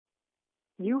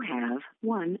You have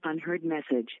one unheard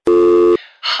message.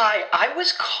 Hi, I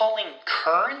was calling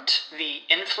Current, the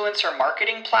influencer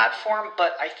marketing platform,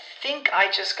 but I think I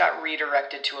just got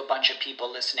redirected to a bunch of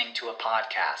people listening to a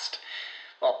podcast.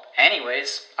 Well,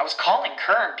 anyways, I was calling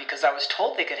Current because I was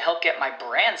told they could help get my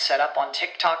brand set up on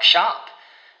TikTok Shop,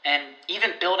 and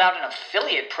even build out an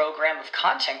affiliate program of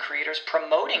content creators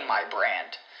promoting my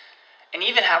brand, and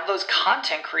even have those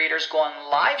content creators go on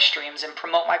live streams and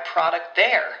promote my product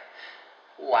there.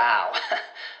 Wow,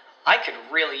 I could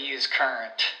really use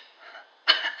Current.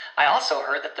 I also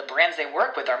heard that the brands they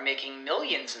work with are making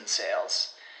millions in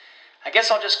sales. I guess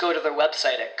I'll just go to their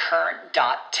website at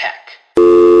current.tech.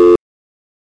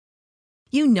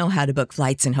 You know how to book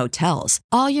flights and hotels.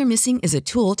 All you're missing is a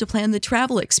tool to plan the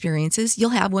travel experiences you'll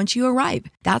have once you arrive.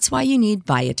 That's why you need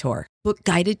Viator. Book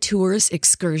guided tours,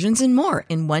 excursions, and more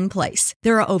in one place.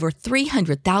 There are over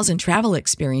 300,000 travel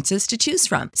experiences to choose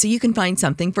from, so you can find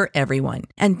something for everyone.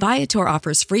 And Viator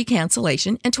offers free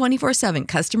cancellation and 24/7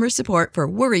 customer support for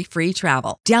worry-free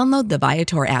travel. Download the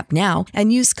Viator app now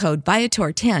and use code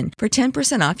Viator10 for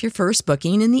 10% off your first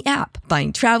booking in the app.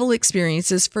 Find travel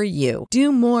experiences for you.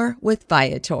 Do more with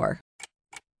Viator.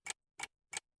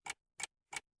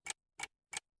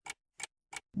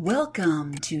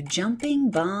 Welcome to Jumping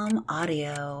Bomb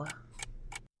Audio.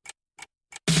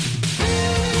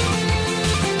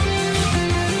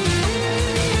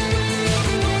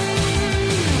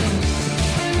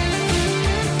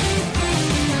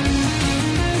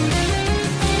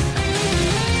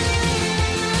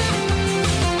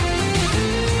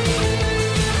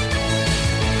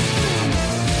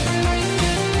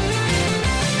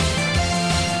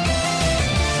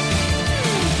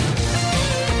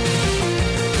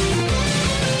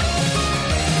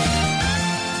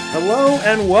 Hello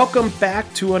and welcome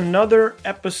back to another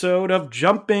episode of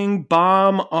Jumping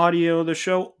Bomb Audio, the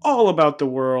show all about the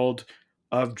world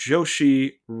of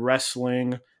Joshi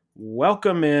Wrestling.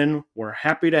 Welcome in. We're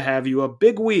happy to have you. A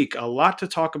big week, a lot to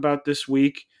talk about this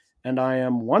week, and I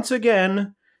am once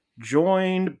again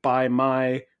joined by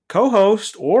my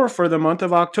co-host, or for the month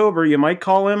of October, you might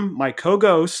call him my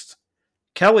co-ghost,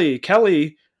 Kelly.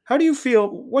 Kelly, how do you feel?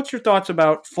 What's your thoughts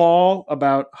about fall,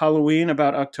 about Halloween,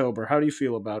 about October? How do you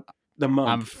feel about the month?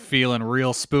 I'm feeling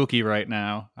real spooky right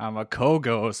now. I'm a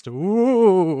co-ghost.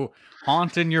 Ooh,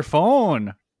 haunting your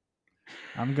phone.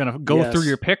 I'm going to go through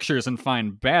your pictures and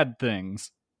find bad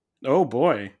things. Oh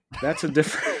boy, that's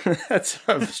that's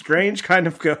a strange kind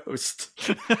of ghost.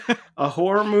 A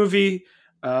horror movie,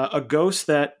 a ghost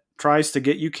that tries to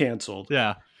get you canceled.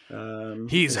 Yeah.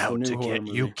 He's out to get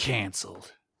movie. you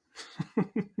canceled.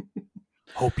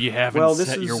 Hope you haven't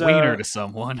set your wiener to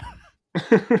someone.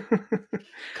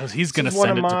 Because he's going to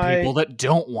send it to people that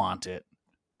don't want it.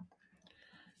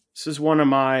 This is one of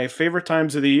my favorite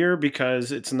times of the year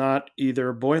because it's not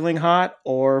either boiling hot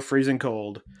or freezing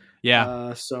cold.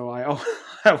 Yeah. So I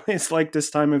always like this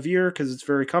time of year because it's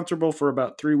very comfortable for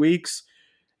about 3 weeks.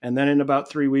 And then in about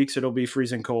 3 weeks, it'll be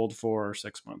freezing cold for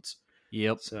 6 months.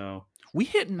 Yep. So we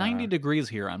hit 90 degrees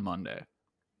here on Monday.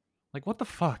 Like, what the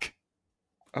fuck?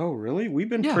 Oh, really? We've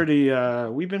been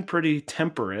pretty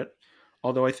temperate.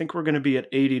 Although I think we're going to be at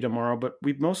 80 tomorrow, but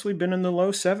we've mostly been in the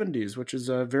low 70s, which is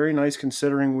very nice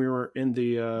considering we were in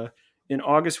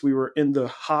August we were in the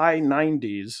high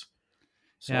 90s.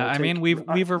 So yeah, I mean we've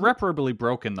irreparably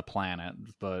broken the planet,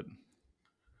 but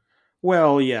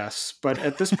well, yes, but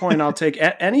at this point I'll take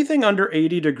anything under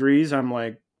 80 degrees. I'm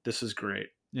like, this is great.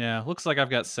 Yeah, looks like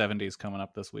I've got 70s coming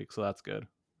up this week, so that's good.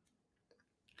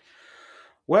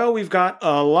 Well, we've got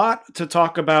a lot to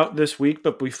talk about this week,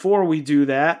 but before we do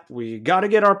that, we got to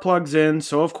get our plugs in.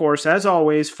 So, of course, as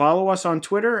always, follow us on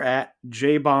Twitter at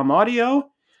JBombAudio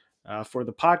for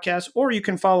the podcast, or you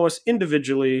can follow us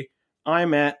individually.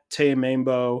 I'm at Tay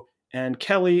Mambo, and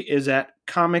Kelly is at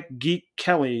Comic Geek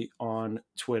Kelly on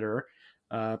Twitter.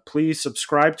 Please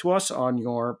subscribe to us on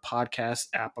your podcast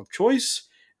app of choice.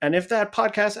 And if that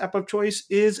podcast app of choice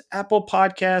is Apple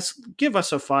Podcasts, give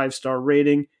us a 5-star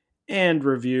rating and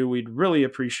review. We'd really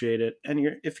appreciate it.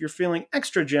 And if you're feeling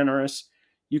extra generous,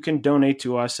 you can donate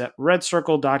to us at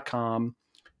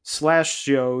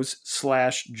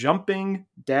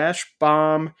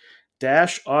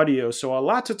redcircle.com/shows/jumping-bomb-audio. So a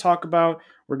lot to talk about.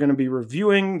 We're going to be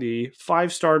reviewing the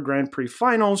 5-star Grand Prix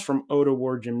finals from Oda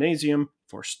War Gymnasium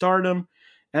for Stardom,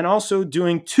 and also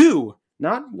doing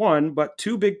not one, but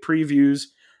two big previews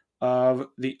of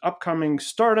the upcoming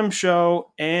Stardom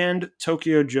show and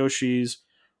Tokyo Joshi's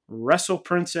Wrestle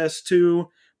Princess 2.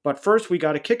 But first, we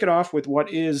got to kick it off with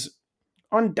what is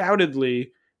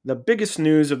undoubtedly the biggest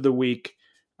news of the week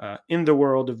in the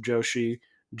world of Joshi.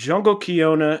 Jungle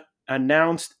Kyona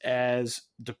announced as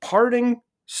departing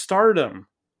Stardom.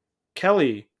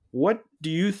 Kelly, what do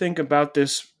you think about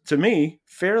this, to me,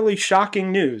 fairly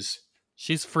shocking news?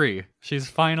 She's free. She's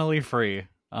finally free.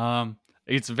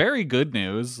 It's very good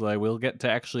news. Like, we'll get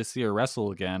to actually see her wrestle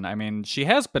again. I mean, she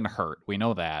has been hurt. We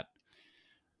know that.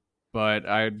 But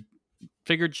I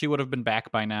figured she would have been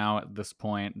back by now at this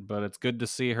point. But it's good to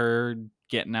see her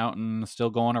getting out and still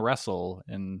going to wrestle.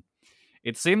 And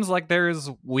it seems like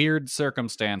there's weird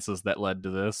circumstances that led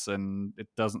to this. And it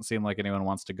doesn't seem like anyone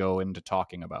wants to go into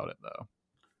talking about it, though.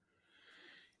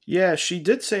 Yeah, she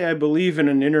did say, I believe, in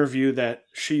an interview that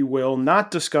she will not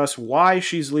discuss why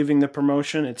she's leaving the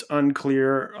promotion. It's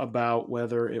unclear about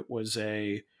whether it was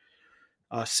a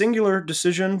singular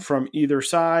decision from either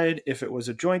side. If it was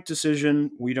a joint decision,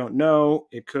 we don't know.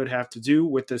 It could have to do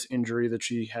with this injury that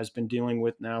she has been dealing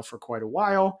with now for quite a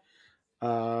while.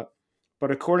 But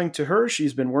according to her,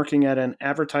 she's been working at an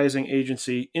advertising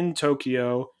agency in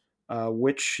Tokyo,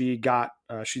 which she got.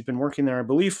 She's been working there, I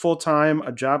believe, full-time,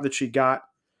 a job that she got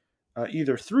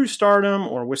either through Stardom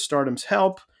or with Stardom's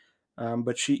help,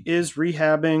 but she is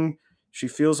rehabbing. She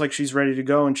feels like she's ready to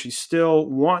go, and she still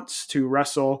wants to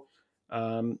wrestle.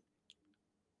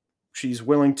 She's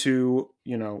willing to,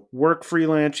 work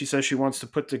freelance. She says she wants to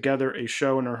put together a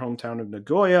show in her hometown of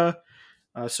Nagoya.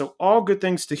 So all good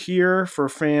things to hear for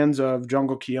fans of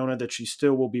Jungle Kyona, that she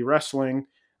still will be wrestling.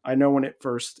 I know when it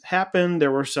first happened,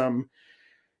 there were some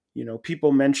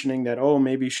people mentioning that,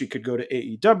 maybe she could go to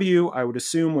AEW. I would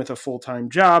assume with a full-time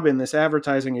job in this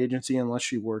advertising agency, unless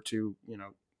she were to,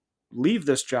 leave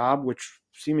this job, which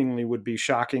seemingly would be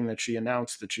shocking that she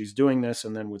announced that she's doing this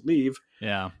and then would leave.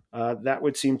 Yeah. That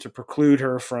would seem to preclude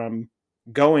her from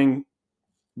going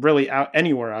really out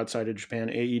anywhere outside of Japan,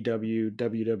 AEW,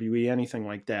 WWE, anything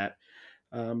like that.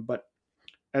 But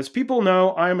as people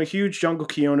know, I'm a huge Jungle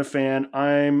Kyona fan.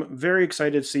 I'm very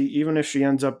excited to see, even if she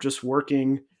ends up just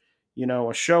working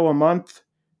a show a month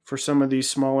for some of these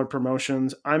smaller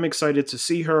promotions, I'm excited to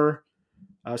see her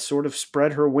sort of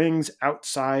spread her wings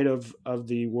outside of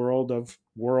the world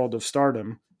of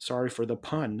Stardom. Sorry for the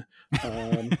pun.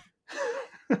 I'm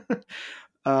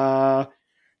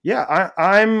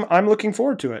looking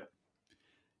forward to it.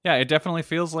 Yeah, it definitely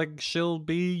feels like she'll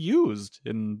be used,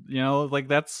 and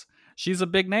she's a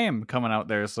big name coming out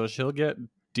there, so she'll get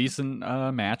decent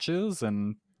matches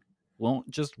and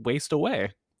won't just waste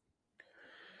away.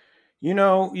 You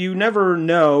never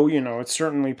know, it's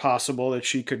certainly possible that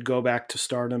she could go back to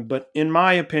Stardom. But in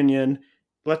my opinion,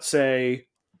 let's say,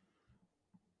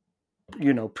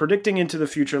 predicting into the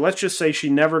future, let's just say she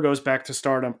never goes back to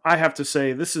Stardom. I have to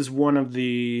say this is one of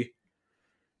the,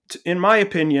 in my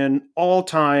opinion,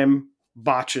 all-time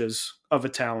botches of a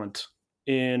talent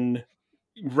in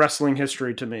wrestling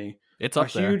history to me. It's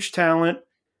up there. Huge talent.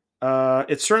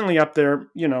 It's certainly up there,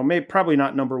 maybe probably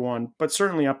not number one, but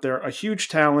certainly up there. A huge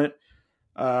talent.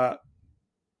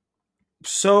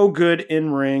 So good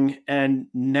in ring, and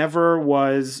never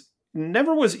was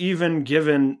even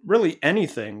given really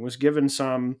anything. Was given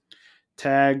some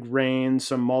tag reign,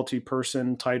 some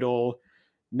multi-person title,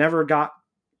 never got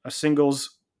a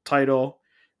singles title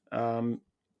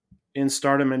in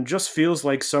Stardom, and just feels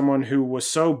like someone who was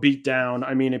so beat down.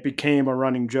 I mean, it became a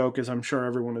running joke, as I'm sure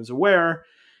everyone is aware,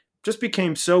 just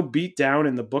became so beat down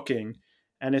in the booking.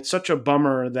 And it's such a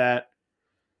bummer that,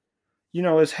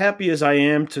 as happy as I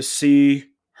am to see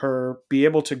her be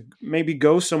able to maybe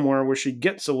go somewhere where she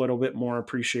gets a little bit more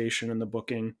appreciation in the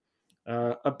booking,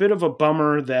 a bit of a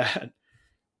bummer that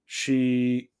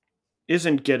she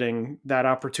isn't getting that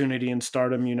opportunity in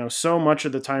Stardom. So much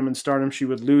of the time in Stardom, she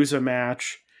would lose a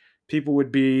match, people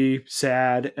would be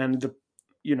sad, and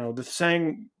the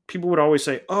saying, people would always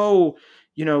say,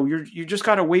 you just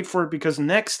got to wait for it, because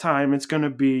next time it's going to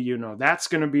be, that's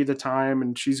going to be the time,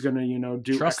 and she's going to,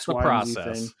 do Trust X, the Y, process.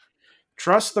 and Z thing.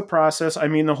 Trust the process. I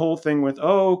mean, the whole thing with,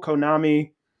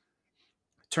 Konami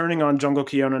turning on Jungle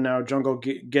Kyona now, Jungle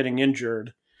getting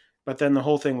injured. But then the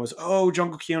whole thing was,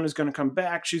 Jungle Kyona is going to come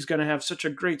back. She's going to have such a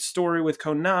great story with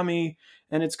Konami,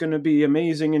 and it's going to be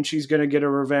amazing, and she's going to get a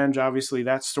revenge. Obviously,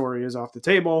 that story is off the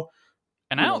table.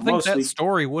 And I don't think that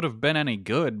story would have been any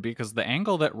good, because the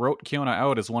angle that wrote Kyona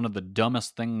out is one of the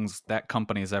dumbest things that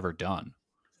company's ever done.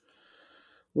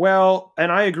 Well, and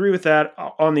I agree with that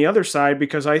on the other side,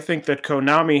 because I think that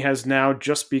Konami has now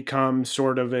just become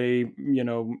sort of a,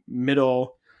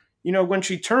 middle, when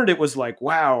she turned, it was like,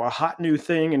 wow, a hot new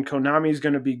thing, and Konami's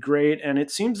going to be great. And it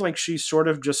seems like she sort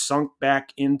of just sunk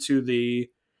back into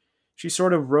she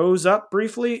sort of rose up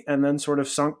briefly and then sort of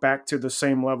sunk back to the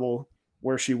same level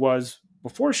where she was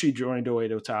before she joined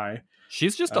Oedo Tai.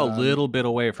 She's just a little bit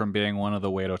away from being one of the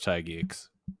Oedo Tai geeks.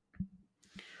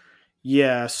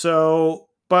 Yeah, so,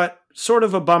 but sort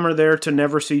of a bummer there to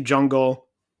never see Jungle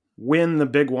win the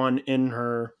big one in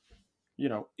her,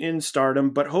 in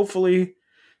Stardom. But hopefully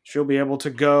she'll be able to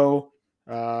go.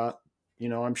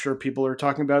 I'm sure people are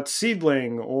talking about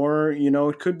Seedling, or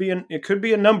it could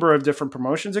be a number of different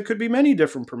promotions. It could be many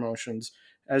different promotions,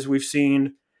 as we've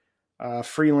seen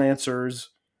freelancers.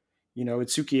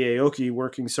 Itsuki Aoki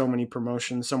working so many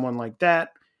promotions, someone like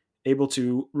that, able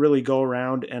to really go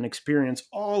around and experience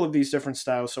all of these different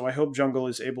styles. So I hope Jungle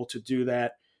is able to do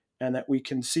that, and that we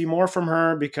can see more from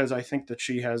her, because I think that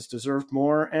she has deserved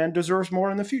more and deserves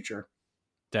more in the future.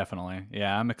 Definitely.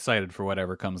 Yeah, I'm excited for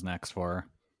whatever comes next for her.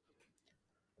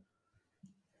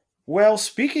 Well,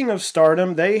 speaking of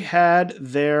Stardom, they had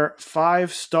their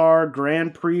 5-star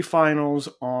Grand Prix finals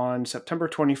on September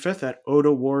 25th at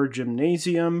Ota War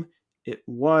Gymnasium. It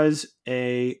was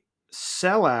a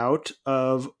sellout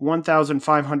of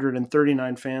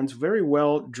 1,539 fans, very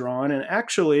well drawn, and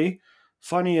actually,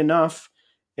 funny enough,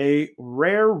 a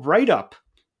rare write-up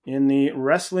in the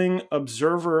Wrestling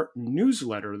Observer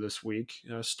newsletter this week.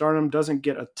 Stardom doesn't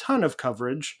get a ton of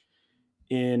coverage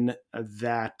in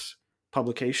that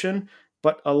publication,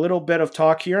 but a little bit of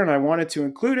talk here, and I wanted to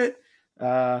include it.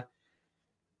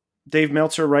 Dave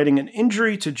Meltzer writing, an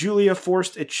injury to Giulia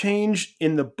forced a change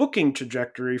in the booking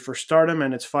trajectory for Stardom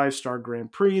and its 5-star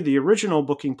Grand Prix. The original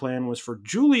booking plan was for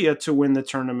Giulia to win the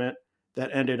tournament that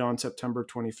ended on September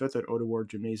 25th at Ota War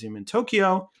Gymnasium in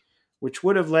Tokyo, which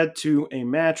would have led to a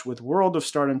match with World of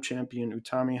Stardom champion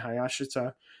Utami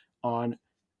Hayashita on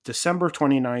December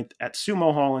 29th at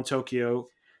Sumo Hall in Tokyo.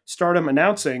 Stardom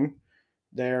announcing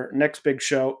their next big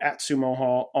show at Sumo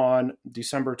Hall on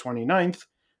December 29th.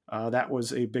 That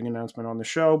was a big announcement on the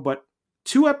show. But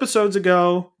 2 episodes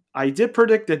ago, I did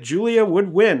predict that Giulia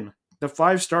would win the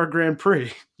 5-star Grand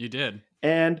Prix. You did.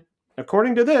 And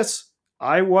according to this,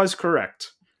 I was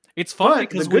correct. It's fun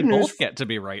because we both get to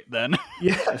be right then.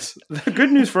 Yes. The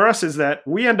good news for us is that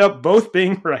we end up both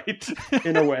being right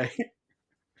in a way.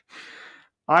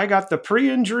 I got the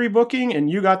pre-injury booking and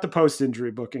you got the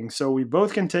post-injury booking. So we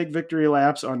both can take victory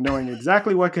laps on knowing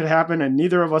exactly what could happen, and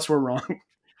neither of us were wrong.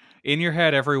 In your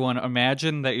head, everyone,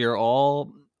 imagine that you're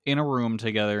all in a room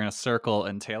together in a circle,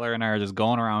 and Taylor and I are just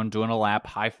going around doing a lap,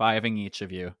 high-fiving each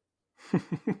of you.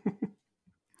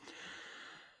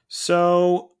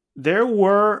 So there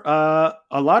were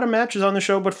a lot of matches on the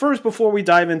show, but first, before we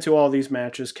dive into all these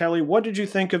matches, Kelly, what did you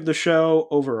think of the show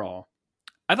overall?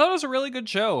 I thought it was a really good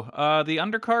show. The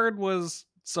undercard was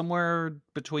somewhere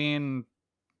between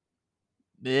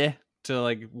to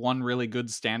like one really good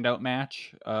standout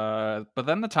match. But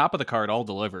then the top of the card all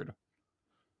delivered.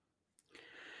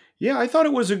 Yeah, I thought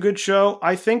it was a good show.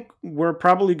 I think we're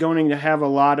probably going to have a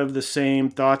lot of the same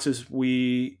thoughts as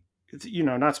we,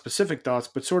 not specific thoughts,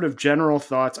 but sort of general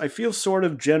thoughts. I feel sort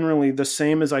of generally the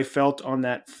same as I felt on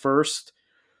that first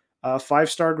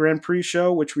 5-star Grand Prix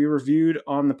show, which we reviewed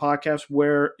on the podcast,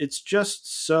 where it's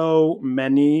just so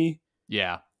many.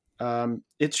 Yeah.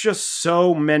 It's just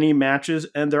so many matches,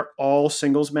 and they're all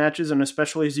singles matches. And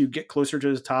especially as you get closer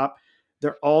to the top,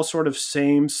 they're all sort of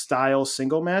same style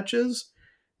single matches,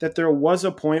 that there was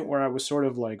a point where I was sort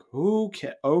of like,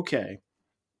 okay,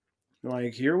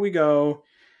 like, here we go.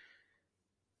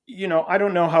 I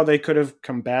don't know how they could have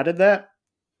combated that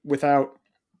without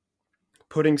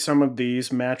putting some of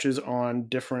these matches on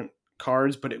different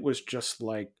cards, but it was just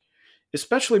like,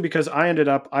 especially because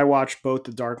I watched both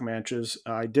the dark matches.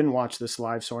 I didn't watch this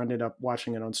live, so I ended up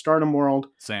watching it on Stardom World.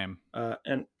 Same.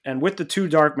 And with the 2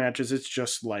 dark matches, it's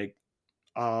just like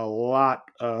a lot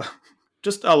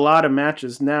of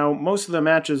matches. Now, most of the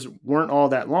matches weren't all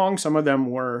that long. Some of them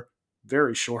were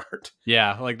very short.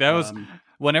 Yeah, like that was,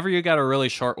 whenever you got a really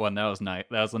short one, that was nice.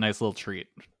 That was a nice little treat.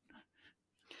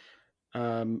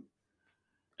 And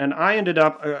I ended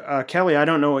up, Kelly, I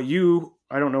don't know what you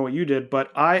did,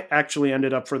 but I actually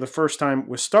ended up for the first time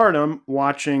with Stardom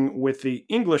watching with the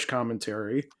English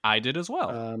commentary. I did as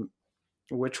well.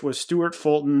 Which was Stuart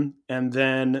Fulton, and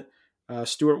then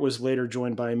Stuart was later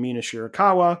joined by Mina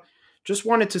Shirakawa. Just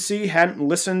wanted to see, hadn't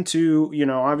listened to,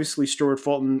 obviously Stuart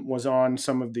Fulton was on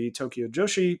some of the Tokyo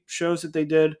Joshi shows that they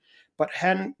did, but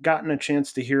hadn't gotten a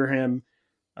chance to hear him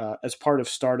as part of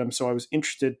Stardom. So I was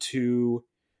interested to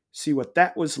see what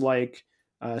that was like.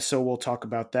 So we'll talk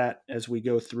about that as we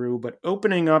go through. But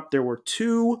opening up, there were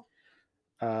 2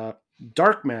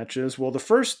 dark matches. Well, the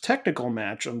first technical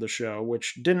match on the show,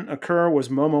 which didn't occur, was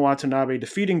Momo Watanabe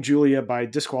defeating Giulia by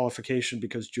disqualification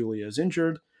because Giulia is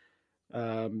injured.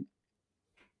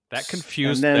 That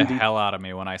confused the hell out of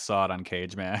me when I saw it on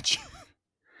Cage Match.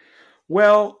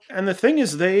 Well, and the thing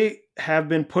is, they have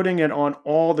been putting it on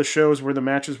all the shows where the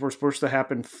matches were supposed to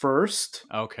happen first.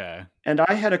 Okay. And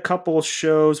I had a couple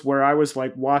shows where I was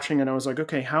like watching and I was like,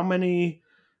 okay, how many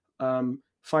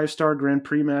 5-star Grand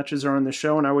Prix matches are on the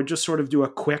show, and I would just sort of do a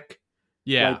quick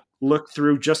look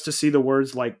through just to see the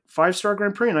words like 5-star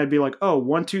Grand Prix, and I'd be like, oh,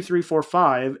 1, 2, 3, 4,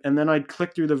 5, and then I'd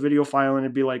click through the video file and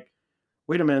it'd be like,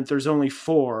 wait a minute, there's only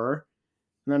 4.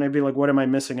 And then I'd be like, what am I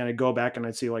missing? And I'd go back and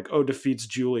I'd see like, oh, defeats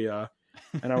Julia.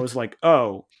 And I was like,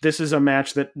 oh, this is a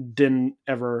match that didn't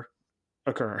ever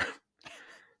occur.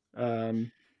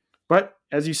 But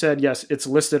as you said, yes, it's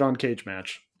listed on Cage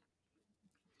Match.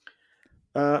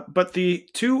 But the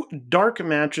 2 dark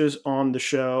matches on the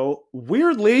show,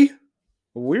 weirdly,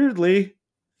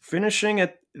 finishing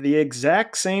at the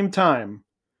exact same time.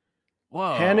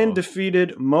 Whoa. Hanan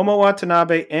defeated Momo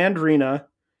Watanabe and Rina,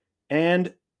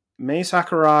 and Mei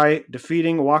Sakurai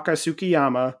defeating Waka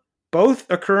Tsukiyama, both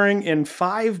occurring in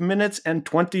 5 minutes and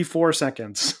 24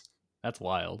 seconds. That's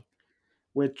wild.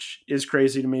 Which is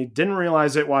crazy to me. Didn't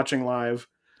realize it watching live.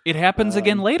 It happens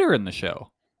again later in the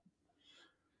show.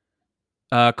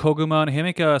 Koguma and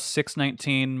Himika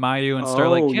 6:19, Mayu and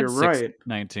Starlight Kid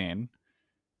 6:19.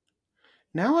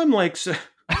 Now I'm like,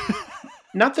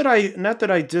 not that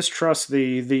I distrust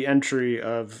the entry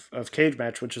of Cage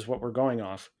Match, which is what we're going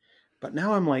off. But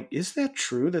now I'm like, is that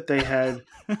true that they had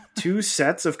 2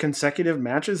 sets of consecutive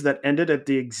matches that ended at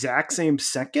the exact same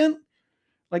second?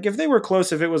 Like, if they were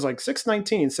close, if it was like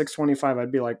 6:19, 6:25,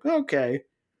 I'd be like, okay.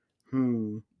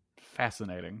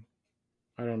 Fascinating.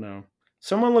 I don't know.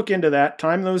 Someone look into that,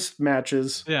 time those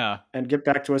matches, and get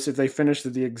back to us if they finished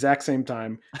at the exact same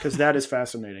time, because that is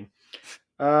fascinating.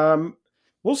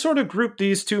 We'll sort of group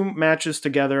these 2 matches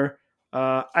together.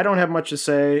 I don't have much to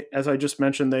say. As I just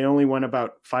mentioned, they only went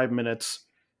about 5 minutes.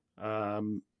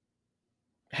 Hanan,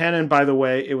 by the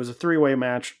way, it was a 3-way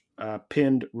match,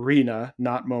 pinned Rina,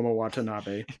 not Momo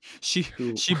Watanabe. She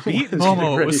beat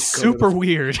Momo. It was super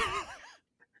weird.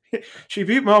 She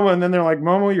beat Momo, and then they're like,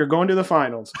 Momo, you're going to the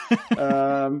finals.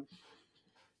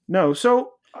 No,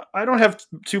 so I don't have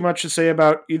too much to say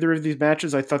about either of these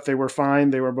matches. I thought they were fine.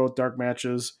 They were both dark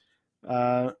matches.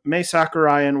 Mei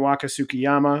Sakurai and Waka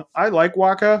Tsukiyama. I like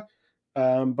Waka,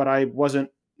 but I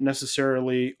wasn't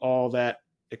necessarily all that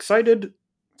excited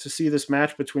to see this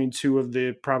match between 2 of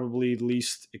the probably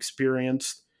least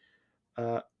experienced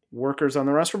workers on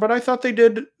the roster. But I thought they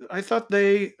did. I thought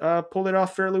they pulled it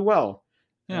off fairly well.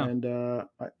 Yeah. And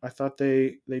I thought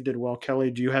they did well.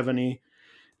 Kelly, do you have any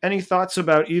thoughts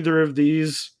about either of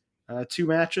these 2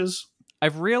 matches?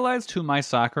 I've realized who Mai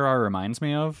Sakurai reminds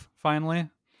me of, finally.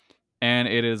 And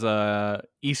it is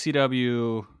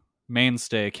ECW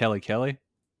mainstay Kelly Kelly.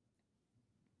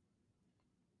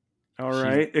 All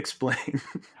right, explain.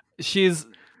 She's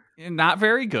not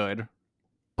very good,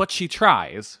 but she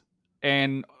tries.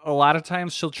 And a lot of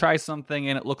times she'll try something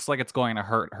and it looks like it's going to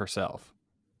hurt herself.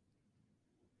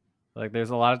 Like, there's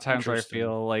a lot of times where I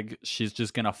feel like she's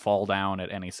just going to fall down at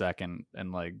any second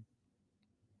and, like,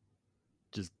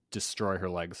 just destroy her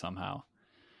leg somehow.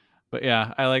 But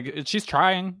yeah, I like it. She's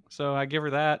trying, so I give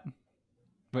her that.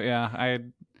 But yeah,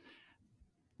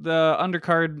 the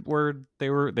undercard they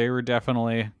were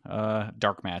definitely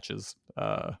dark matches.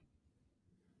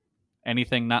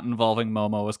 Anything not involving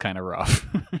Momo was kind of rough.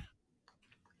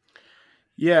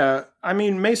 Yeah, I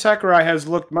mean, Mei Sakurai has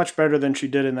looked much better than she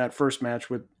did in that first match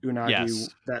with Unagi. Yes.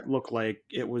 That looked like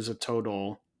it was a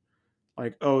total,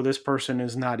 like, oh, this person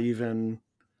is not even,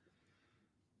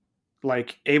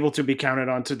 like, able to be counted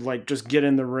on to, like, just get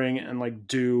in the ring and, like,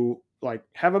 do, like,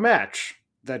 have a match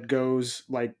that goes,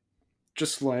 like,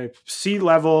 just, like, sea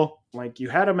level. Like, you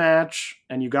had a match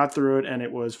and you got through it and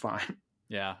it was fine.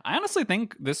 Yeah, I honestly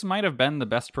think this might have been the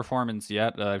best performance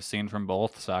yet that I've seen from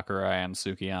both Sakurai and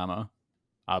Tsukiyama.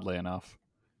 Oddly enough.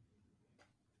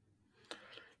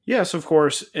 Yes, of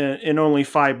course, in only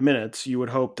 5 minutes, you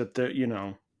would hope that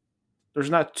there's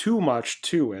not too much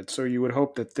to it, so you would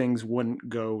hope that things wouldn't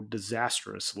go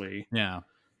disastrously. Yeah.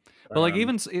 But like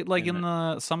even like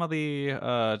in some of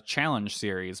the challenge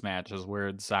series matches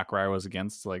where Sakurai was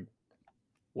against like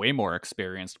way more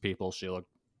experienced people, she looked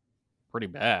pretty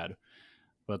bad.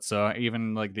 But so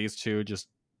even like these two just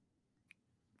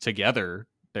together,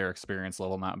 their experience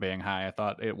level not being high, I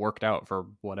thought it worked out for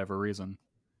whatever reason.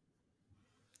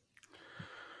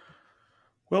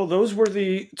 Well, those were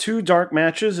the 2 dark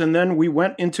matches, and then we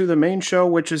went into the main show,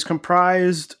 which is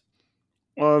comprised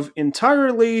of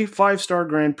entirely 5-star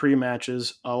Grand Prix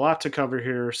matches. A lot to cover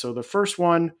here. So the first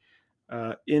one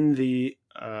in the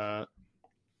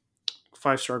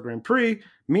 5-star Grand Prix,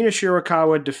 Mina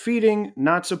Shirakawa defeating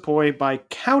Natsupoi by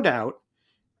countout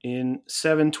in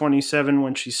 7:27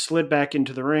 when she slid back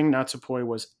into the ring. Natsupoi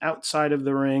was outside of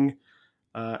the ring,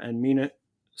 and Mina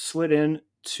slid in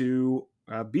to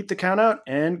beat the countout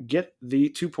and get the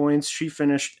 2 points. She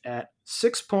finished at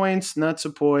 6 points.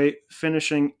 Natsupoi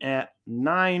finishing at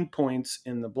 9 points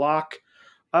in the block.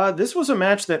 This was a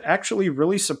match that actually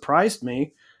really surprised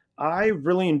me. I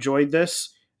really enjoyed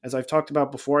this. As I've talked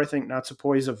about before, I think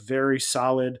Natsupoi is a very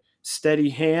solid, steady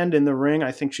hand in the ring.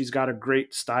 I think she's got a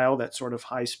great style, that sort of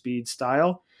high-speed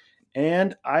style.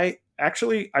 And I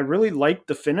really liked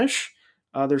the finish.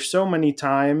 There's so many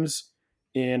times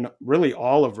in really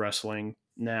all of wrestling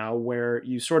now where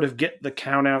you sort of get the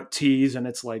count out tease and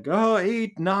it's like, oh,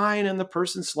 8, 9, and the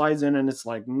person slides in and it's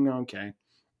like, okay.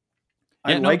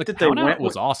 Yeah, liked that count out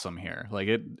was awesome here. Like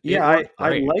it. Yeah,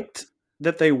 I liked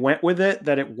that they went with it,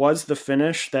 that it was the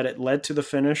finish, that it led to the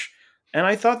finish. And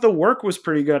I thought the work was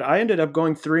pretty good. I ended up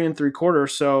going 3 3/4,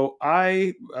 so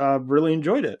I really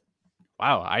enjoyed it.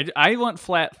 Wow, I went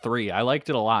flat 3. I liked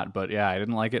it a lot, but yeah, I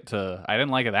didn't like it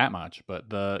that much.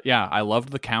 But I loved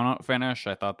the countout finish.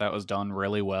 I thought that was done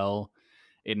really well.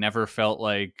 It never felt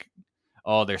like,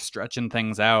 oh, they're stretching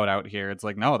things out here. It's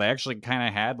like, no, they actually kind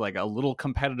of had like a little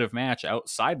competitive match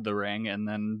outside the ring, and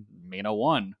then Mina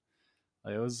won.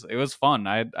 It was fun.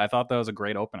 I thought that was a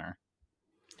great opener.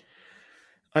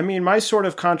 I mean, my sort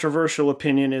of controversial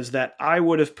opinion is that I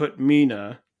would have put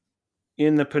Mina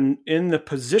in the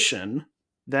position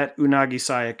that Unagi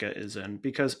Sayaka is in,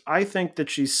 because I think that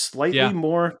she's slightly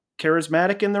more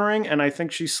charismatic in the ring, and I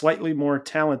think she's slightly more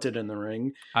talented in the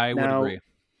ring. I would agree.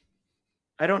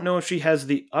 I don't know if she has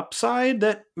the upside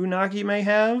that Unagi may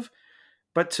have,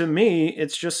 but to me,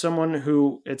 it's just someone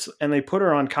who and they put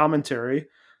her on commentary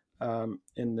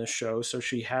in this show, so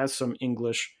she has some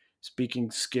English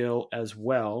speaking skill as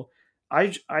well.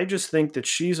 I just think that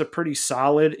she's a pretty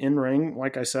solid in-ring.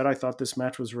 Like I said, I thought this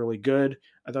match was really good.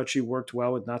 I thought she worked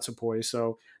well with Natsupoi.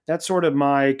 So that's sort of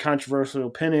my controversial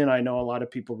opinion. I know a lot of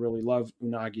people really love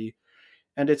Unagi.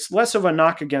 And it's less of a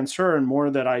knock against her and more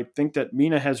that I think that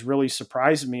Mina has really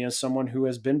surprised me as someone who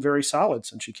has been very solid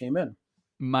since she came in.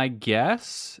 My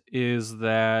guess is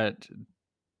that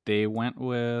they went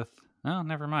with... Oh,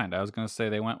 never mind. I was going to say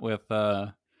they went with...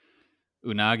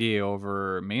 Unagi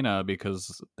over Mina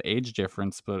because the age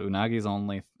difference, but Unagi's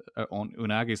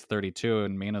 32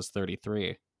 and Mina's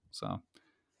 33. So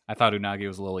I thought Unagi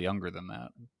was a little younger than that.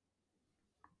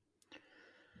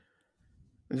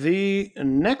 The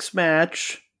next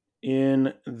match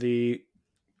on the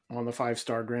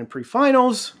 5-star Grand Prix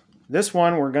finals, this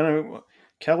one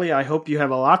Kelly, I hope you have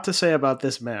a lot to say about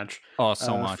this match. Oh,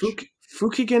 so much.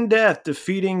 Fukigen Death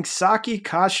defeating Saki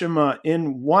Kashima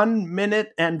in 1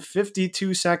 minute and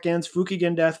 52 seconds.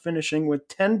 Fukigen Death finishing with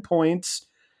 10 points.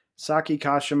 Saki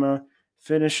Kashima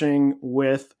finishing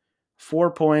with 4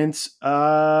 points.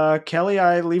 Kelly,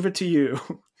 I leave it to you.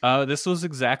 This was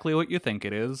exactly what you think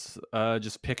it is.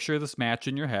 Just picture this match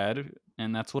in your head,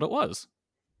 and that's what it was.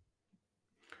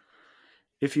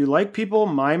 If you like people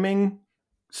miming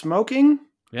smoking,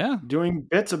 doing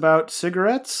bits about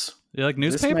cigarettes... You like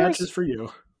newspapers? This match is for you.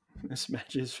 This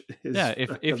match is yeah.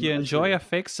 If you enjoy a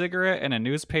fake cigarette and a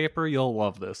newspaper, you'll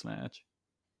love this match.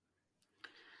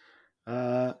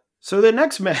 So the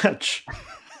next match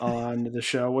on the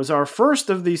show was our first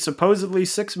of the supposedly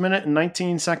 6 minute and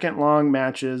 19 second long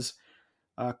matches.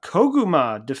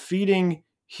 Koguma defeating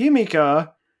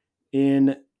Himika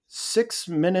in 6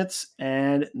 minutes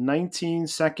and 19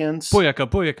 seconds.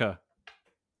 Booyaka.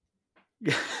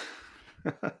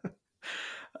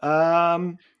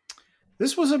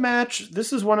 This was a match.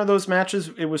 This is one of those matches.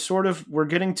 It was sort of, we're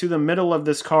getting to the middle of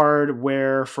this card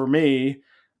where, for me,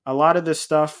 a lot of this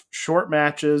stuff, short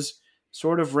matches,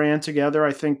 sort of ran together.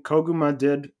 I think Koguma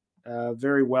did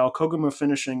very well. Koguma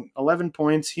finishing 11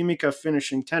 points, Himika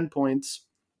finishing 10 points.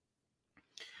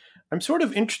 I'm sort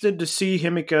of interested to see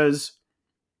Himika's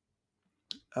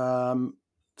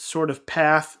sort of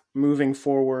path moving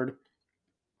forward.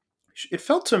 It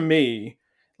felt to me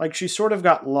like she sort of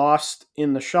got lost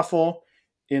in the shuffle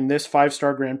in this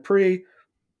 5-star Grand Prix.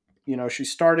 You know, she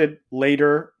started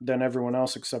later than everyone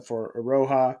else except for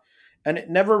Iroha. And it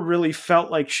never really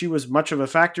felt like she was much of a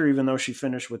factor, even though she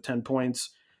finished with 10 points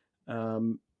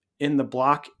in the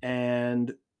block.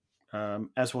 And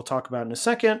as we'll talk about in a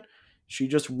second, she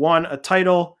just won a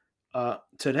title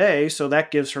today, so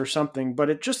that gives her something. But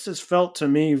it just has felt to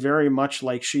me very much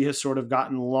like she has sort of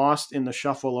gotten lost in the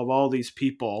shuffle of all these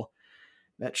people,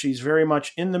 that she's very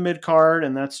much in the mid-card,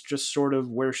 and that's just sort of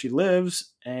where she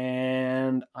lives.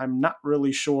 And I'm not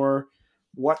really sure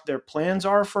what their plans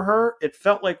are for her. It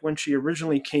felt like when she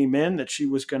originally came in that she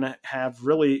was going to have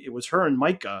it was her and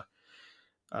Micah.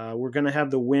 We're going to have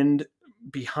the wind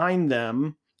behind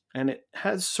them. And it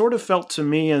has sort of felt to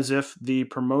me as if the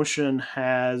promotion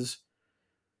has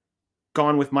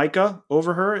gone with Maika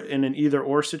over her in an either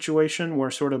or situation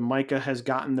where sort of Maika has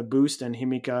gotten the boost and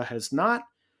Himika has not.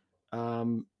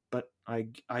 But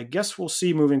I guess we'll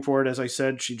see moving forward. As I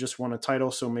said, she just won a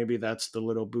title, so maybe that's the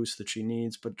little boost that she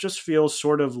needs, but just feels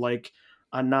sort of like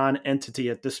a non-entity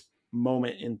at this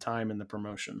moment in time in the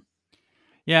promotion.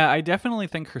 Yeah, I definitely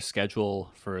think her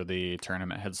schedule for the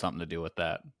tournament had something to do with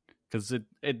that. Because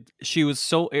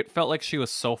it felt like she was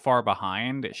so far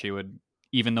behind, she would,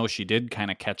 even though she did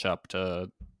kind of catch up to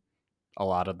a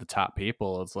lot of the top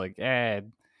people, it's like,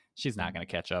 she's not going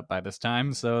to catch up by this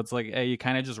time. So it's like, you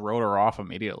kind of just wrote her off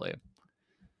immediately.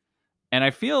 And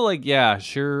I feel like, yeah,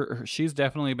 sure, she's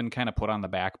definitely been kind of put on the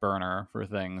back burner for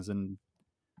things. And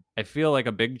I feel like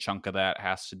a big chunk of that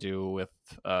has to do with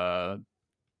a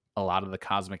lot of the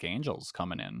Cosmic Angels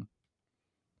coming in.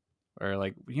 Or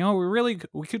like,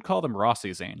 we could call them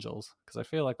Rossi's Angels, because I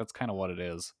feel like that's kind of what it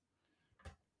is.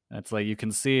 It's like you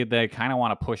can see they kind of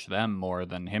want to push them more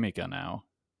than Himika now.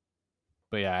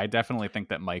 But yeah, I definitely think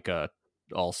that Maika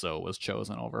also was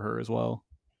chosen over her as well.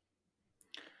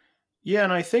 Yeah,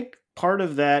 and I think part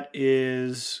of that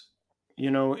is,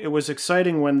 it was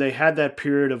exciting when they had that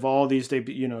period of all these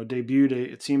debuted.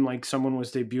 It seemed like someone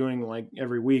was debuting like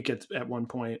every week at one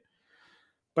point.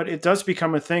 But it does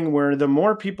become a thing where the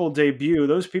more people debut,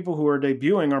 those people who are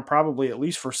debuting are probably, at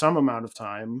least for some amount of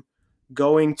time,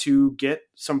 going to get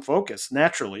some focus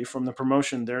naturally from the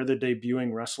promotion. They're the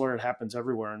debuting wrestler. It happens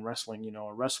everywhere in wrestling.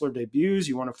 A wrestler debuts,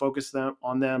 you want to focus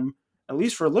on them at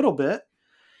least for a little bit.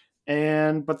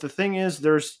 But the thing is,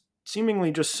 there's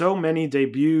seemingly just so many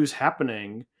debuts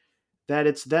happening that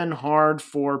it's then hard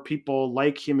for people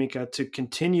like Himika to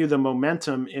continue the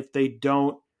momentum if they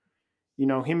don't.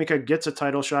 Himika gets a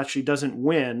title shot, she doesn't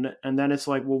win, and then it's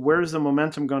like, well, where's the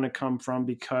momentum going to come from?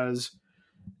 Because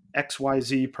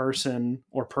XYZ person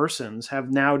or persons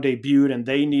have now debuted and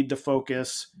they need to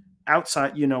focus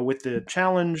outside, with the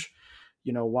challenge,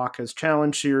 Waka's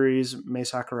challenge series, Mai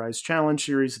Sakurai's challenge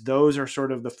series. Those are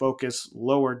sort of the focus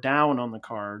lower down on the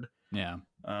card. Yeah.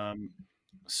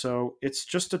 So it's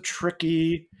just a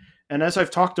tricky, and as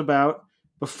I've talked about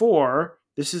before,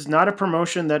 this is not a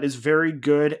promotion that is very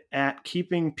good at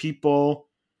keeping people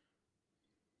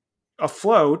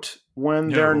afloat when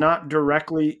they're not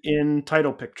directly in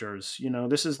title pictures.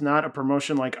 This is not a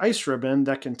promotion like Ice Ribbon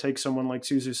that can take someone like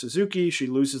Suzu Suzuki. She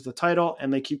loses the title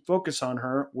and they keep focus on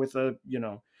her with the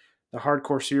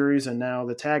hardcore series and now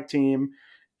the tag team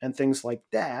and things like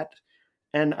that.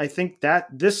 And I think that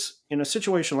this, in a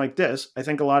situation like this, I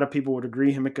think a lot of people would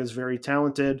agree Himika is very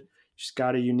talented. She's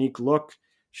got a unique look.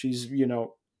 She's,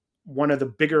 one of the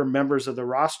bigger members of the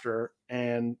roster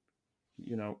and,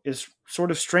 is sort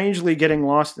of strangely getting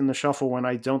lost in the shuffle when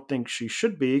I don't think she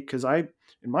should be, because in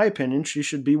my opinion, she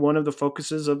should be one of the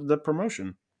focuses of the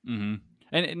promotion. Mm-hmm.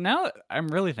 And now I'm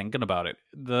really thinking about it.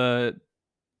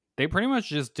 They pretty much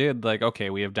just did like, okay,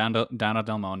 we have Donna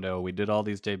Del Mondo. We did all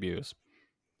these debuts.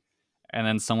 And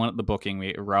then someone at the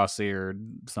booking, Rossi or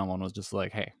someone was just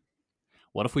like, hey,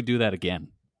 what if we do that again?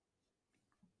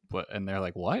 And they're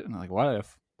like, what? And I'm like, what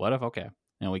if, okay.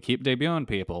 And we keep debuting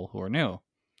people who are new.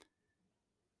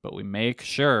 But we make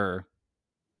sure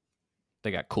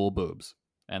they got cool boobs.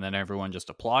 And then everyone just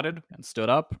applauded and stood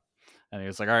up. And he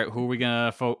was like, all right, who are we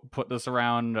going to put this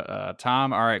around?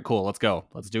 Tom? All right, cool. Let's go.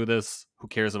 Let's do this. Who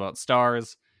cares about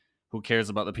stars? Who cares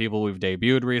about the people we've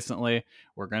debuted recently?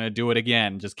 We're going to do it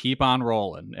again. Just keep on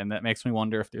rolling. And that makes me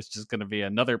wonder if there's just going to be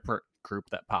another group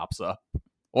that pops up.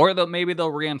 Or maybe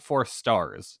they'll reinforce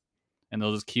stars. And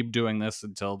they'll just keep doing this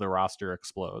until the roster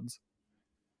explodes.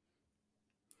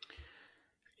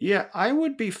 Yeah, I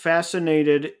would be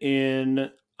fascinated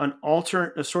in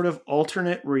a sort of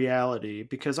alternate reality,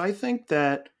 because I think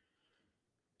that,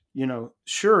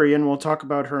 Shuri, and we'll talk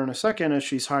about her in a second as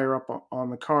she's higher up on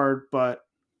the card, but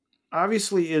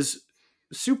obviously is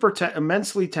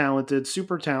immensely talented,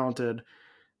 super talented.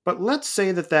 But let's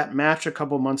say that match a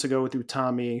couple months ago with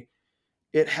Utami,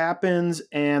 it happens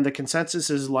and the consensus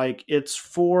is like it's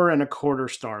 4.25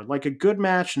 stars. Like a good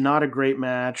match, not a great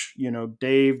match.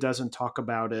 Dave doesn't talk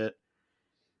about it.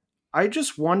 I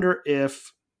just wonder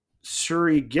if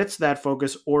Shuri gets that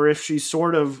focus, or if she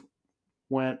sort of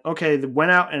went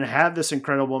out and had this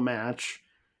incredible match,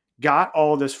 got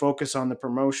all this focus on the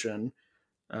promotion,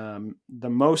 the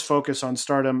most focus on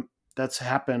Stardom that's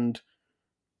happened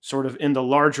sort of in the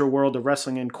larger world of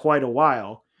wrestling in quite a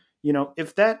while.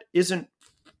 If that isn't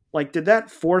like, did that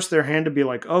force their hand to be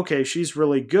like, okay, she's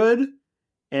really good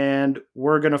and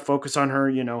we're going to focus on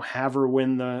her, have her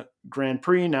win the Grand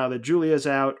Prix now that Julia's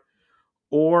out?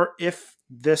 Or if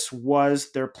this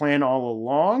was their plan all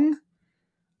along,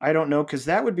 I don't know, because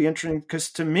that would be interesting,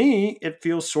 because to me, it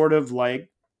feels sort of like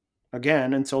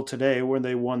again, until today, where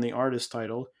they won the artist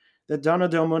title, that Donna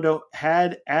Del Mundo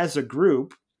had, as a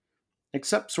group,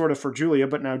 except sort of for Julia,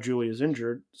 but now Julia's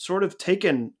injured, sort of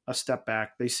taken a step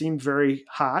back. They seemed very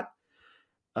hot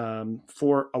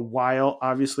for a while.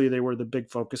 Obviously, they were the big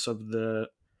focus of the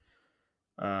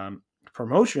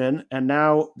promotion, and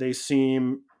now they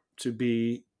seem to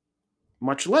be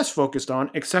much less focused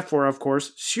on, except for, of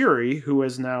course, Shuri, who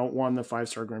has now won the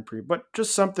 5-star Grand Prix. But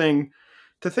just something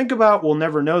to think about. We'll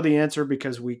never know the answer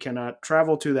because we cannot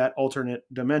travel to that alternate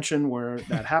dimension where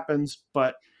that happens.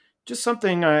 But just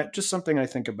something I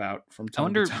think about from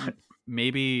time to time.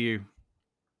 Maybe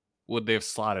would they have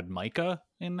slotted Micah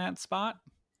in that spot?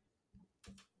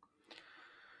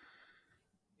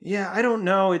 Yeah, I don't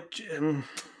know. I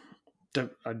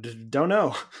don't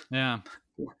know. Yeah.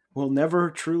 We'll never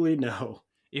truly know.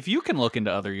 If you can look into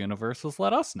other universes,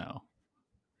 let us know.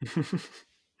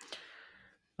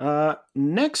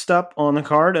 Next up on the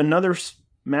card, another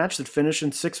match that finished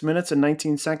in 6 minutes and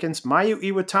 19 seconds. Mayu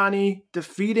Iwatani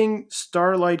defeating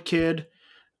Starlight Kid.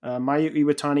 Mayu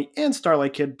Iwatani and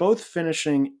Starlight Kid both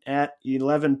finishing at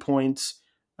 11 points.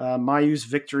 Mayu's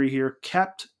victory here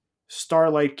kept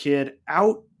Starlight Kid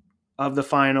out of the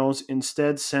finals,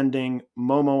 instead sending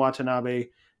Momo Watanabe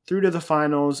through to the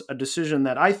finals, a decision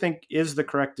that I think is the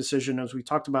correct decision. As we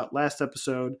talked about last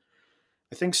episode,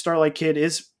 I think Starlight Kid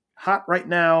is hot right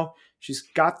now. She's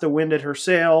got the wind at her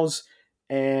sails,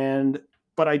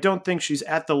 but I don't think she's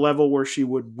at the level where she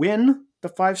would win the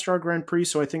 5-star Grand Prix.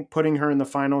 So I think putting her in the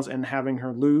finals and having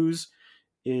her lose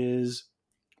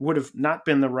would have not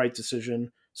been the right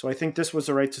decision. So I think this was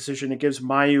the right decision. It gives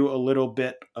Mayu a little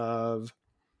bit of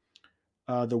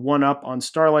the one-up on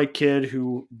Starlight Kid,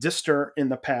 who dissed her in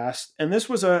the past. And this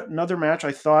was another match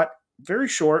I thought very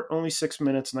short, only 6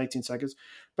 minutes, 19 seconds.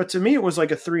 But to me, it was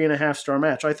like a 3.5-star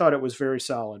match. I thought it was very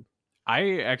solid.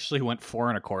 I actually went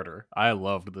 4.25. I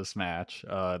loved this match.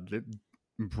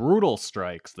 Brutal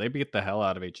strikes. They beat the hell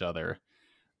out of each other.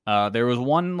 There was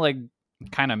one like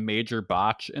kind of major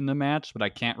botch in the match, but I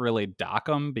can't really dock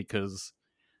them because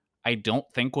I don't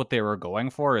think what they were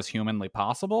going for is humanly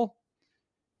possible.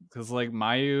 Because like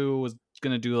Mayu was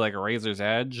gonna do like a Razor's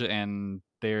Edge, and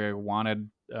they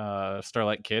wanted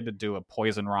Starlight Kid to do a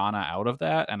Poison Rana out of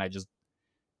that, and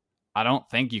I don't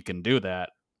think you can do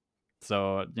that.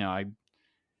 So it's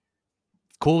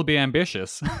cool to be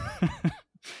ambitious,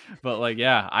 but like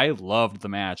I loved the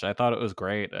match. I thought it was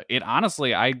great. It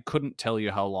honestly, I couldn't tell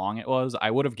you how long it was. I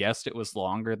would have guessed it was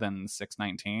longer than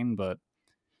 6:19, but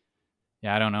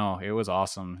yeah, I don't know. It was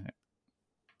awesome.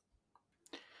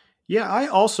 Yeah, I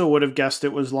also would have guessed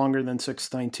it was longer than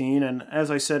 6:19, and as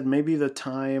I said, maybe the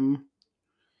time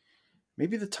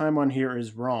on here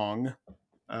is wrong,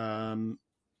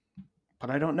 but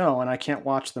I don't know, and I can't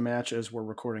watch the match as we're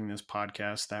recording this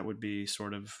podcast. That would be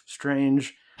sort of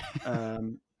strange.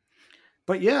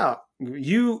 But yeah,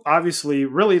 you obviously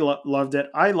really loved it.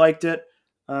 I liked it.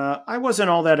 I wasn't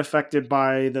all that affected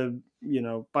by the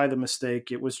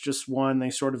mistake. It was just one. They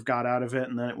sort of got out of it,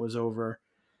 and then it was over.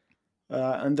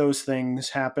 And those things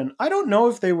happen. I don't know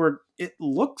if it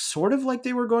looked sort of like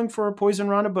they were going for a Poison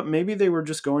Rana, but maybe they were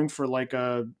just going for like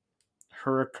a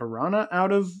Hurricanrana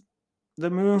out of the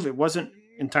move. It wasn't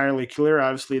entirely clear.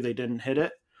 Obviously, they didn't hit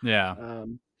it. Yeah.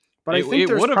 But I think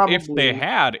there's probably... if they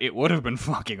had, it would have been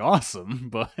fucking awesome,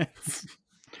 but...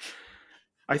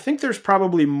 I think there's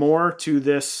probably more to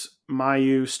this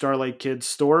Mayu Starlight Kid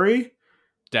story.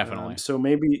 Definitely. So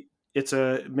maybe...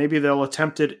 maybe they'll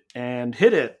attempt it and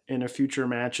hit it in a future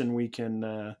match, and we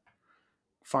can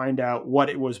find out what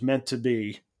it was meant to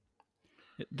be.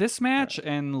 This match,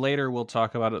 and later we'll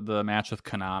talk about the match with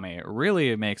Konami. It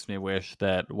really makes me wish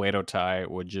that Wado Tai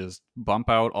would just bump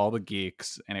out all the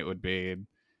geeks, and it would be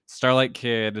Starlight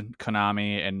Kid,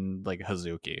 Konami, and like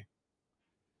Hazuki.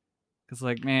 Because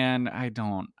like, man, I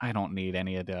don't need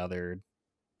any of the other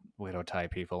Wado Tai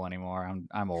people anymore.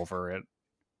 I'm over it.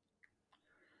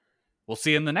 We'll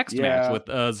see in the next match with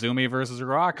Azumi versus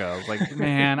Uraka. I was like,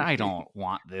 man, I don't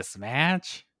want this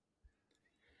match.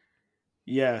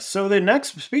 Yeah, so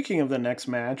speaking of the next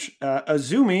match,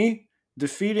 Azumi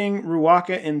defeating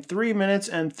Ruaka in 3 minutes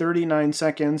and 39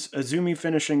 seconds. Azumi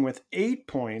finishing with 8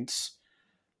 points.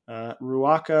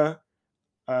 Ruaka,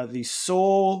 the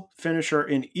sole finisher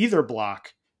in either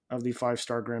block of the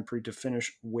 5-star Grand Prix, to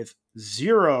finish with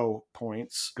 0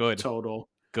 points total.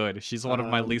 Good. She's one of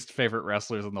my least favorite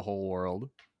wrestlers in the whole world.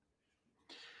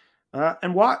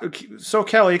 So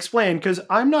Kelly, explain, because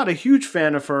I'm not a huge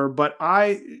fan of her, but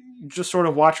I just sort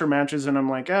of watch her matches and I'm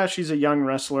like, she's a young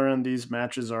wrestler and these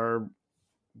matches are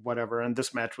whatever. And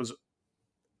this match was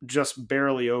just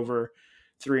barely over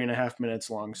 3.5 minutes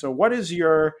long. So what is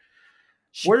your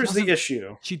Where's the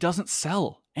issue? She doesn't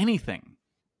sell anything.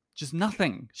 Just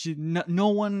nothing. No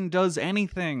one does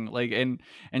anything. Like, and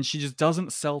she just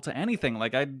doesn't sell to anything.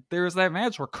 Like, there was that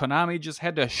match where Konami just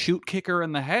had to shoot kick her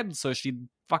in the head so she'd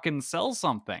fucking sell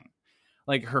something.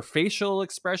 Like, her facial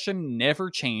expression never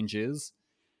changes.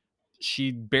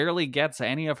 She barely gets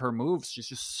any of her moves. She's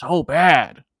just so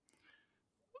bad.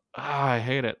 I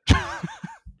hate it.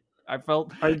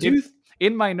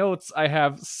 In my notes, I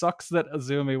have sucks that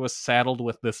Azumi was saddled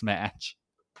with this match.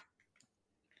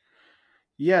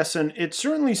 Yes, and it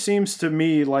certainly seems to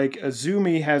me like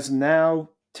Azumi has now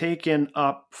taken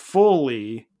up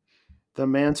fully the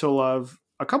mantle of,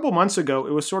 a couple months ago,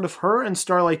 it was sort of her and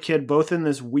Starlight Kid both in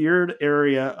this weird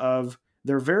area of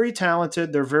they're very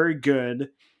talented, they're very good,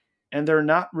 and they're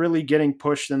not really getting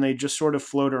pushed, and they just sort of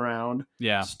float around.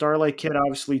 Yeah. Starlight Kid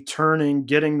obviously turning,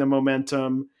 getting the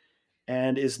momentum,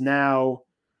 and is now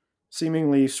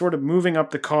seemingly sort of moving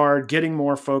up the card, getting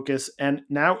more focus. And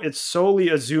now it's solely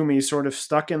Azumi sort of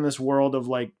stuck in this world of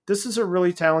like, this is a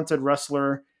really talented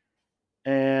wrestler,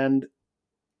 and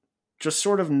just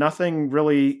sort of nothing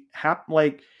really happened.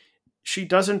 Like, she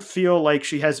doesn't feel like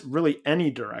she has really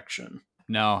any direction.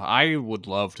 No, I would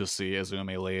love to see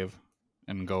Azumi leave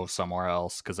and go somewhere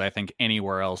else, because I think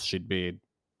anywhere else she'd be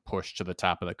pushed to the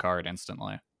top of the card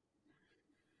instantly.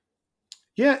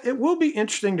 Yeah, it will be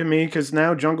interesting to me because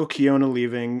now Jungle Kiona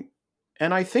leaving,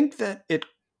 and I think that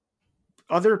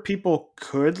other people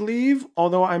could leave,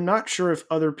 although I'm not sure if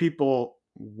other people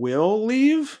will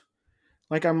leave.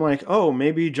 Like, I'm like, oh,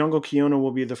 maybe Jungle Kiona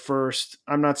will be the first.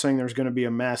 I'm not saying there's going to be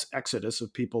a mass exodus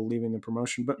of people leaving the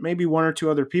promotion, but maybe one or two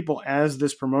other people, as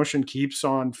this promotion keeps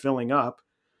on filling up,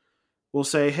 will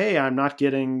say, hey, I'm not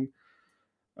in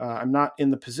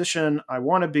the position I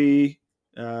want to be.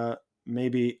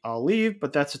 Maybe I'll leave,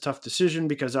 but that's a tough decision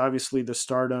because obviously the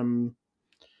Stardom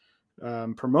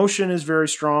promotion is very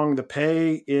strong. The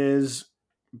pay is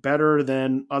better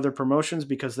than other promotions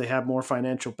because they have more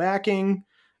financial backing.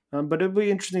 But it'll be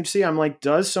interesting to see. I'm like,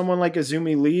 does someone like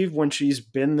Azumi leave when she's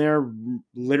been there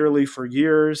literally for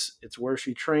years? It's where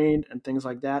she trained and things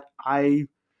like that. I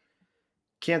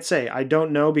can't say. I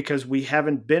don't know because we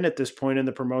haven't been at this point in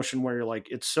the promotion where you're like,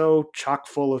 it's so chock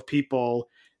full of people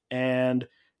and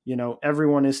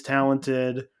everyone is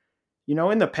talented.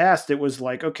 In the past, it was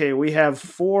like, okay, we have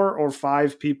 4 or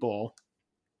 5 people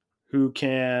who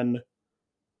can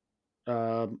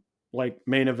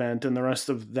main event and the rest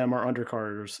of them are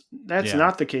undercarders. That's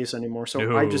not the case anymore.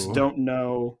 So I just don't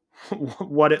know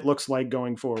what it looks like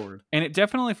going forward. And it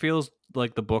definitely feels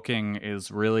like the booking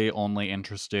is really only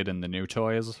interested in the new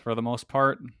toys for the most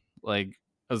part. Like,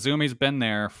 Azumi's been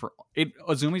there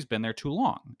too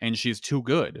long, and she's too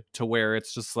good to where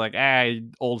it's just like,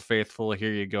 Old Faithful,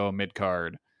 here you go,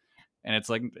 mid-card. And it's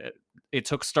like, it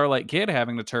took Starlight Kid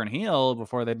having to turn heel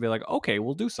before they'd be like, okay,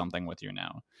 we'll do something with you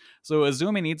now. So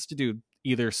Azumi needs to do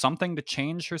either something to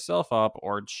change herself up,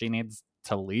 or she needs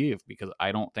to leave, because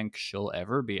I don't think she'll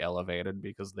ever be elevated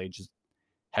because they just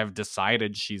have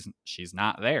decided she's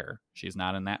not there. She's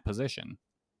not in that position.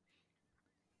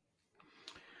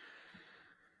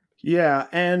 Yeah,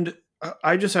 and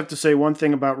I just have to say one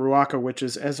thing about Ruaka, which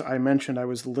is, as I mentioned, I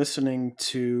was listening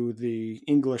to the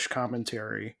English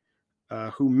commentary,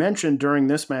 who mentioned during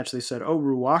this match, they said, oh,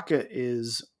 Ruaka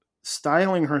is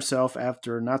styling herself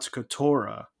after Natsuko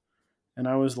Tora. And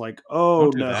I was like,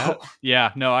 oh, no. That.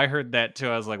 Yeah, no, I heard that too.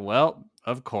 I was like, well,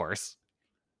 of course.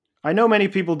 I know many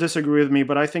people disagree with me,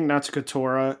 but I think Natsuko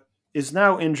Tora is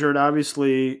now injured.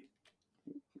 Obviously,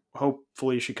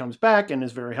 hopefully she comes back and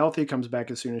is very healthy, comes back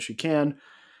as soon as she can.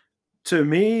 To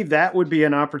me, that would be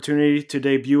an opportunity to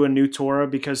debut a new Tora,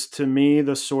 because to me,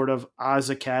 the sort of Oz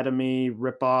Academy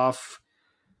ripoff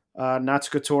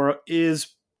Natsuko Tora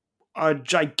is a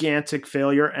gigantic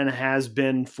failure and has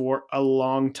been for a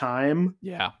long time.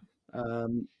 Yeah.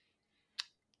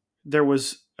 There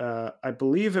was, I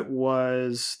believe it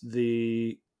was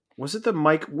was it the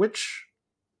Mike, which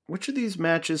of these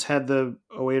matches had the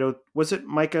Oedo? Was it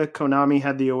Micah Konami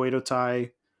had the Oedo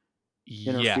Tai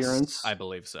interference? Yes, I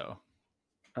believe so.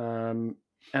 And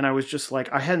I was just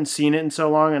like, I hadn't seen it in so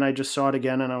long, and I just saw it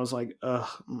again, and I was like, oh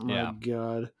my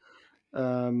God.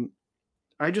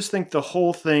 I just think the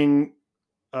whole thing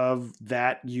of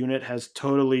that unit has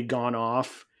totally gone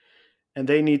off, and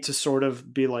they need to sort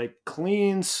of be like,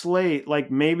 clean slate. Like,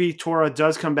 maybe Tora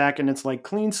does come back and it's like,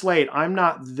 clean slate. I'm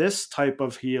not this type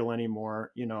of heel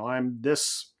anymore. I'm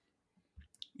this,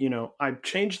 I've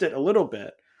changed it a little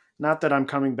bit. Not that I'm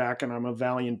coming back and I'm a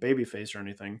valiant babyface or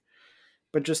anything,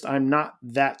 but just I'm not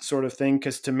that sort of thing.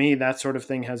 Because to me, that sort of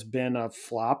thing has been a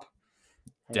flop.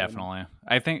 Definitely.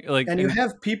 I think, like, and you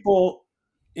have people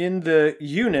in the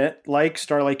unit, like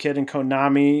Starlight Kid and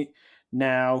Konami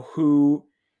now, who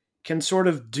can sort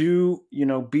of do,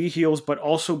 be heels, but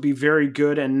also be very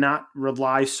good and not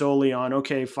rely solely on,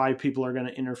 okay, 5 people are going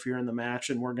to interfere in the match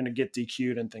and we're going to get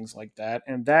DQ'd and things like that.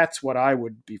 And that's what I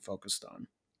would be focused on.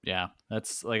 Yeah,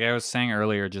 that's like I was saying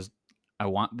earlier, just I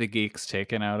want the geeks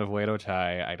taken out of Wado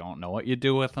Tai. I don't know what you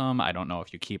do with them. I don't know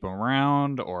if you keep them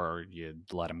around or you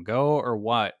let them go or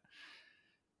what.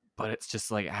 But it's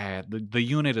just like the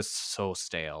unit is so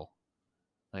stale.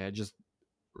 Like I just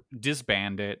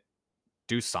disband it,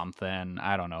 do something.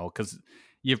 I don't know, because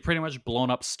you've pretty much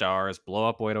blown up stars, blow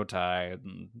up Wado Tai,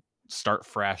 and start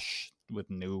fresh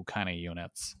with new kind of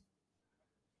units.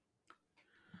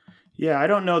 Yeah, I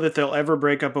don't know that they'll ever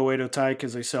break up Oedo Tai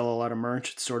because they sell a lot of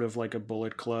merch. It's sort of like a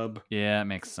Bullet Club. Yeah, it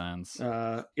makes sense.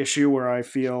 Issue where I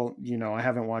feel, I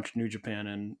haven't watched New Japan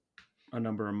in a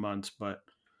number of months, but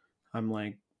I'm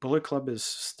like, Bullet Club is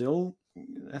still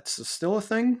a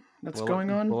thing that's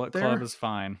going on. Bullet there? Club is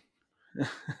fine.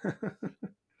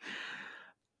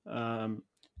 And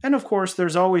of course,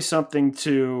 there's always something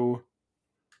to,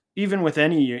 even with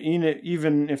any,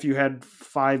 even if you had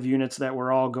 5 units that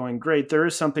were all going great, there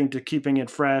is something to keeping it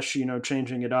fresh,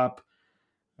 changing it up.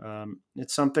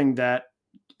 It's something that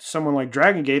someone like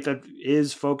Dragon Gate, that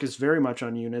is focused very much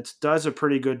on units, does a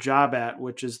pretty good job at,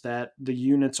 which is that the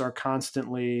units are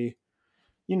constantly,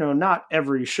 not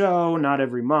every show, not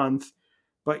every month,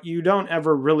 but you don't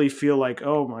ever really feel like,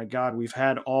 oh my God, we've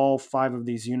had all 5 of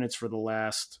these units for the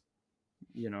last,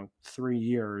 3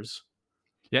 years.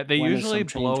 Yeah, they usually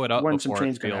blow it up before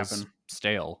it feels happen.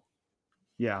 stale.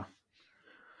 Yeah.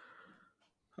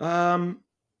 But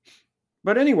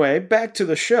anyway, back to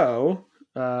the show.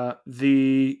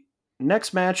 The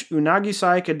next match, Unagi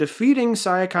Sayaka defeating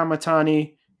Saya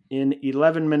Kamatani in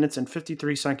 11 minutes and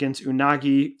 53 seconds.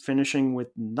 Unagi finishing with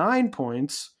 9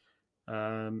 points,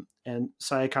 and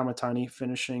Saya Kamatani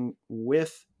finishing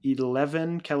with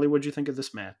 11. Kelly, what'd you think of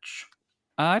this match?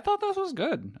 I thought this was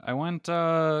good. I went,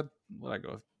 what I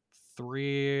go,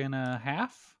 3.5?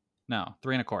 No,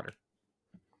 3.25.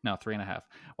 No, 3.5.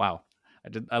 Wow.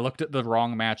 I looked at the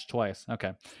wrong match twice.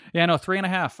 Okay. Yeah, no,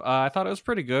 3.5. I thought it was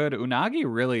pretty good. Unagi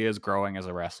really is growing as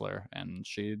a wrestler, and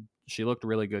she looked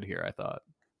really good here, I thought.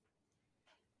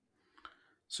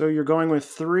 So you're going with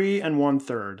 3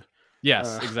 1/3.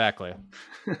 Yes, exactly.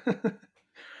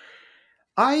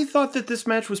 I thought that this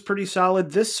match was pretty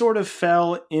solid. This sort of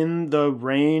fell in the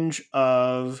range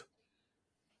of,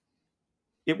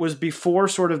 it was before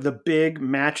sort of the big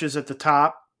matches at the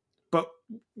top, but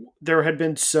there had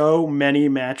been so many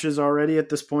matches already at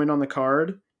this point on the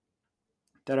card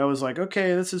that I was like,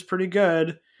 okay, this is pretty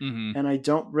good. Mm-hmm. And I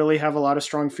don't really have a lot of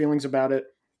strong feelings about it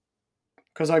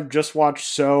because I've just watched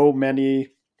so many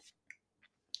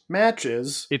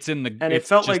matches. It's in the, and it's it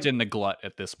felt just like in the glut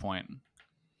at this point.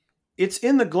 It's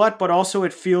in the glut, but also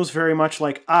it feels very much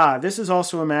like, this is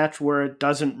also a match where it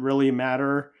doesn't really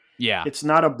matter. Yeah. It's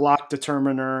not a block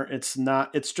determiner. It's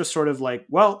just sort of like,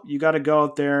 well, you got to go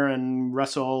out there and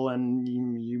wrestle and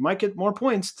you might get more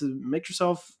points to make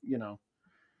yourself, Yeah,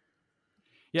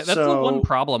 that's the one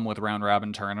problem with round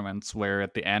robin tournaments, where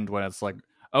at the end when it's like,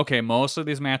 okay, most of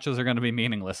these matches are going to be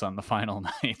meaningless on the final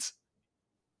night.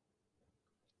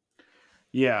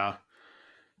 Yeah.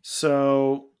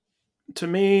 So to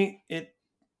me, it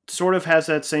sort of has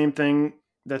that same thing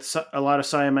that a lot of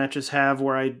Saya matches have,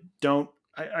 where I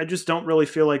just don't really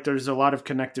feel like there's a lot of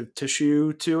connective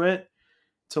tissue to it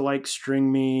to like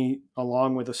string me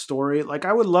along with a story. Like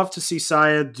I would love to see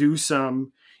Saya do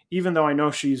some, even though I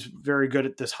know she's very good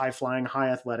at this high flying, high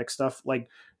athletic stuff, like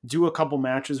do a couple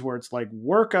matches where it's like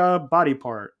work a body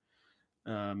part.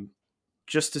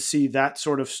 Just to see that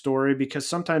sort of story, because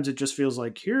sometimes it just feels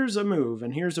like here's a move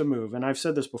and here's a move. And I've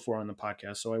said this before on the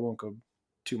podcast, so I won't go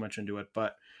too much into it,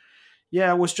 but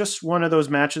yeah, it was just one of those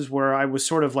matches where I was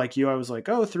sort of like you. I was like,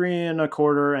 3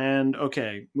 1/4 and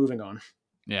okay, moving on.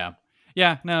 Yeah.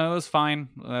 Yeah, no, it was fine.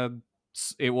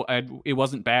 It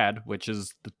wasn't bad, which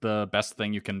is the best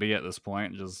thing you can be at this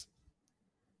point. Just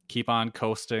keep on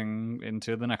coasting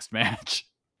into the next match.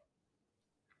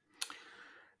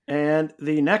 And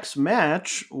the next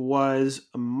match was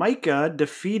Maika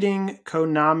defeating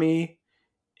Konami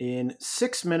in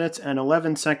 6 minutes and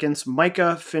 11 seconds.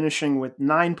 Maika finishing with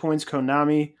 9 points.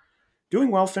 Konami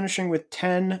doing well, finishing with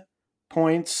 10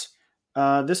 points.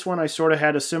 This one I sort of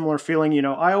had a similar feeling.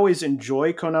 I always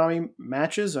enjoy Konami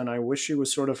matches, and I wish she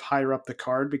was sort of higher up the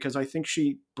card because I think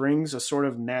she brings a sort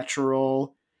of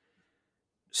natural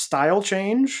style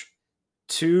change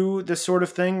to this sort of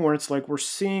thing where it's like we're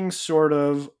seeing sort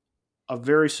of a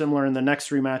very similar in the next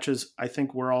 3 matches. I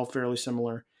think we're all fairly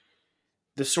similar.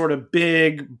 this sort of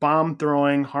big bomb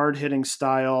throwing, hard hitting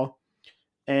style.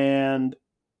 And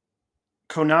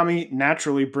Konami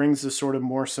naturally brings this sort of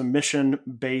more submission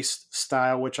based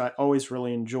style, which I always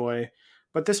really enjoy.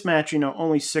 But this match,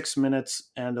 only 6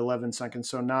 minutes and 11 seconds,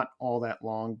 so not all that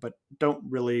long, but don't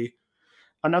really.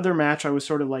 Another match, I was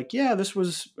sort of like, yeah, this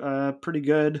was pretty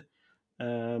good,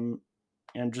 and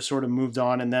just sort of moved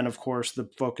on. And then, of course, the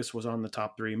focus was on the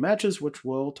top 3 matches, which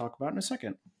we'll talk about in a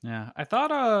second. Yeah, I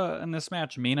thought in this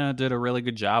match, Mina did a really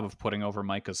good job of putting over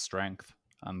Micah's strength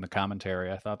on the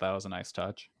commentary. I thought that was a nice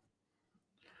touch.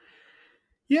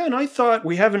 Yeah, and I thought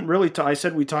we haven't really. I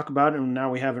said we talk about it, and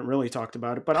now we haven't really talked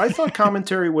about it. But I thought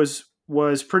commentary was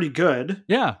pretty good.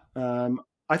 Yeah.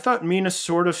 I thought Mina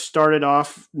sort of started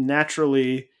off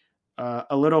naturally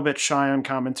a little bit shy on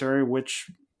commentary, which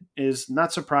is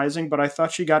not surprising. But I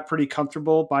thought she got pretty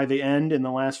comfortable by the end in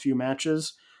the last few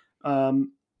matches.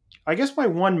 I guess my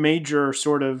one major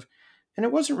sort of, and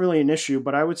it wasn't really an issue,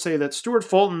 but I would say that Stuart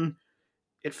Fulton.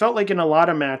 It felt like in a lot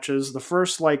of matches, the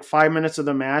first 5 minutes of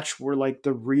the match were like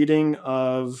the reading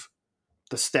of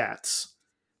the stats.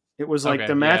 It was like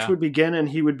the match would begin and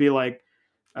he would be like,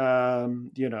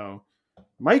 Micah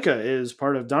is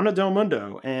part of Donna Del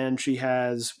Mundo and she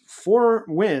has 4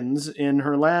 wins in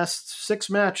her last 6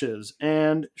 matches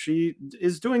and she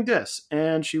is doing this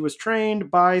and she was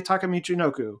trained by Takamichi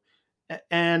Noku.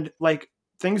 And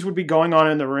things would be going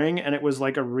on in the ring and it was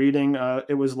like a reading.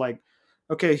 It was like,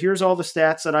 okay, here's all the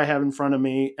stats that I have in front of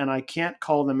me, and I can't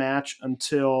call the match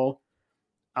until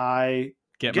I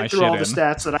get through all the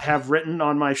stats that I have written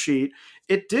on my sheet.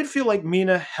 It did feel like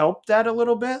Mina helped that a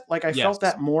little bit. I felt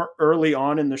that more early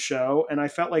on in the show, and I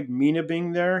felt like Mina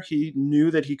being there, he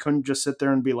knew that he couldn't just sit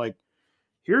there and be like,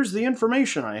 here's the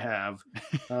information I have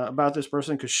about this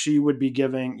person, because she would be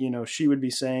giving, she would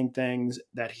be saying things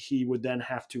that he would then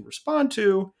have to respond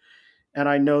to. And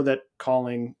I know that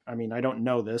I don't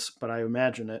know this, but I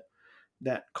imagine it,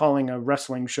 that calling a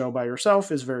wrestling show by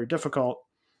yourself is very difficult.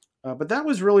 But that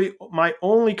was really my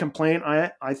only complaint.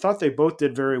 I thought they both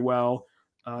did very well.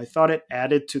 I thought it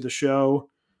added to the show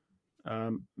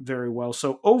very well.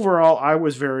 So overall, I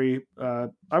was very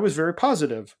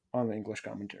positive on the English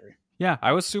commentary. Yeah,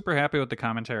 I was super happy with the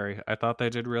commentary. I thought they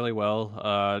did really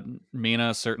well.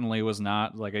 Mina certainly was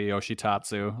not like a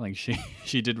Yoshitatsu.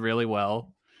 She did really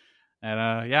well. And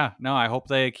I hope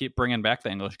they keep bringing back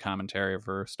the English commentary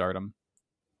for Stardom.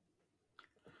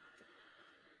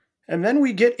 And then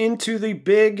we get into the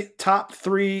big top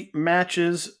 3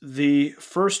 matches. The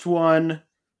first one,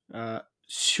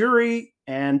 Syuri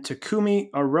and Takumi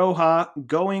Iroha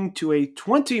going to a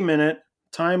 20-minute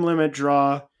time limit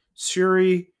draw.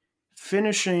 Syuri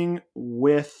finishing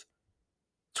with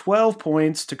 12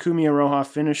 points. Takumi Iroha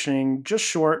finishing just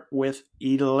short with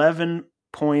 11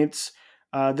 points.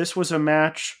 This was a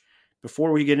match,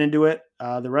 before we get into it,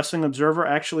 the Wrestling Observer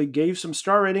actually gave some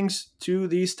star ratings to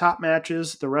these top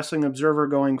matches. The Wrestling Observer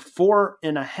going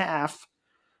 4.5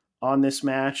 on this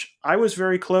match. I was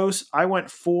very close. I went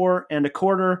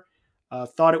 4.25.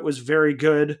 Thought it was very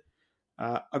good.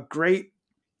 A great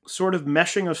sort of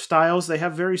meshing of styles. They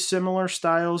have very similar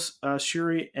styles,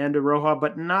 Syuri and Iroha,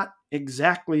 but not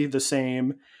exactly the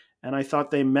same. And I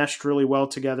thought they meshed really well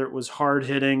together. It was hard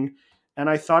hitting. And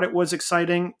I thought it was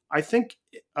exciting. I think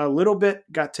a little bit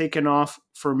got taken off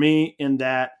for me in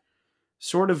that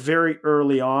sort of very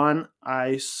early on,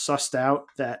 I sussed out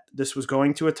that this was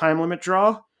going to a time limit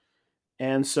draw.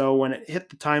 And so when it hit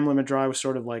the time limit draw, I was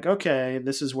sort of like, okay,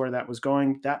 this is where that was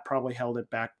going. That probably held it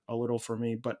back a little for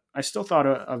me, but I still thought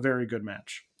a very good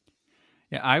match.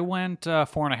 Yeah, I went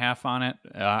 4.5 on it.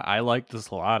 I liked this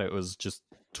a lot. It was just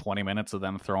 20 minutes of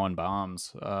them throwing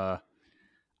bombs.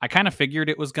 I kind of figured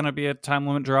it was going to be a time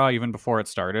limit draw even before it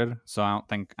started, so I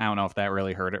don't know if that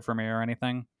really hurt it for me or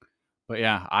anything. But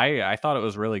yeah, I thought it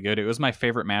was really good. It was my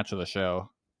favorite match of the show.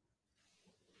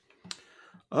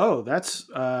 Oh, that's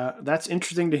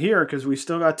interesting to hear because we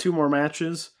still got 2 more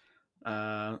matches.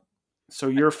 So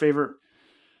your favorite?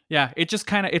 Yeah,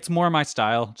 it's more my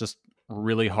style. Just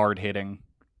really hard hitting,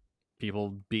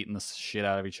 people beating the shit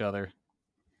out of each other.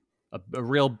 A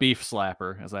real beef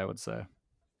slapper, as I would say.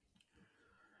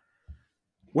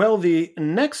 Well, the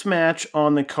next match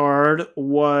on the card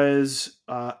was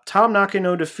Tom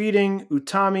Nakano defeating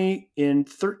Utami in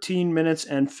 13 minutes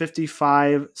and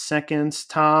 55 seconds.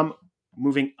 Tom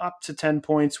moving up to 10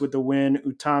 points with the win.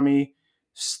 Utami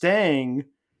staying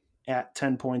at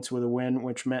 10 points with a win,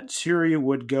 which meant Syuri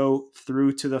would go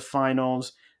through to the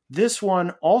finals. This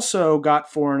one also got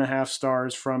 4.5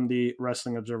 stars from the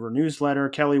Wrestling Observer newsletter.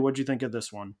 Kelly, what'd you think of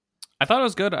this one? I thought it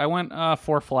was good. I went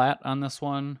 4 flat on this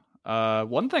one.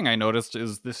 One thing I noticed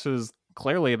is this is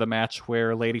clearly the match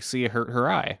where Lady C hurt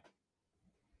her eye.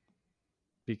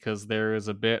 Because there is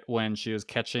a bit when she was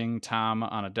catching Tom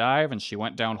on a dive and she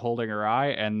went down holding her eye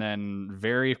and then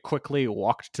very quickly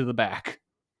walked to the back.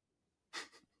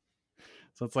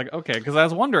 So it's like, okay, because I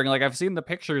was wondering, like, I've seen the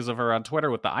pictures of her on Twitter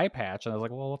with the eye patch, and I was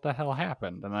like, well, what the hell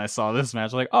happened? And then I saw this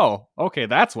match, like, oh, okay,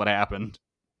 that's what happened.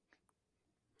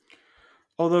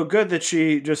 Although good that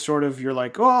she just sort of, you're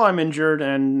like, oh, I'm injured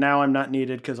and now I'm not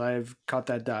needed because I've caught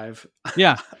that dive.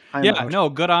 Yeah. Yeah, out. no,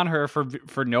 good on her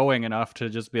for knowing enough to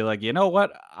just be like, you know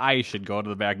what? I should go to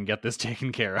the back and get this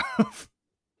taken care of.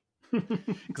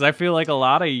 Because I feel like a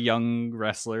lot of young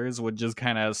wrestlers would just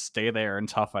kind of stay there and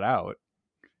tough it out.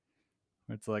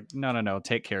 It's like, no,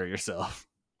 take care of yourself.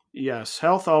 Yes,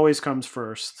 health always comes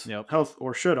first. Yep. Health,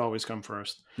 or should always come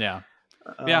first. Yeah.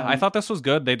 Yeah, I thought this was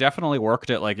good. They definitely worked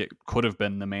it like it could have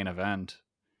been the main event.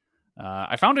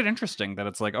 I found it interesting that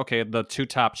it's like, okay, the two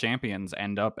top champions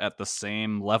end up at the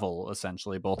same level,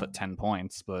 essentially, both at 10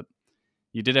 points. But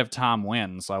you did have Tom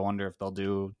win, so I wonder if they'll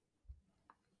do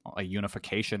a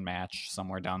unification match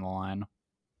somewhere down the line.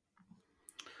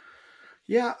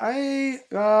 Yeah, I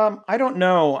don't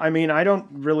know. I mean, I don't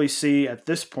really see at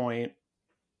this point.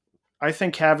 I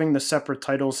think having the separate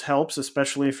titles helps,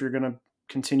 especially if you're going to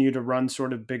continue to run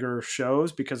sort of bigger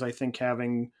shows, because I think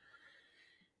having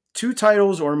two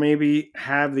titles or maybe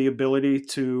have the ability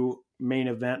to main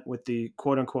event with the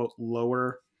quote unquote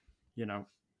lower,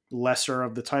 lesser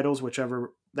of the titles,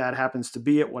 whichever that happens to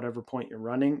be at whatever point you're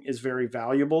running, is very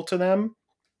valuable to them.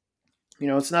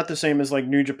 It's not the same as like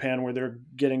New Japan where they're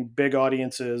getting big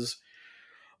audiences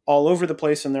all over the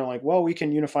place and they're like, well, we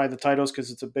can unify the titles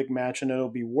because it's a big match and it'll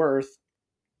be worth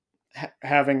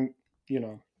having,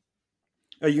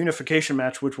 a unification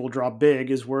match, which will draw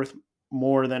big, is worth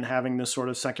more than having this sort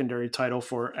of secondary title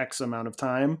for X amount of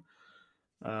time.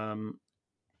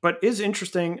 But is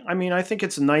interesting. I mean, I think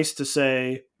it's nice to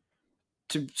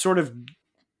sort of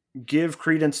give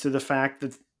credence to the fact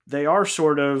that they are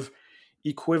sort of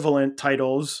equivalent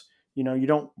titles.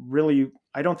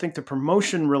 I don't think the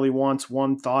promotion really wants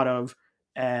one thought of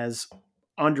as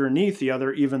underneath the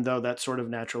other, even though that sort of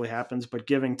naturally happens. But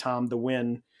giving Tom the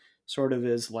win sort of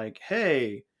is like,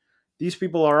 hey, these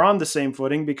people are on the same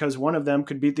footing because one of them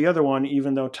could beat the other one,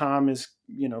 even though Tom is,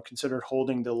 considered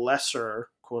holding the lesser,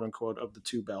 quote unquote, of the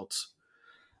two belts.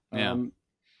 Yeah.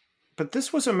 But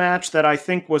this was a match that I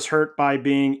think was hurt by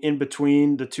being in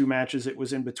between the two matches it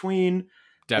was in between.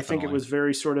 Definitely. I think it was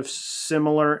very sort of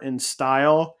similar in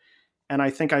style. And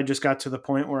I think I just got to the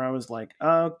point where I was like,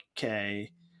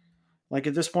 okay. Like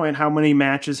at this point, how many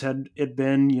matches had it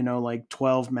been? Like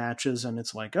 12 matches. And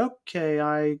it's like, okay,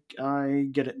 I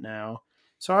get it now.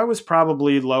 So I was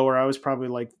probably lower. I was probably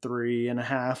like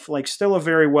 3.5. Like still a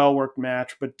very well-worked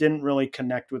match, but didn't really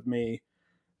connect with me.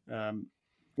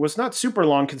 Was not super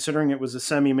long considering it was a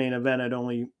semi-main event at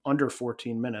only under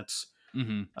 14 minutes.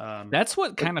 Mm-hmm. That's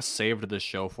what kind of saved the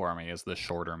show for me, is the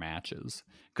shorter matches.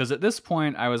 Because at this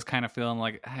point, I was kind of feeling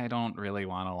like I don't really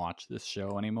want to watch this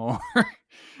show anymore.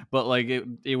 But like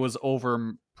it was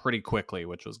over pretty quickly,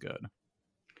 which was good.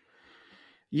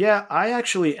 Yeah, I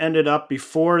actually ended up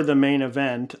before the main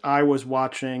event. I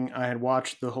had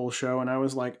watched the whole show, and I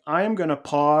was like, I am going to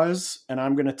pause and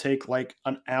I'm going to take like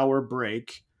an hour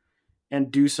break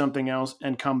and do something else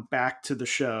and come back to the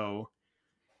show.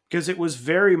 Because it was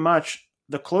very much,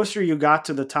 the closer you got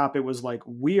to the top, it was like,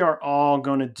 we are all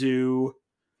going to do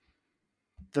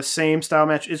the same style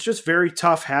match. It's just very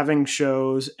tough having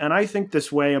shows. And I think this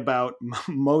way about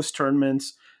most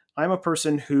tournaments. I'm a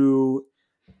person who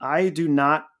I do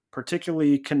not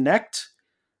particularly connect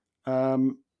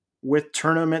with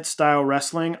tournament style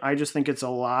wrestling. I just think it's a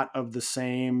lot of the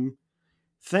same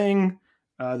thing.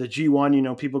 The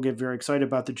G1, people get very excited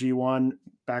about the G1.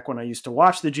 Back when I used to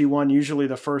watch the G1, usually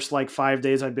the first like 5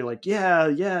 days I'd be like,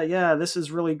 yeah, this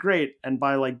is really great. And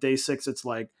by like day 6, it's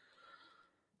like,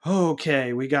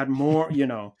 okay, we got more,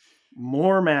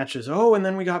 more matches. Oh, and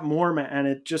then we got more. And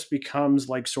it just becomes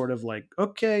like sort of like,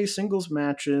 okay, singles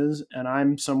matches. And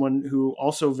I'm someone who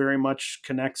also very much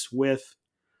connects with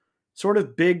sort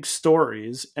of big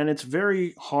stories. And it's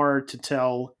very hard to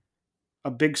tell a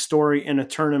big story in a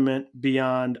tournament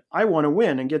beyond I want to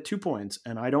win and get 2 points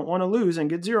and I don't want to lose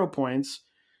and get 0 points.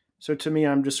 So to me,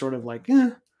 I'm just sort of like, eh.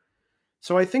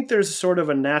 So I think there's sort of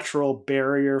a natural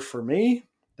barrier for me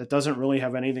that doesn't really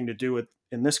have anything to do with,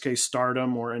 in this case,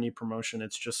 Stardom or any promotion.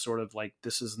 It's just sort of like,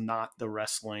 this is not the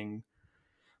wrestling.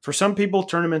 For some people,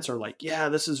 tournaments are like, yeah,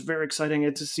 this is very exciting. I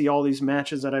get to see all these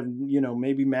matches that I've,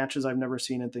 maybe matches I've never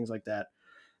seen and things like that.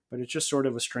 But it's just sort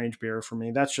of a strange barrier for me.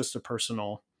 That's just a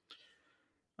personal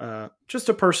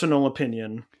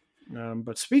opinion.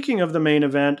 But speaking of the main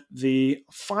event, the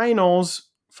finals,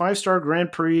 5-star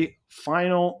Grand Prix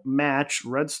final match,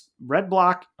 red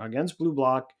block against blue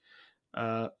block.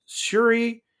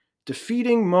 Syuri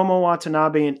defeating Momo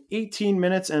Watanabe in 18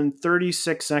 minutes and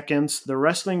 36 seconds. The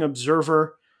Wrestling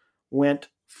Observer went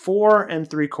 4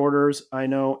 3/4. I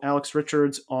know Alex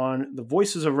Richards on the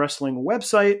Voices of Wrestling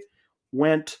website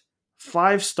went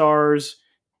 5 stars.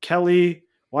 Kelly,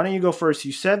 why don't you go first?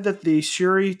 You said that the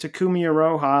Syuri Takumi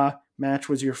Iroha match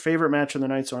was your favorite match of the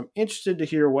night, so I'm interested to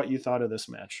hear what you thought of this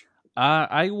match.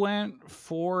 I went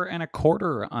 4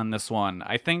 1/4 on this one.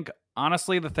 I think,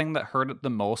 honestly, the thing that hurt it the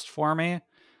most for me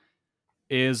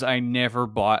is I never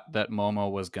bought that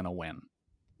Momo was going to win.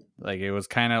 Like, it was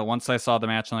kind of, once I saw the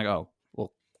match, I'm like, oh,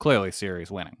 well, clearly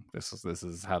Syuri's winning. This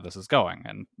is how this is going.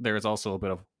 And there's also a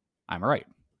bit of, I'm right.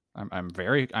 I'm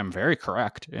very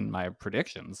correct in my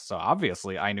predictions. So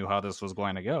obviously I knew how this was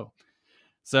going to go.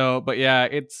 So, but yeah,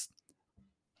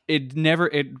 it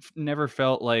never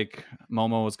felt like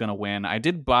Momo was going to win. I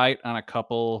did bite on a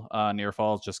couple near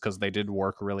falls just because they did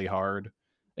work really hard.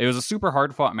 It was a super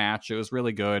hard fought match. It was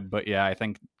really good, but yeah, I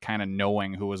think kind of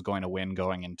knowing who was going to win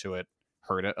going into it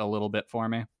hurt it a little bit for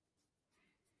me.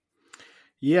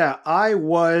 Yeah, I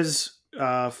was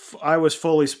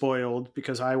fully spoiled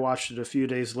because I watched it a few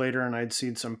days later and I'd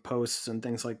seen some posts and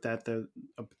things like that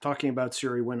talking about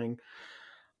Syuri winning.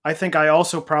 I think I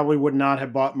also probably would not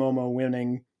have bought Momo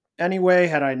winning anyway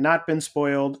had I not been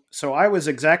spoiled. So I was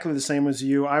exactly the same as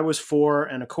you. I was 4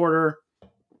 1/4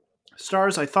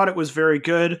 stars. I thought it was very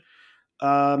good.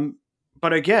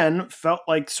 But again, felt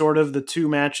like sort of the 2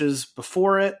 matches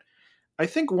before it. I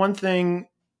think one thing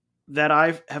that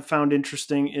I have found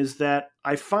interesting is that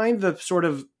I find the sort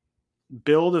of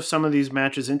build of some of these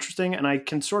matches interesting, and I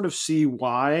can sort of see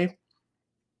why,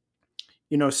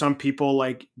 some people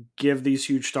like give these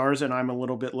huge stars and I'm a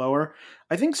little bit lower.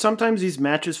 I think sometimes these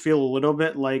matches feel a little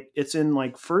bit like it's in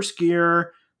like first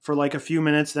gear for like a few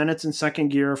minutes, then it's in second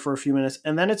gear for a few minutes,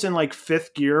 and then it's in like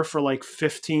fifth gear for like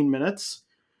 15 minutes.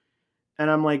 And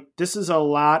I'm like, this is a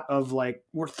lot of like,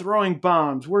 we're throwing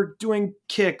bombs, we're doing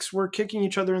kicks, we're kicking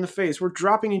each other in the face, we're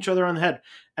dropping each other on the head.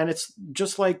 And it's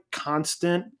just like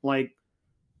constant, like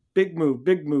big move,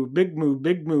 big move, big move,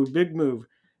 big move, big move.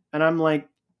 And I'm like,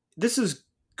 this is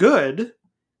good,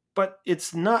 but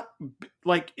it's not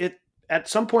like it. At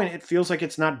some point, it feels like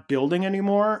it's not building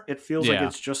anymore. It feels like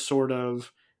it's just sort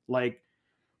of like,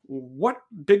 what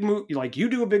big move? Like you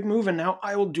do a big move and now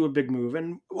I will do a big move.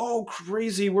 And oh,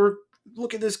 crazy.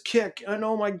 Look at this kick. And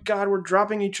oh my God, we're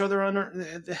dropping each other on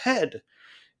the head.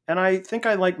 And I think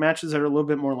I like matches that are a little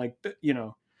bit more like,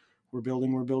 we're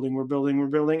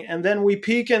building. And then we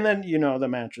peak and then, the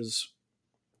match is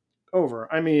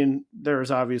over. I mean,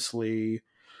 there's obviously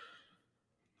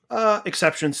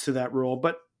exceptions to that rule,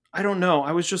 but I don't know.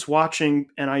 I was just watching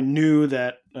and I knew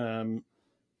that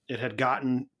it had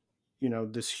gotten,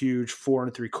 this huge 4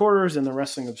 3/4 in the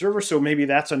Wrestling Observer. So maybe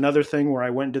that's another thing where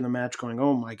I went into the match going,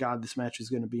 oh my God, this match is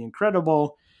going to be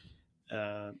incredible.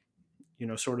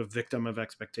 Sort of victim of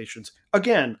expectations.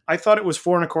 Again, I thought it was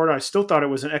 4 1/4. I still thought it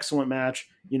was an excellent match.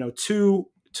 To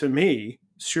me,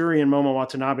 Syuri and Momo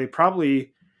Watanabe,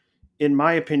 probably, in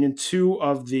my opinion, 2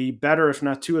 of the better, if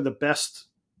not 2 of the best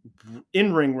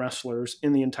in-ring wrestlers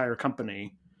in the entire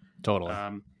company. Totally.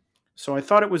 So I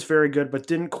thought it was very good, but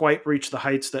didn't quite reach the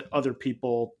heights that other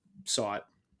people saw it.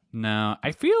 No,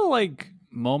 I feel like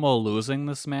Momo losing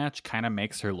this match kind of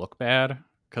makes her look bad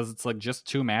because it's like just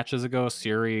 2 matches ago,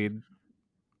 Syuri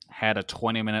had a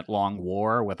 20-minute long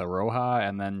war with Iroha,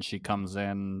 and then she comes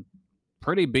in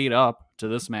pretty beat up to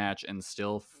this match and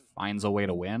still finds a way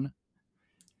to win.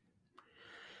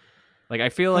 Like, I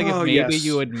feel like if maybe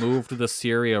you had moved the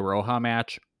Syuri Iroha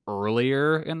match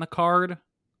earlier in the card,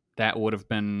 that would have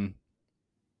been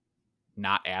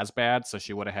not as bad, so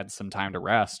she would have had some time to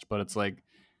rest. But it's like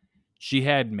she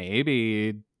had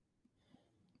maybe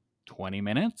 20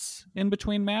 minutes in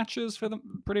between matches for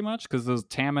them, pretty much, because those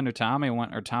Tama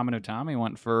Nutami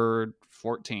went for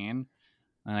 14,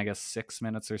 and I guess 6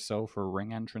 minutes or so for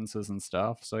ring entrances and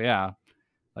stuff. So yeah,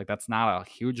 like that's not a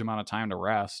huge amount of time to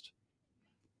rest.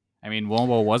 I mean,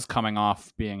 Momo was coming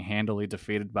off being handily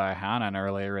defeated by Hanan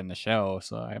earlier in the show,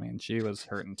 so I mean, she was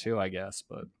hurting too, I guess.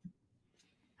 But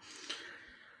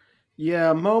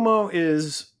yeah, Momo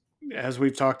is, as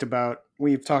we've talked about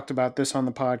this on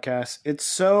the podcast. It's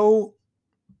so,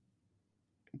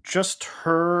 just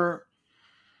her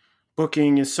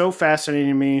booking is so fascinating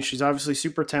to me. She's obviously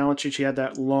super talented. She had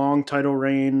that long title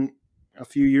reign a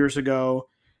few years ago,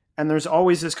 and there's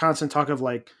always this constant talk of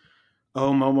like,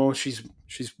 oh, Momo, she's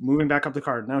moving back up the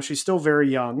card. Now she's still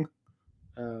very young,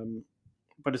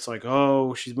 but it's like,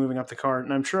 oh, she's moving up the card.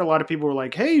 And I'm sure a lot of people were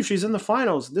like, hey, she's in the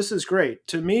finals. This is great.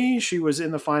 To me, she was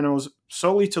in the finals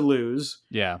solely to lose.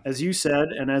 Yeah. As you said,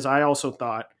 and as I also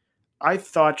thought, I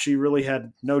thought she really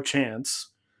had no chance.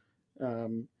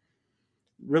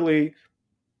 Really,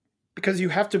 because you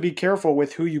have to be careful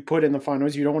with who you put in the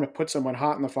finals. You don't want to put someone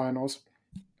hot in the finals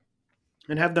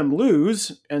and have them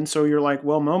lose. And so you're like,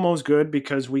 well, Momo's good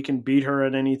because we can beat her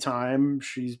at any time.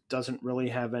 She doesn't really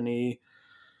have any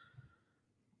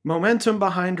momentum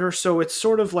behind her. So it's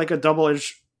sort of like a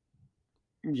double-edged,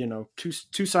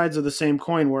 two sides of the same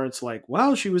coin, where it's like,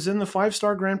 well, she was in the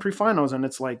 5-star Grand Prix finals. And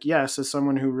it's like, yes, as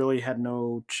someone who really had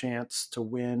no chance to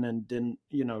win and didn't,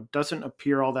 doesn't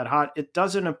appear all that hot. It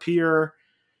doesn't appear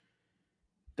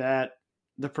that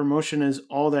the promotion is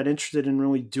all that interested in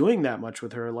really doing that much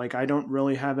with her. Like, I don't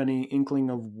really have any inkling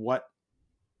of what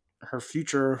her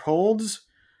future holds.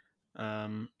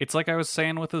 It's like I was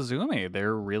saying with Azumi.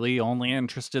 They're really only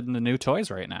interested in the new toys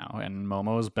right now, and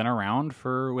Momo's been around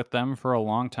with them for a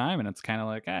long time, and it's kind of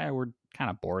like, we're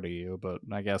kind of bored of you, but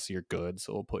I guess you're good,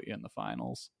 so we'll put you in the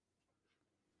finals.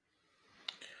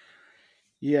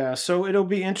 Yeah, so it'll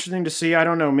be interesting to see. I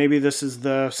don't know. Maybe this is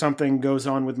something goes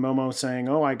on with Momo saying,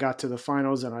 oh, I got to the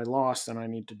finals and I lost and I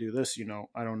need to do this.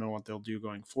 I don't know what they'll do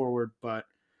going forward, but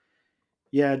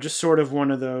yeah, just sort of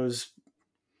one of those,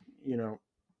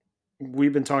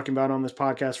 we've been talking about on this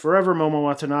podcast forever. Momo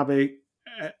Watanabe,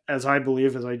 as I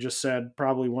believe, as I just said,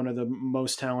 probably one of the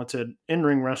most talented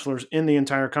in-ring wrestlers in the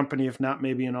entire company, if not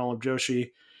maybe in all of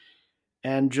Joshi.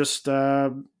 And just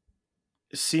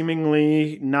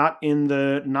seemingly not in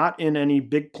any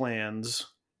big plans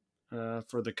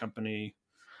for the company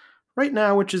right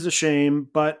now, which is a shame.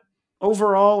 But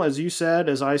overall, as you said,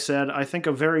 as I said, I think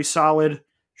a very solid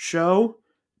show.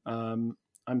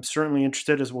 I'm certainly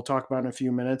interested, as we'll talk about in a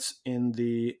few minutes, in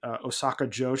the Osaka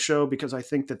Joe show, because I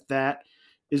think that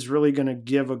is really going to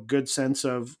give a good sense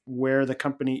of where the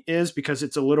company is, because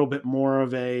it's a little bit more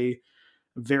of a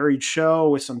varied show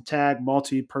with some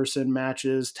multi-person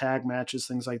matches, tag matches,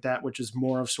 things like that, which is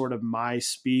more of sort of my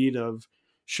speed of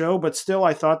show. But still,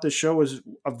 I thought the show was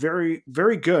a very,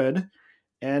 very good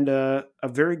and a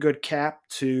very good cap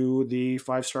to the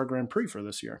 5-star Grand Prix for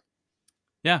this year.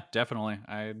 Yeah, definitely.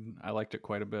 I liked it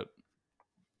quite a bit.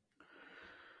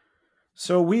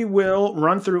 So we will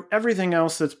run through everything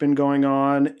else that's been going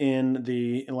on in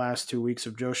the last 2 weeks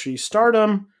of Joshi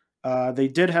Stardom. They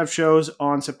did have shows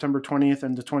on September 20th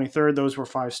and the 23rd. Those were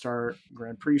 5-star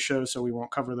Grand Prix shows, so we won't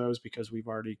cover those because we've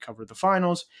already covered the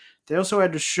finals. They also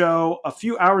had a show a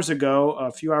few hours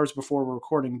before we're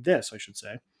recording this, I should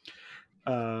say,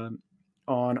 on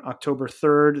October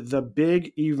 3rd. The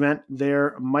big event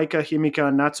there, Maika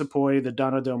Himika Natsupoi, the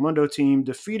Donna Del Mundo team,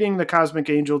 defeating the Cosmic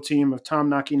Angel team of Tam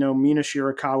Nakino, Mina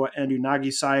Shirakawa, and Unagi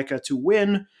Sayaka to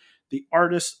win the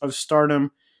Artist of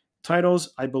Stardom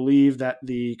titles. I believe that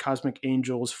the Cosmic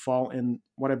Angels fall in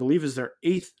what I believe is their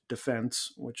 8th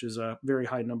defense, which is a very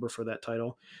high number for that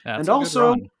title. That's and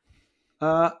also,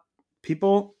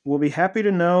 people will be happy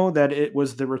to know that it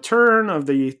was the return of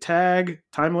the tag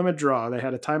time limit draw. They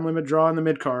had a time limit draw in the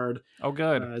mid card. Oh,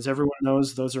 good. As everyone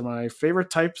knows, those are my favorite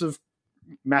types of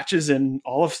matches in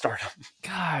all of Stardom.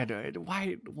 God,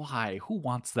 why? Who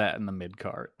wants that in the mid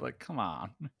card? Like, come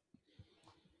on.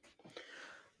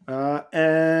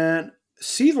 And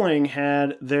Seedling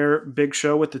had their big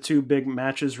show with the 2 big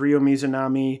matches. Ryo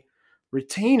Mizunami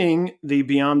retaining the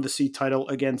Beyond the Sea title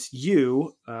against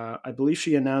Yu. I believe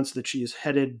she announced that she is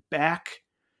headed back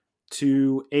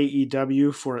to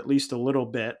AEW for at least a little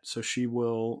bit. So she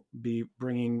will be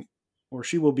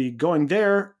going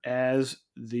there as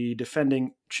the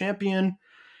defending champion.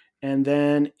 And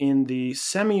then in the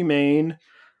semi-main,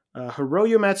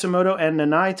 Hiroyo Matsumoto and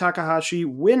Nanai Takahashi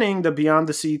winning the Beyond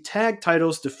the Sea tag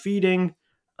titles, defeating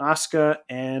Asuka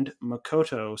and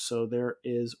Makoto. So there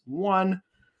is one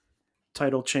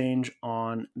title change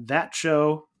on that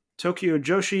show. Tokyo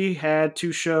Joshi had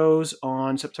 2 shows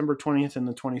on September 20th and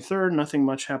the 23rd. Nothing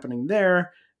much happening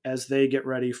there as they get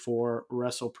ready for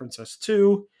Wrestle Princess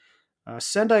 2.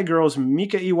 Sendai Girls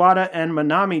Mika Iwata and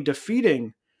Manami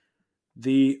defeating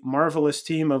the marvelous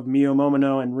team of Mio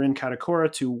Momono and Rin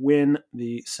Katakura to win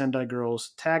the Sendai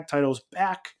Girls tag titles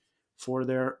back for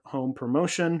their home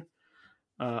promotion.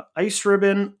 Ice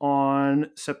Ribbon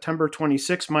on September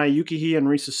 26th, Maya Yukihira and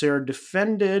Risa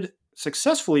Sera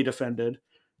successfully defended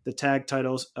the tag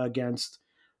titles against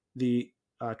the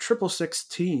 666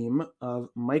 team of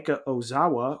Maika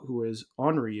Ozawa, who is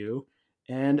Onryu,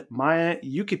 and Maya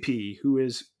Yukipi, who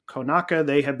is Konaka.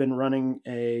 They have been running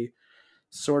a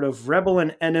sort of Rebel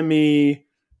and Enemy,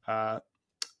 I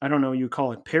don't know, you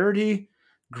call it parody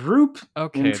group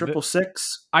Okay, in Triple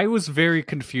Six. I was very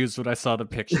confused when I saw the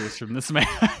pictures from this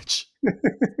match.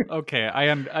 Okay,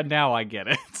 now I get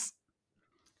it.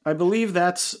 I believe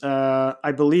that's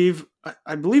I believe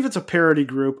it's a parody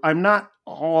group. I'm not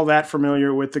all that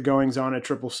familiar with the goings on at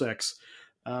Triple Six,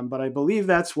 but I believe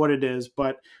that's what it is.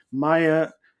 But Maya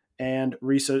and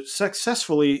Risa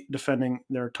successfully defending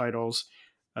their titles,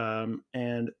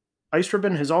 and Ice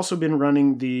Ribbon has also been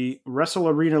running the Wrestle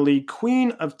Arena League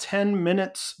Queen of 10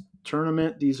 Minutes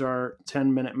tournament. These are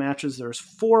 10-minute matches. There's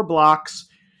 4 blocks.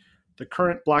 The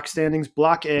current block standings: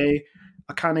 Block A,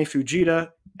 Akane Fujita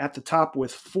at the top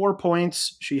with 4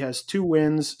 points. She has 2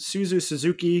 wins. Suzu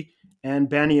Suzuki and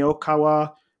Bani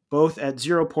Okawa both at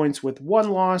 0 points with 1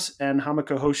 loss. And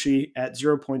Hamako Hoshi at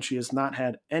 0 points. She has not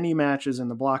had any matches in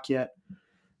the block yet.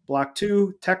 Block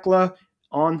 2, Tekla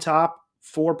on top,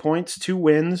 4 points, 2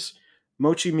 wins.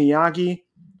 Mochi Miyagi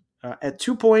at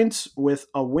 2 points with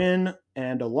a win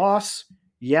and a loss.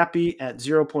 Yappy at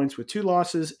 0 points with 2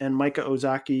 losses. And Maika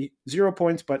Ozaki, 0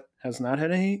 points, but has not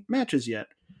had any matches yet.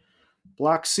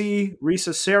 Block C,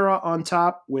 Risa Sera on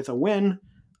top with a win.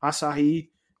 Asahi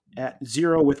at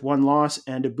 0 with 1 loss.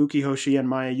 And Ibuki Hoshi and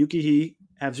Maya Yukihei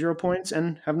have 0 points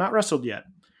and have not wrestled yet.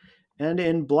 And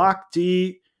in Block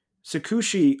D,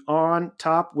 Tsukushi on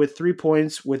top with 3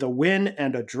 points with a win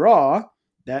and a draw.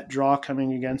 That draw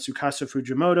coming against Tsukasa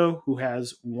Fujimoto, who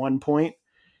has 1 point.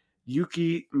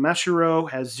 Yuki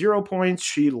Mashiro has 0 points.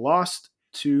 She lost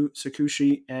to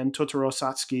Tsukushi, and Totoro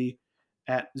Satsuki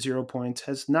at 0 points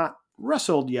has not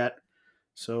wrestled yet.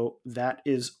 So that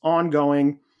is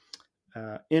ongoing.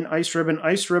 In Ice Ribbon,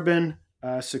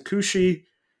 Tsukushi,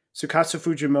 Tsukasa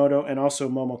Fujimoto, and also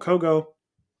Momo Kogo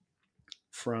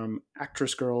from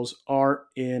Actress Girls are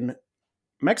in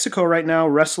Mexico right now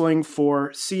wrestling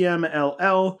for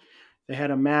CMLL. They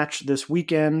had a match this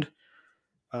weekend.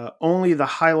 Only the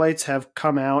highlights have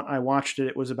come out. I watched it.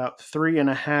 It was about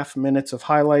 3.5 minutes of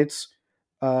highlights.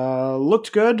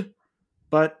 Looked good,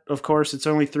 but of course it's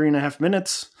only 3.5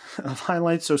 minutes of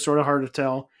highlights, so sort of hard to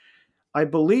tell. I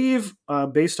believe,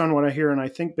 based on what I hear, and I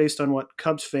think based on what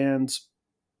Cubs fan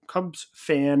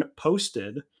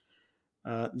posted,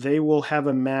 they will have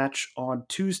a match on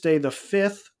Tuesday the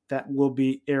 5th that will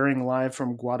be airing live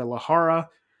from Guadalajara.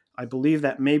 I believe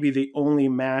that may be the only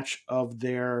match of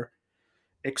their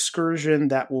excursion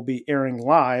that will be airing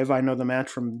live. I know the match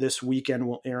from this weekend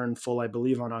will air in full, I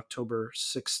believe, on October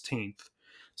 16th.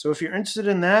 So if you're interested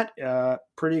in that,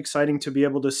 pretty exciting to be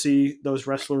able to see those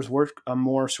wrestlers work a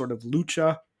more sort of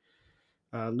lucha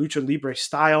libre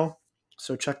style.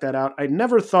 So check that out. I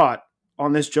never thought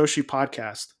on this Joshi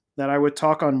podcast that I would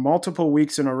talk on multiple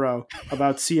weeks in a row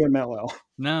about CMLL.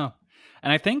 No.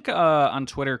 And I think on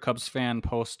Twitter, Cubs fan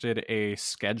posted a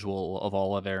schedule of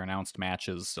all of their announced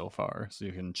matches so far. So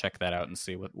you can check that out and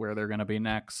see where they're going to be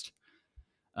next.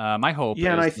 My hope is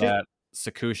that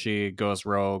Tsukushi goes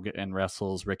rogue and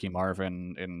wrestles Ricky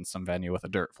Marvin in some venue with a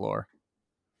dirt floor.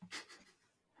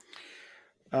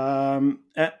 I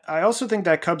also think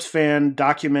that Cubs fan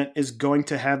document is going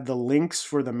to have the links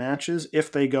for the matches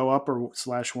if they go up or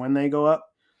 / when they go up.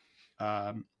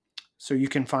 So you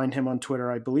can find him on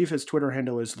Twitter. I believe his Twitter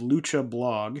handle is Lucha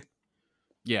Blog.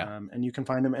 Yeah. And you can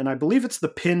find him. And I believe it's the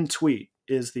pinned tweet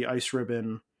is the Ice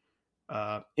Ribbon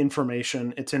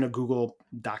information. It's in a Google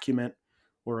document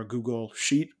or a Google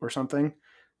sheet or something.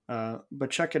 But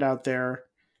check it out there.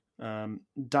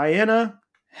 Diana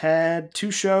had 2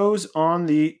 shows on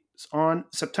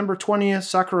September 20th.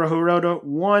 Sakura Hiroto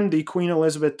won the Queen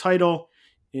Elizabeth title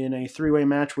in a 3-way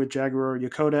match with Jaguar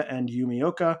Yokota and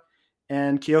Yumioka.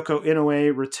 And Kyoko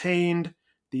Inoue retained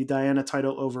the Diana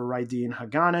title over Raideen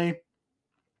Hagane.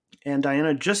 And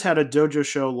Diana just had a dojo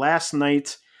show last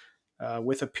night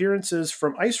with appearances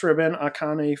from Ice Ribbon,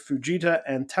 Akane Fujita,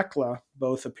 and Tekla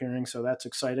both appearing. So that's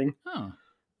exciting. Oh.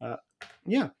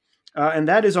 And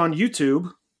that is on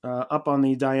YouTube, up on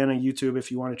the Diana YouTube if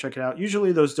you want to check it out.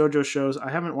 Usually those dojo shows,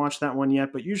 I haven't watched that one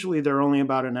yet, but usually they're only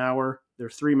about an hour. They're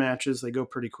 3 matches. They go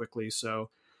pretty quickly. So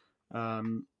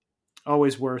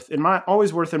always worth, in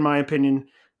my opinion,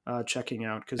 checking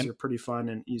out because they're pretty fun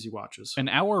and easy watches. An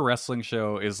hour wrestling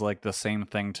show is like the same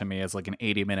thing to me as like an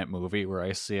 80-minute movie where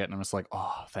I see it and I'm just like,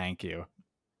 oh, thank you.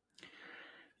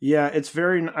 Yeah, it's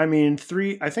very,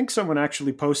 I think someone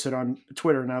actually posted on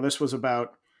Twitter. Now this was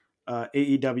about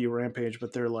AEW Rampage,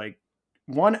 but they're like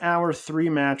 1 hour,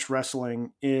 3-match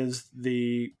wrestling is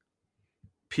the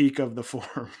peak of the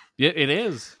form. Yeah, it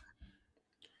is.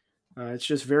 It's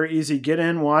just very easy. Get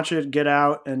in, watch it, get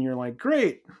out, and you're like,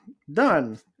 great,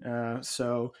 done.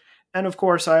 And of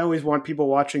course, I always want people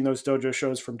watching those dojo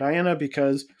shows from Diana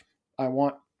because I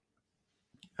want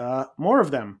more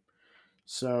of them.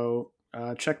 So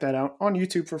check that out on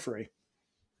YouTube for free.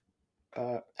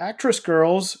 Actress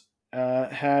Girls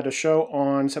had a show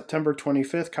on September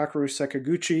 25th. Kakeru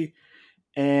Sekaguchi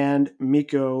and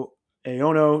Miko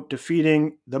Aono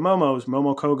defeating the Momos,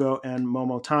 Momo Kogo and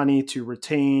Momotani, to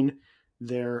retain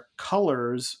their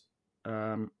Colors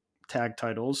tag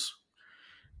titles.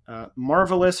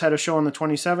 Marvelous had a show on the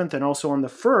 27th and also on the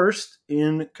 1st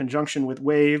in conjunction with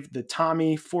Wave, the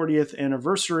Tommy 40th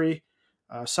anniversary.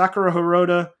 Sakura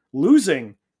Hirota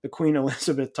losing the Queen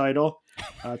Elizabeth title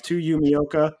to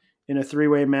Yumioka in a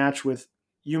three-way match with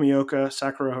Yumioka,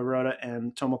 Sakura Hirota,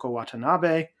 and Tomoko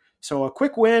Watanabe. So a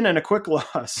quick win and a quick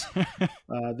loss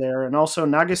there. And also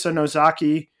Nagisa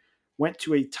Nozaki went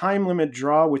to a time limit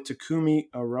draw with Takumi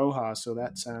Aroha. So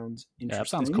that sounds interesting. Yeah, that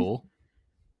sounds cool.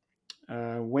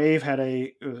 Wave had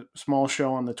a small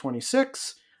show on the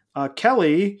 26th.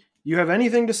 Kelly, you have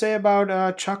anything to say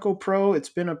about Choco Pro? It's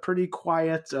been a pretty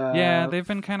quiet they've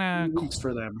been kind of weeks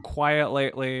for them. Quiet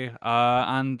lately.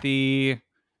 On the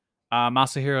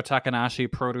Masahiro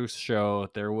Takanashi Produce show,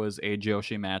 there was a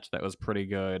Joshi match that was pretty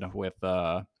good with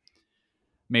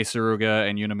Mei Suruga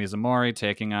and Yuna Mizumori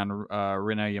taking on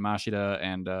Rina Yamashita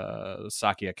and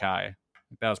Saki Akai.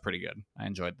 That was pretty good. I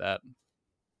enjoyed that.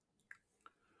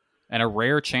 And a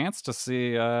rare chance to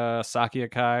see Saki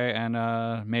Akai and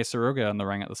Mei Suruga in the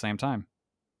ring at the same time.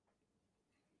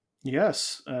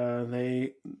 Yes,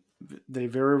 they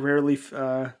very rarely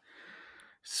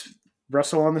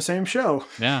wrestle on the same show.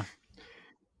 Yeah.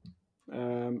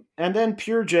 And then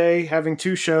Pure J having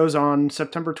two shows on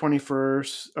September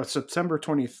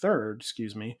 23rd,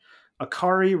 excuse me.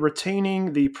 Akari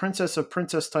retaining the Princess of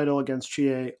Princess title against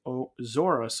Chie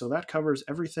Ozora. So that covers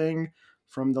everything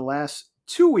from the last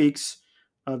 2 weeks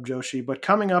of Joshi. But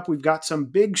coming up, we've got some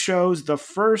big shows. The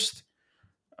first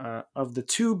of the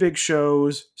two big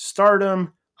shows,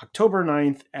 Stardom, October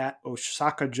 9th at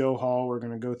Osaka Joe Hall. We're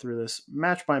going to go through this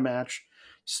match by match.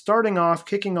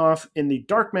 Kicking off in the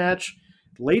dark match,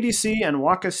 Lady C and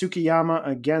Waka Tsukiyama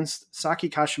against Saki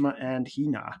Kashima and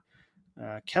Hina.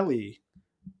 Kelly,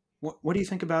 what do you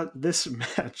think about this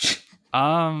match?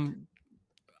 I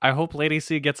hope Lady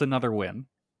C gets another win.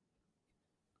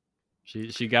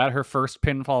 She got her first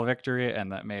pinfall victory,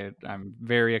 and I'm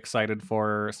very excited for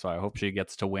her. So I hope she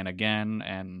gets to win again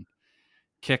and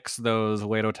kicks those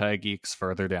Uedo Tai geeks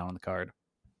further down the card.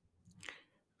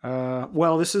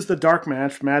 Well, this is the dark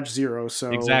match 0.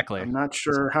 So exactly. I'm not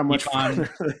sure how much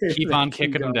keep on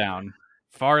kicking them down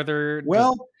farther.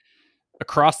 Well,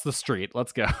 across the street.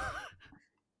 Let's go.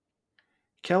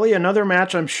 Kelly, another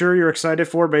match I'm sure you're excited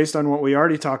for based on what we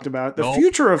already talked about. The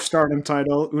future of Stardom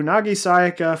title, Unagi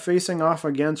Sayaka facing off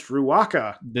against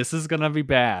Ruaka. This is going to be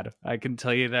bad. I can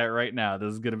tell you that right now.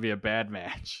 This is going to be a bad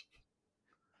match.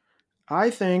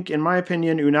 I think, in my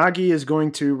opinion, Unagi is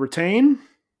going to retain.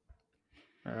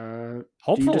 Hopefully.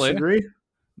 Do you disagree?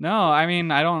 No, I mean,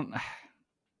 I don't.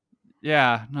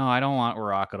 Yeah, no, I don't want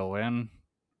Ruaka to win.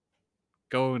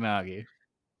 Go Unagi.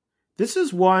 This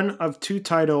is one of two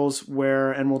titles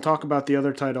where, and we'll talk about the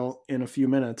other title in a few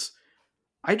minutes,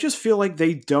 I just feel like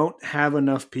they don't have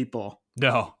enough people.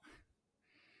 No.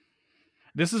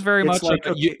 This is very much like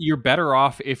you're better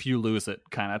off if you lose it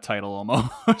kind of title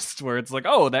almost, where it's like,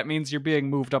 oh, that means you're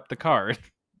being moved up the card.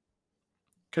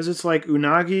 Because it's like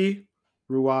Unagi,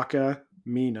 Ruaka,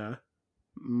 Mina,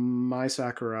 Mai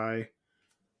Sakurai,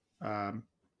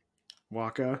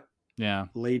 Waka,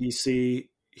 Lady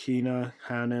C, Hina,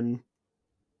 Hanan.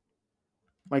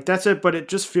 Like, that's it, but it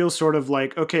just feels sort of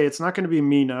like, okay, it's not going to be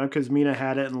Mina because Mina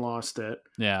had it and lost it.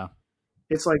 Yeah.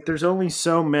 It's like there's only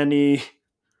so many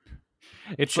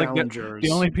It's challengers. Like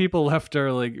the only people left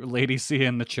are like Lady C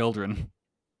and the children.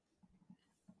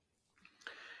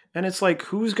 And it's like,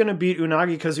 who's going to beat Unagi?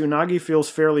 Because Unagi feels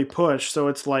fairly pushed. So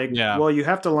it's like, well, you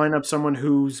have to line up someone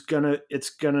who's it's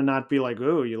going to not be like,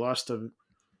 oh, you lost to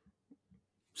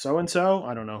so-and-so.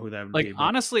 I don't know who that would be. Like,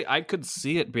 honestly, I could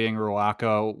see it being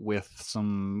Ruaka with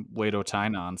some Uedo Tai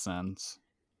nonsense.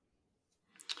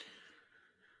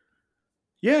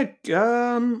 Yeah,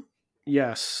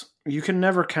 yes. You can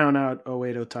never count out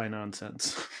Uedo Tai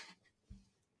nonsense.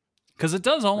 Because it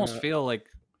does almost feel like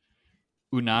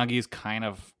Unagi's kind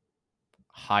of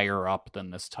higher up than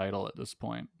this title at this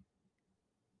point.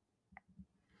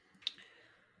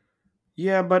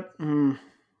 Yeah, but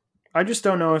I just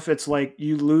don't know if it's like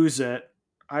you lose it.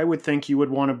 I would think you would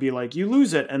want to be like, you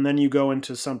lose it and then you go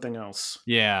into something else.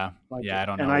 Yeah. Like I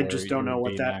don't know. And I just don't know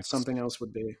what that something else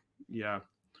would be. Yeah.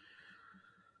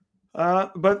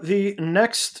 But the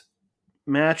next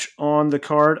match on the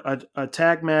card, a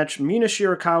tag match, Mina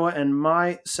Shirakawa and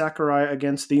Mai Sakurai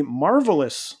against the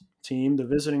Marvelous team, the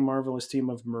visiting Marvelous team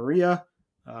of Maria,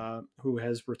 who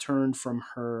has returned from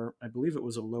her, I believe it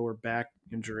was a lower back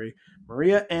injury.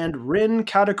 Maria and Rin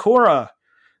Kadokura.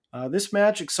 This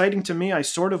match, exciting to me. I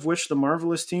sort of wish the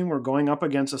Marvelous team were going up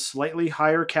against a slightly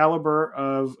higher caliber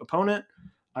of opponent.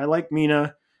 I like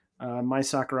Mina. Mai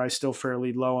Sakurai is still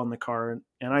fairly low on the card,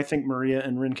 and I think Maria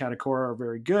and Rin Kadokura are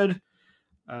very good.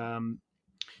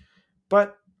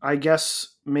 But I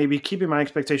guess maybe keeping my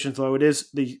expectations low, it is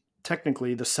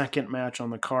technically the second match on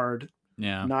the card,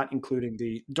 not including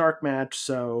the dark match.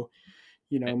 So,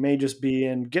 may just be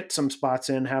in, get some spots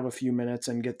in, have a few minutes,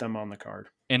 and get them on the card.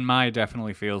 And Mai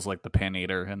definitely feels like the pin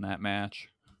eater in that match.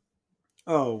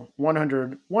 Oh,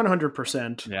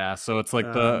 100%. Yeah, so it's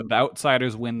like the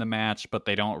outsiders win the match, but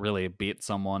they don't really beat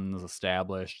someone's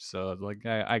established. So like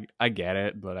I get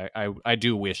it, but I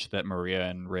do wish that Maria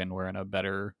and Rin were in a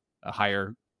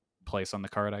higher place on the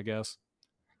card, I guess.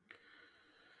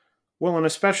 Well, and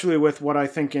especially with what I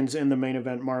think is in the main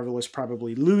event, Marvelous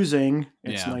probably losing,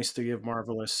 it's nice to give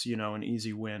Marvelous, an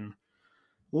easy win.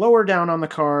 Lower down on the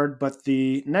card, but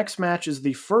the next match is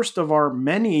the first of our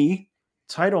many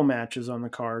title matches on the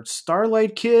card.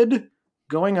 Starlight Kid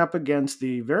going up against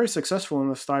the very successful in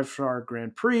the 5-star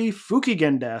Grand Prix,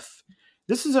 Fukigen Death.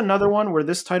 This is another one where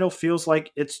this title feels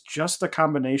like it's just a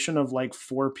combination of like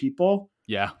 4 people.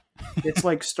 Yeah. It's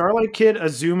like Starlight Kid,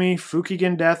 Azumi,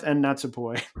 Fukigen Death, and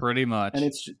Natsupoi. Pretty much.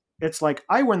 And it's like,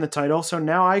 I win the title, so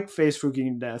now I face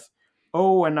Fukigen Death.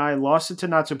 Oh, and I lost it to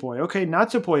Natsupoi. Okay,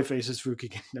 Natsupoi faces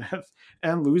Fukigen Death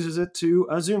and loses it to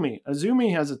Azumi.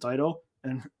 Azumi has a title,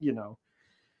 and,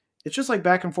 it's just like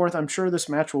back and forth. I'm sure this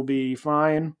match will be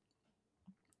fine.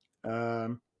 Yeah.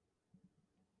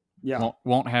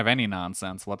 Won't have any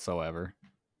nonsense whatsoever.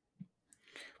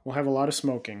 We'll have a lot of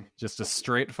smoking. Just a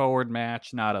straightforward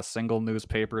match, not a single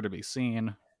newspaper to be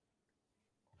seen.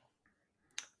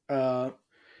 And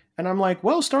I'm like,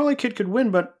 well, Starlight Kid could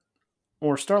win,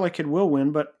 or Starlight Kid will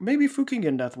win, but maybe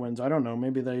Fukigen Death wins. I don't know.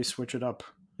 Maybe they switch it up.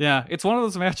 Yeah, it's one of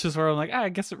those matches where I'm like, I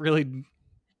guess it really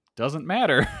doesn't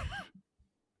matter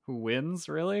who wins,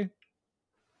 really.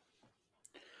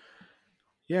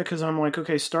 Yeah, because I'm like,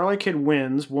 okay, Starlight Kid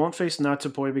wins, won't face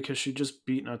Natsupoi because she just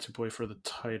beat Natsupoi for the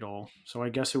title. So I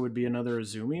guess it would be another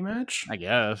Azumi match? I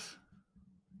guess.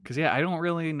 Because, I don't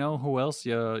really know who else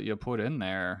you put in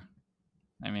there.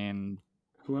 I mean...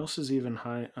 Who else is even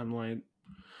high? I'm like...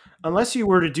 Unless you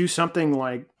were to do something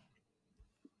like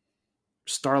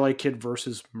Starlight Kid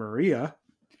versus Maria.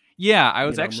 Yeah, I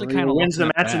was actually kind of wins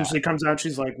the match and she comes out,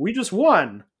 she's like, we just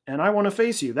won, and I want to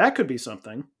face you. That could be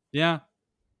something. Yeah.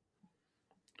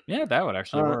 Yeah, that would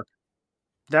actually work.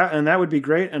 That would be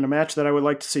great, and a match that I would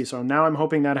like to see. So now I'm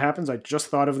hoping that happens. I just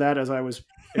thought of that as it was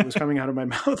coming out of my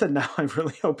mouth, and now I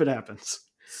really hope it happens.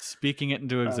 Speaking it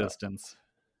into existence.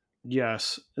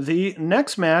 Yes. The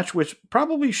next match, which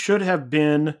probably should have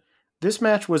been, this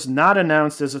match was not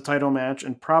announced as a title match,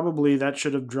 and probably that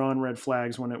should have drawn red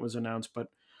flags when it was announced, but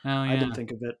I didn't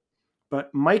think of it.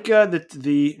 But Maika,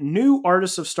 the new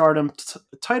Artists of Stardom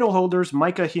title holders,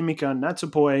 Maika, Himika, and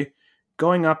Natsupoi,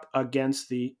 going up against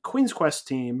the Queen's Quest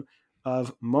team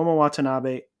of Momo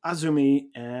Watanabe, Azumi,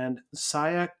 and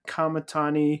Saya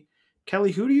Kamatani.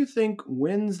 Kelly, who do you think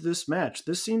wins this match?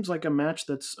 This seems like a match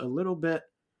that's a little bit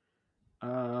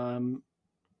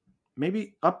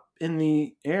maybe up in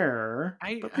the air.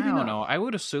 I don't know. I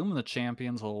would assume the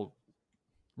champions will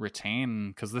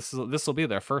retain because this will be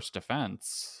their first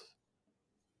defense.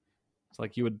 It's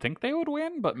like you would think they would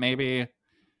win, but maybe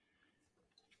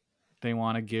they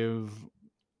want to give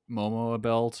Momo a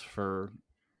belt for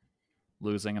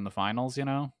losing in the finals,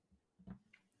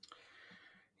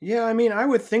 Yeah, I mean, I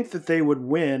would think that they would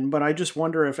win, but I just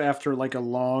wonder if after like a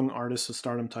long Artists of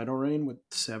Stardom title reign with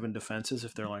 7 defenses,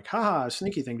 if they're like, haha, a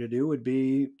sneaky thing to do would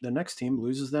be the next team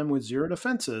loses them with 0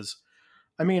 defenses.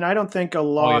 I mean, I don't think a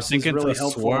loss is really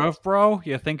helpful. Swerve, bro?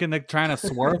 You thinking they're trying to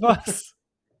swerve us?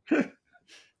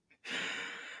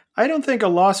 I don't think a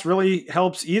loss really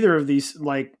helps either of these.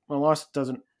 Like, a loss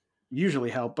doesn't usually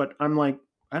help, but I'm like,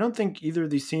 I don't think either of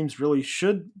these teams really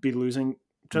should be losing.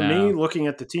 To me, looking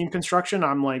at the team construction,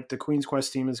 I'm like, the Queen's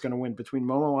Quest team is going to win between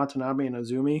Momo Watanabe and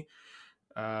Azumi.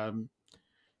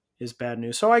 Is bad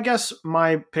news. So I guess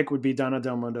my pick would be Donna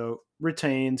Del Mundo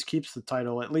retains, keeps the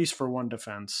title at least for 1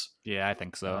 defense. Yeah, I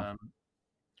think so.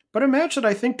 But a match that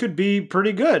I think could be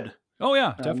pretty good. Oh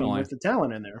yeah, definitely with the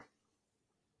talent in there.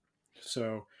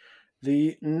 So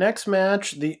the next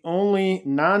match, the only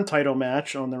non-title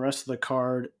match on the rest of the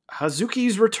card,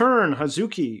 Hazuki's return.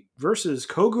 Hazuki versus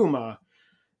Koguma.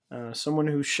 Someone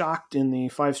who shocked in the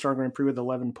 5-star Grand Prix with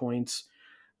 11 points.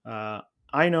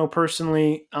 I know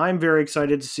personally, I'm very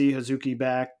excited to see Hazuki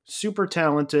back. Super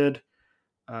talented.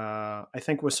 I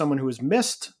think was someone who was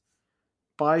missed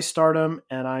by Stardom,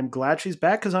 and I'm glad she's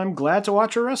back because I'm glad to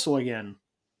watch her wrestle again.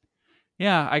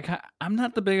 Yeah, I'm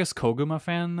not the biggest Koguma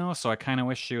fan, though, so I kind of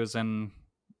wish she was in,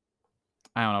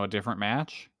 I don't know, a different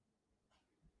match.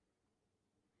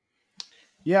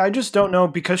 Yeah, I just don't know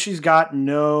because she's got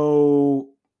no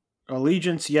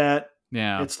allegiance yet.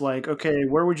 Yeah. It's like, okay,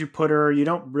 where would you put her? You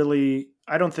don't really,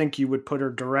 I don't think you would put her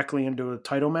directly into a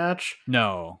title match.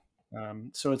 No.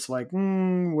 So it's like,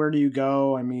 where do you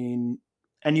go? I mean,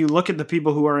 and you look at the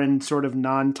people who are in sort of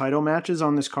non-title matches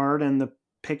on this card, and the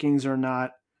pickings are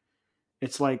not.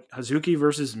 It's like Hazuki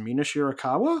versus Mina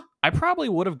Shirakawa. I probably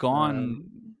would have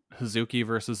gone Hazuki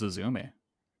versus Izumi.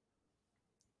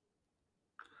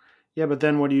 Yeah, but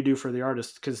then what do you do for the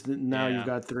artist? Because now you've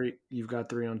got three. You've got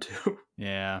 3-on-2.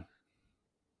 Yeah.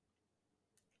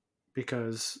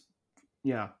 Because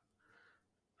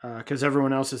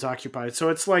everyone else is occupied. So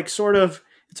it's like sort of,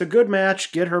 it's a good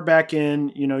match. Get her back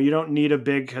in. You know, you don't need a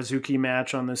big Hazuki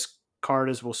match on this card,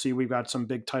 as we'll see. We've got some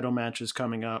big title matches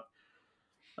coming up.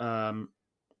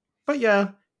 But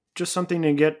yeah, just something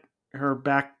to get her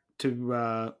back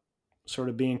to sort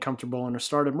of being comfortable in a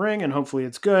Stardom ring, and hopefully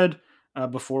it's good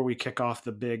before we kick off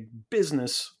the big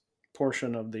business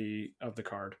portion of the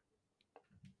card.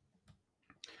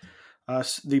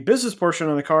 The business portion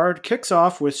of the card kicks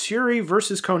off with Syuri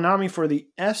versus Konami for the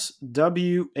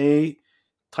SWA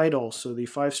title. So the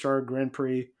 5-star Grand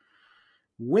Prix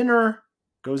winner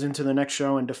goes into the next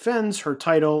show and defends her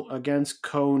title against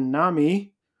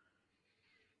Konami.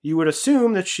 You would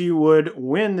assume that she would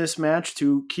win this match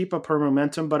to keep up her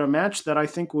momentum, but a match that I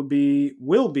think will be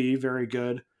very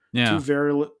good. Yeah.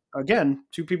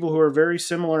 Two people who are very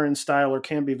similar in style, or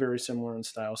can be very similar in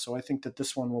style. So I think that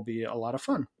this one will be a lot of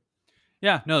fun.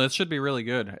 Yeah, no, that should be really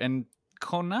good. And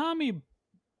Konami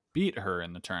beat her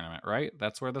in the tournament, right?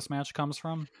 That's where this match comes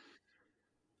from?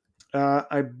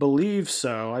 I believe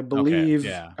so. I believe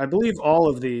all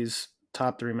of these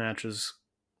top 3 matches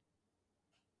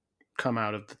come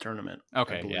out of the tournament.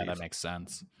 Okay, yeah, that makes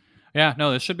sense. Yeah,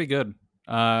 no, this should be good.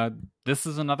 This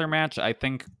is another match I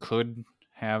think could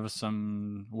have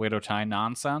some Widow Tai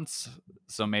nonsense.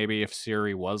 So maybe if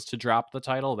Syuri was to drop the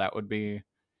title, that would be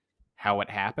how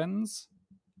it happens.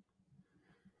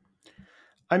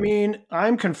 I mean,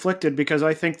 I'm conflicted because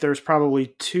I think there's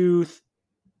probably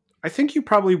I think you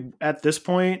probably at this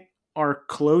point are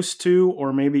close to,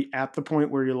 or maybe at the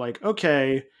point where you're like,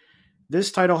 okay,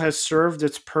 this title has served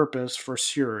its purpose for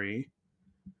Syuri.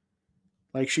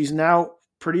 Like, she's now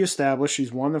pretty established.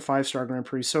 She's won the 5-star Grand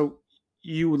Prix. So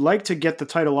you would like to get the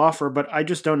title off her, but I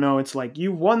just don't know. It's like,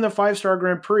 you won the 5-star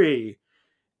Grand Prix.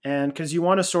 And because you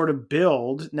want to sort of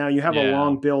build, now you have a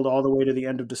long build all the way to the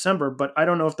end of December, but I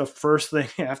don't know if the first thing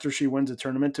after she wins a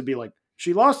tournament to be like,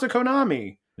 she lost to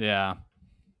Konami. Yeah.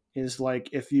 Is like,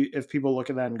 if people look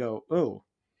at that and go, oh,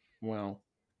 well.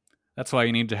 That's why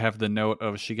you need to have the note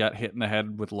of she got hit in the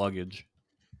head with luggage.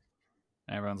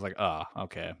 Everyone's like, oh,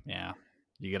 okay, yeah,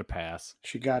 you get a pass.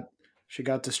 She got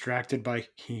distracted by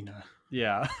Hina.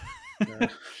 Yeah.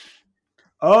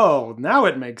 Oh, now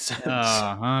it makes sense.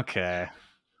 Oh, okay.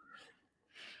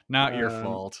 Not your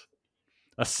fault.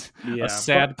 A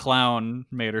sad clown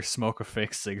made her smoke a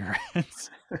fake cigarette.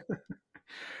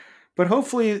 But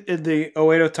hopefully the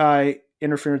Oedo Tai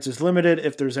interference is limited,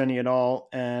 if there's any at all,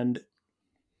 and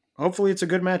hopefully it's a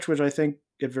good match, which I think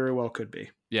it very well could be.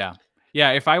 Yeah.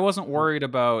 Yeah, if I wasn't worried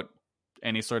about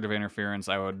any sort of interference,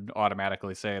 I would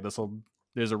automatically say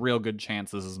there's a real good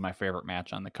chance this is my favorite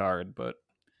match on the card, but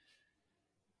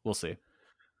we'll see.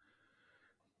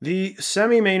 The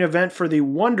semi-main event for the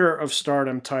Wonder of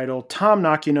Stardom title, Tam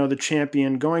Nakano, the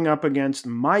champion, going up against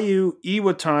Mayu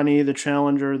Iwatani, the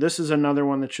challenger. This is another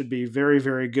one that should be very,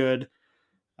 very good.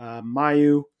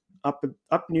 Mayu up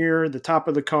near the top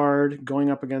of the card,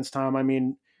 going up against Tam. I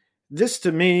mean, this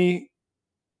to me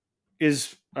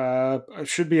is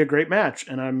should be a great match,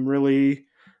 and I'm really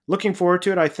looking forward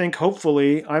to it. I think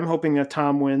I'm hoping that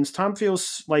Tam wins. Tam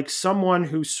feels like someone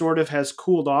who sort of has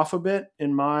cooled off a bit,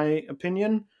 in my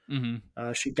opinion.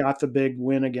 Mm-hmm. She got the big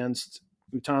win against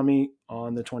Utami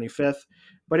on the 25th,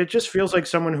 but it just feels like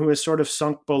someone who has sort of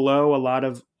sunk below a lot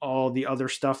of all the other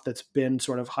stuff that's been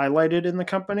sort of highlighted in the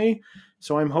company.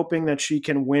 So I'm hoping that she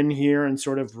can win here and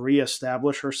sort of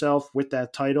reestablish herself with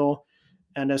that title,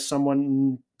 and as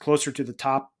someone closer to the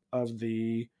top of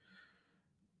the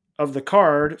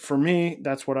card. For me,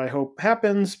 that's what I hope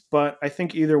happens, but I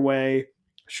think either way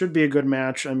should be a good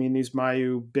match. I mean, these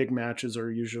Mayu big matches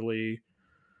are usually,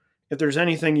 if there's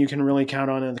anything you can really count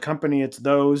on in the company, it's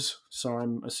those. So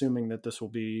I'm assuming that this will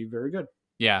be very good.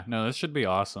 Yeah, no, this should be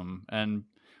awesome.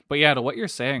 But yeah, to what you're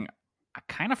saying, I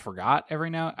kind of forget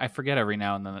every now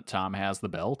and then that Tam has the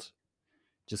belt.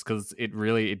 just because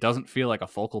it doesn't feel like a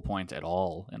focal point at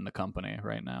all in the company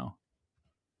right now.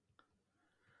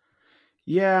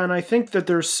 Yeah, and I think that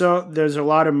there's a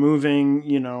lot of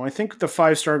moving, I think the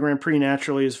 5-star Grand Prix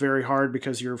naturally is very hard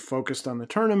because you're focused on the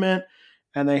tournament,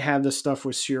 and they had this stuff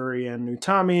with Syuri and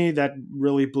Utami that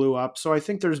really blew up. So I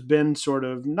think there's been sort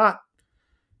of, not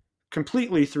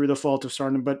completely through the fault of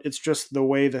Stardom, but it's just the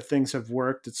way that things have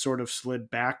worked. It's sort of slid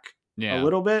back a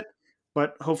little bit.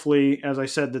 But hopefully, as I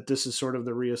said, that this is sort of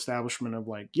the reestablishment of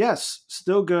like, yes,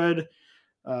 still good,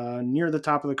 near the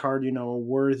top of the card, a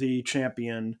worthy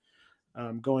champion,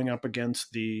 going up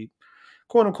against the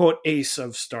quote unquote ace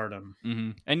of Stardom.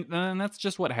 Mm-hmm. And that's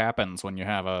just what happens when you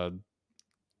have a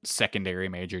secondary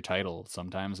major title.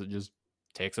 Sometimes it just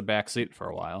takes a backseat for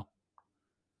a while.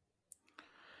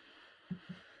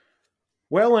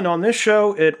 Well, and on this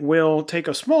show, it will take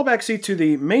a small backseat to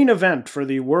the main event for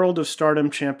the World of Stardom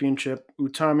Championship,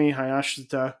 Utami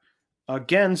Hayashita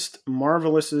against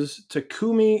Marvelous's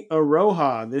Takumi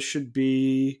Iroha. This should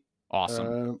be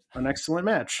awesome. An excellent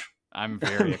match. I'm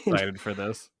very excited for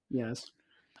this. Yes.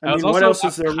 I was what else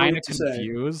is there kind of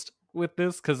confused with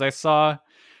this because I saw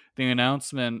the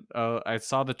announcement. I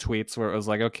saw the tweets where it was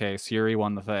like, okay, Syuri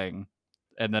won the thing.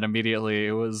 And then immediately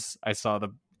I saw the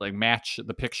match,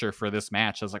 the picture for this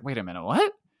match. I was like, wait a minute,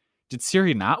 what? Did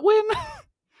Syuri not win?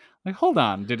 Like, hold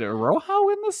on, did Iroha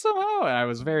win this somehow? And I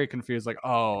was very confused. Like,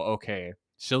 oh, okay,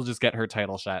 she'll just get her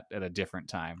title shot at a different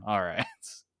time. All right.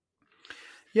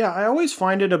 Yeah, I always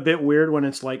find it a bit weird when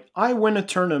it's like, I win a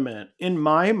tournament. In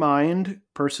my mind,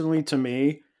 personally, to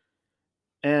me,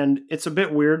 and it's a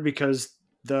bit weird because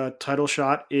the title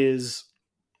shot is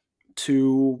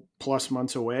 2+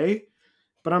 months away.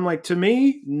 But I'm like, to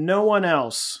me, no one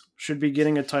else should be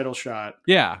getting a title shot.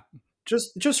 Yeah.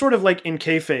 Just sort of like in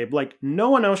kayfabe, like no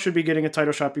one else should be getting a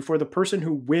title shot before the person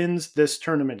who wins this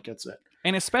tournament gets it.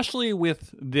 And especially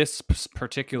with this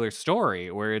particular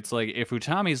story where it's like, if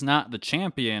Utami's not the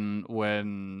champion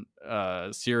when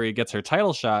Syuri gets her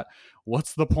title shot,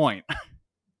 what's the point?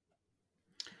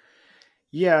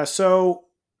 Yeah, so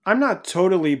I'm not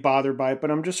totally bothered by it,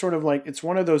 but I'm just sort of like, it's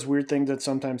one of those weird things that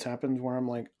sometimes happens where I'm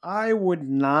like, I would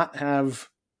not have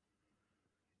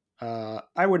done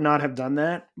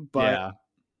that, but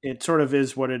It sort of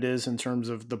is what it is in terms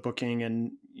of the booking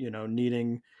and,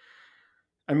 needing,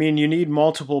 you need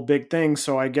multiple big things.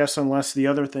 So I guess unless the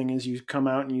other thing is you come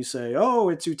out and you say, oh,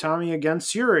 it's Utami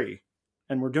against Syuri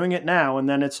and we're doing it now. And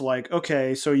then it's like,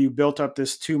 okay, so you built up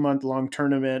this 2-month-long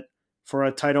tournament for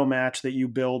a title match that you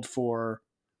build for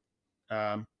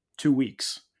 2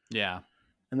 weeks. Yeah.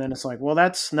 And then it's like, well,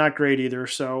 that's not great either.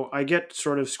 So I get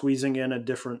sort of squeezing in a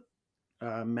different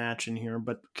match in here.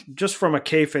 But just from a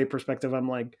kayfabe perspective, I'm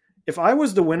like, if I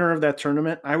was the winner of that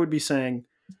tournament, I would be saying,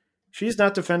 she's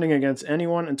not defending against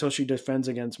anyone until she defends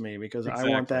against me because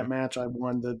exactly. I want that match. I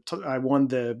won the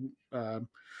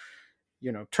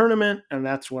tournament, and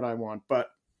that's what I want. But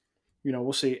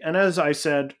we'll see. And as I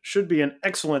said, should be an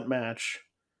excellent match.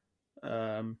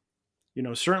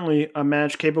 Certainly a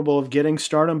match capable of getting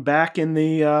Stardom back in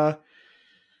the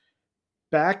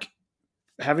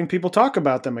having people talk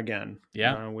about them again.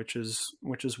 Yeah, which is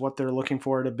what they're looking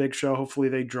for at a big show. Hopefully,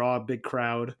 they draw a big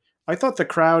crowd. I thought the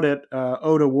crowd at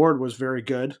Ode Award was very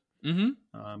good.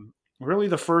 Mm-hmm. Really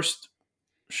the first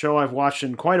show I've watched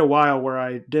in quite a while where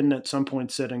I didn't at some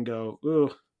point sit and go,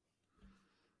 ooh,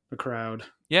 the crowd.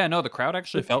 Yeah, no, the crowd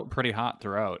actually felt pretty hot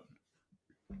throughout.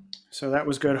 So that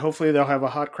was good. Hopefully they'll have a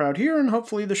hot crowd here and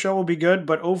hopefully the show will be good.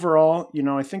 But overall,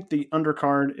 I think the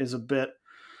undercard is a bit,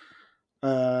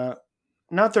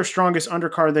 not their strongest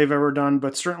undercard they've ever done,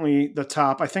 but certainly the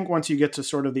top. I think once you get to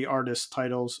sort of the artist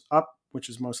titles up, which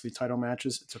is mostly title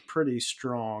matches, it's a pretty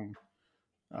strong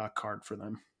card for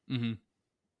them. Mm-hmm.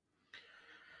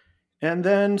 And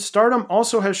then Stardom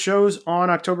also has shows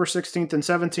on October 16th and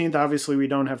 17th. Obviously, we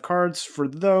don't have cards for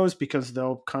those because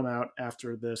they'll come out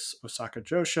after this Osaka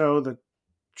Joe show. The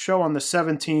show on the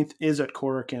 17th is at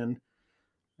Korakuen.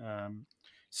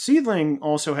 Seedling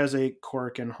also has a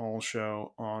Korakuen Hall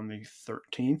show on the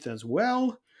 13th as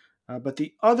well. But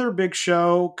the other big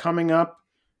show coming up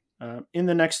in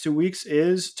the next 2 weeks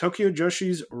is Tokyo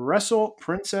Joshi's Wrestle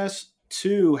Princess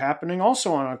 2 happening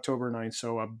also on October 9th.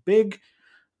 So a big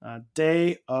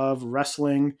day of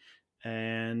wrestling,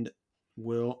 and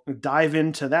we'll dive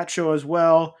into that show as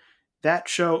well. That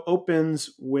show opens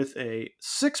with a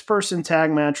 6-person tag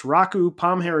match, Raku,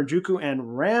 Pam Harajuku,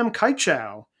 and Ram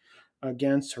Kaichou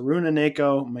against Haruna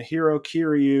Neko, Mahiro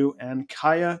Kiryu, and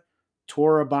Kaya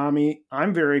Toribami.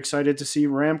 I'm very excited to see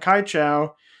Ram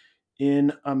Kaichou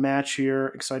in a match here.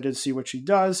 Excited to see what she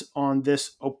does on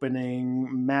this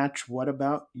opening match. What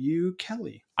about you,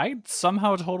 Kelly? I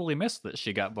somehow totally missed that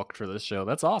she got booked for this show.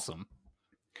 That's awesome.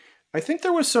 I think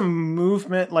there was some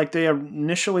movement, like they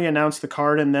initially announced the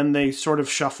card and then they sort of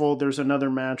shuffled. There's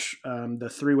another match, the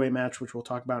 3-way match, which we'll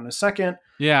talk about in a second.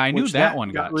 Yeah, I knew that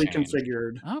one got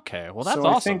reconfigured. Changed. Okay, well that's so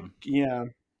awesome.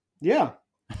 Yeah.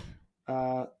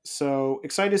 So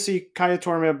excited to see Kaya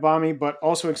Toribami, but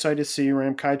also excited to see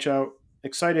Ram Kaicha.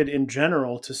 Excited in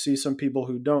general to see some people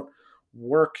who don't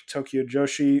work Tokyo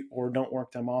Joshi or don't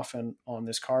work them often on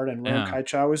this card. And Ram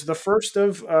Kaicha was the first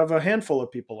of a handful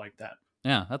of people like that.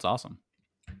 Yeah, that's awesome.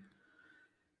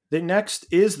 The next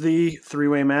is the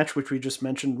 3-way match, which we just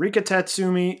mentioned. Rika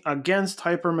Tatsumi against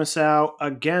Hyper Masao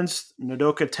against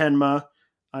Nodoka Tenma.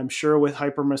 I'm sure with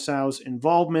Hyper Masao's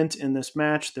involvement in this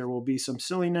match, there will be some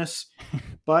silliness,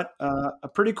 but a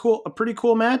pretty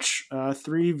cool match.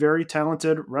 3 very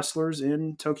talented wrestlers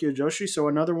in Tokyo Joshi. So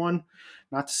another one,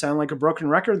 not to sound like a broken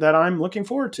record, that I'm looking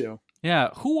forward to. Yeah,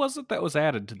 who was it that was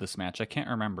added to this match? I can't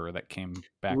remember that came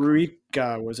back.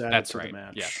 Rika was added That's to right. the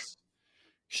match. Yes.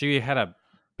 She had a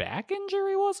back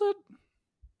injury, was it?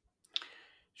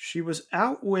 She was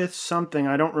out with something.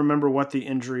 I don't remember what the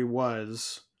injury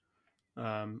was.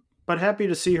 But happy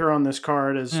to see her on this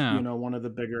card as one of the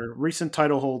bigger recent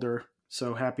title holder.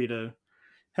 So happy to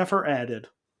have her added.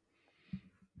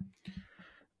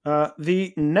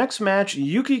 The next match,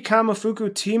 Yuki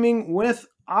Kamifuku teaming with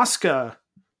Asuka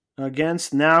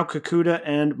against Nao Kakuta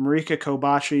and Marika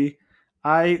Kobashi.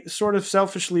 I sort of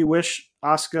selfishly wish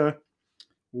Asuka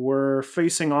were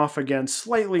facing off against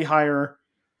slightly higher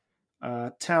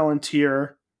talent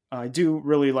here. I do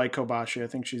really like Kobashi. I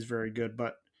think she's very good.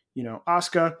 But,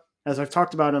 Asuka, as I've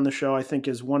talked about on the show, I think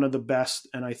is one of the best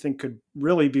and I think could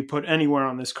really be put anywhere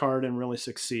on this card and really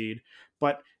succeed.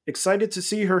 But excited to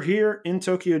see her here in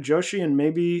Tokyo Joshi and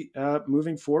maybe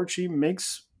moving forward, she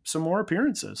makes some more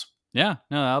appearances. Yeah,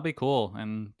 no, that'll be cool.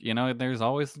 And, there's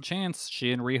always the chance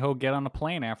she and Riho get on a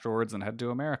plane afterwards and head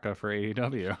to America for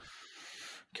AEW.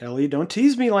 Kelly, don't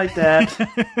tease me like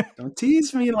that. Don't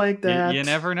tease me like that. You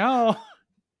never know.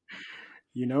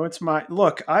 It's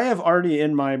look, I have already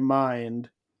in my mind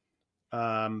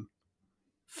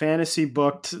fantasy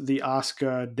booked the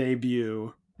Asuka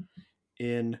debut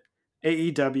in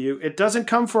AEW. It doesn't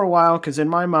come for a while because in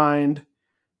my mind,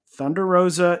 Thunder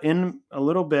Rosa in a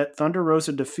little bit. Thunder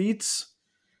Rosa defeats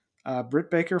Britt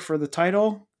Baker for the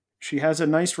title. She has a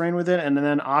nice reign with it, and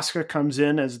then Asuka comes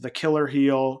in as the killer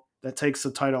heel that takes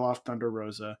the title off Thunder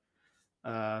Rosa.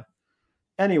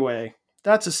 Anyway,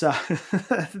 that's a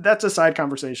side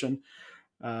conversation.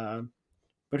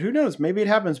 But who knows? Maybe it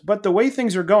happens. But the way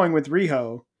things are going with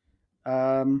Riho,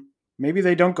 maybe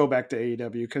they don't go back to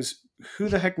AEW because who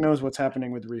the heck knows what's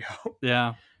happening with Riho?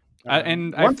 Yeah.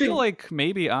 I feel like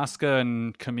maybe Asuka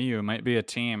and Kamiyuki might be a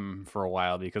team for a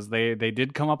while because they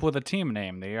did come up with a team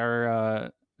name. They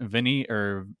are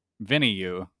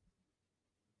Vinny-U.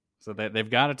 So they've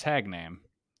got a tag name.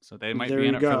 So they might be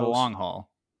in it for the long haul.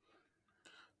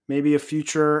 Maybe a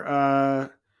future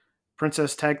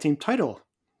Princess Tag Team title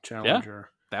challenger.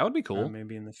 Yeah, that would be cool.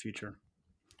 Maybe in the future.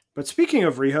 But speaking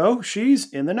of Riho,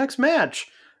 she's in the next match.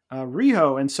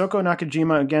 Riho and Soko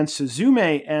Nakajima against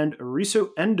Suzume and Arisu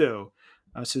Endo.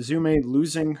 Suzume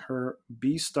losing her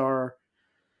B-Star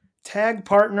tag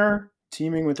partner,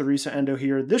 teaming with Arisa Endo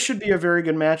here. This should be a very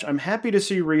good match. I'm happy to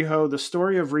see Riho. The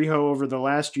story of Riho over the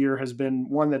last year has been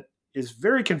one that is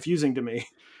very confusing to me.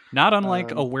 Not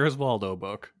unlike a Where's Waldo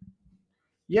book.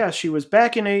 Yeah, she was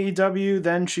back in AEW,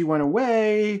 then she went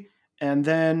away, and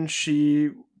then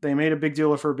they made a big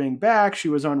deal of her being back. She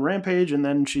was on Rampage, and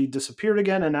then she disappeared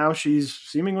again, and now she's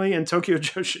seemingly in Tokyo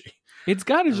Joshi. It's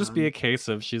got to just be a case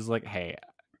of she's like, hey,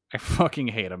 I fucking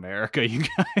hate America, you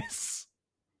guys.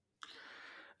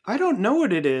 I don't know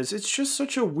what it is. It's just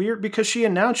such a weird, because she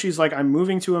announced she's like, I'm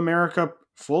moving to America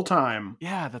full time.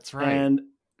 Yeah, that's right. And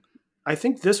I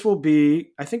think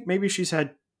maybe she's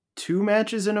had 2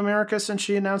 matches in America since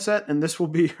she announced that, and this will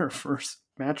be her first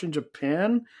match in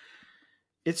Japan.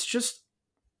 It's just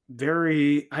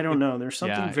very, I don't know. There's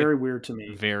something very weird to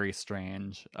me. Very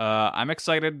strange. I'm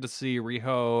excited to see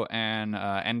Riho and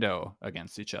Endo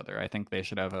against each other. I think they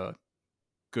should have a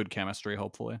good chemistry,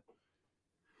 hopefully.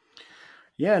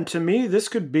 Yeah, and to me, this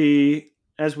could be,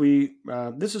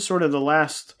 this is sort of the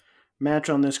last match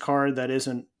on this card that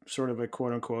isn't sort of a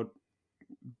quote-unquote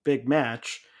big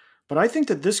match. But I think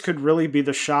that this could really be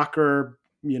the shocker,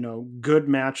 good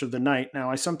match of the night.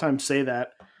 Now, I sometimes say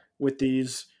that with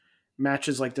these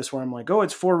matches like this where I'm like, oh,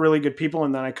 it's 4 really good people,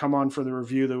 and then I come on for the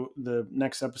review the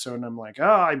next episode, and I'm like, oh,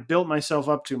 I built myself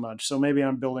up too much, so maybe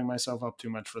I'm building myself up too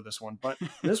much for this one. But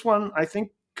this one, I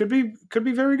think, could be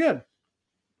very good.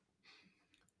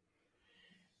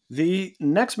 The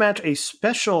next match, a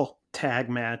special tag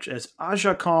match, as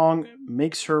Aja Kong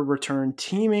makes her return,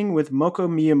 teaming with Moko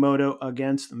Miyamoto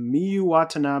against Miyu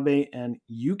Watanabe and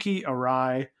Yuki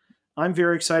Arai. I'm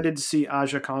very excited to see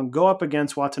Aja Kong go up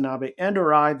against Watanabe and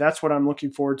Arai. That's what I'm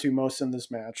looking forward to most in this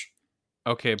match.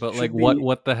 Okay, but like,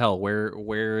 what the hell?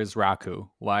 Where is Raku?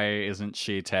 Why isn't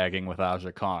she tagging with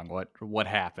Aja Kong? What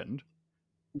happened?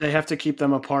 They have to keep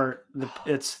them apart.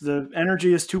 The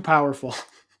energy is too powerful.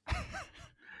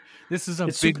 This is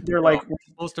they're like, we're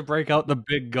supposed to break out the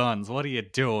big guns. What are you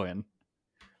doing?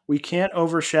 We can't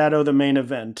overshadow the main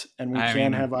event, and we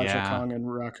can't have Aja Kong and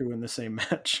Raku in the same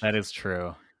match. That is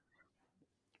true.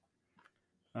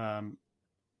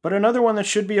 But another one that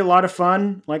should be a lot of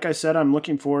fun. Like I said, I'm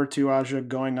looking forward to Aja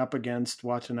going up against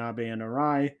Watanabe and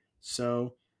Arai.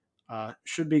 So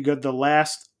should be good. The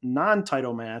last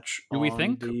non-title match on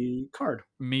the card.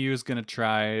 Miyu's gonna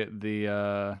try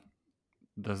the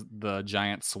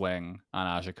giant swing on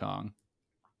Aja Kong.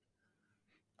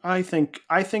 I think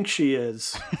she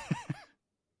is.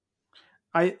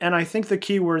 I think the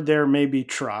key word there may be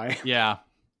try. Yeah.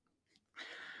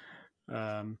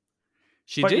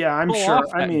 She but did yeah, I'm pull sure.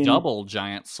 off that double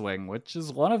giant swing, which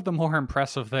is one of the more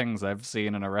impressive things I've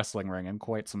seen in a wrestling ring in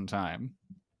quite some time.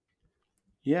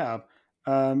 Yeah.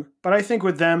 But I think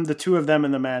with them, the two of them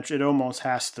in the match, it almost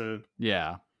has to.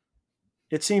 Yeah.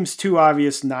 It seems too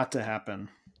obvious not to happen.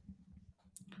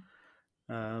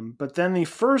 But then the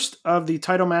first of the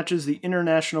title matches, the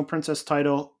International Princess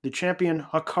title, the champion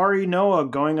Hikari Noa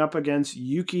going up against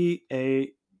Yuki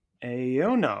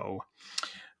Aono.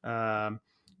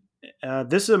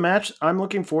 This is a match I'm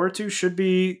looking forward to. Should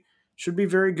be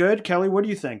very good. Kelly, what do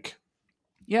you think?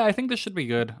 Yeah, I think this should be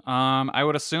good. I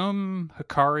would assume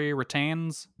Hikari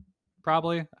retains,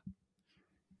 probably.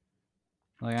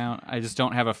 Like, I just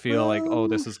don't have a feel like, oh,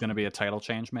 this is going to be a title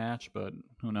change match, but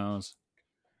who knows?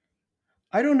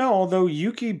 I don't know. Although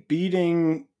Yuki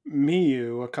beating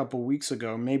Miyu a couple weeks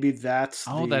ago, maybe that's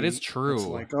that is true.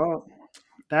 Like, oh,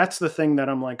 that's the thing that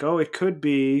I'm like, oh, it could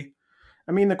be.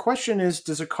 I mean, the question is,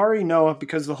 does Hikari know?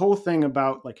 Because the whole thing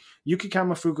about like Yuki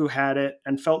Kamifuku had it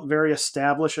and felt very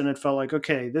established, and it felt like,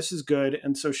 okay, this is good.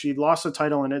 And so she lost the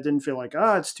title, and it didn't feel like,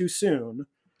 it's too soon.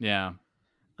 Yeah.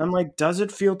 I'm like, does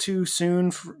it feel too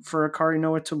soon for Hikari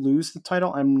Noa to lose the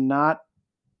title? I'm not.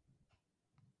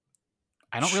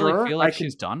 I don't really feel like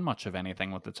she's done much of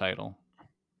anything with the title.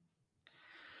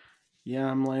 Yeah,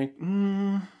 I'm like,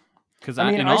 because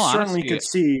I certainly could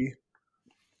see.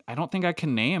 I don't think I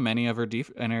can name any of her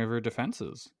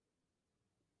defenses.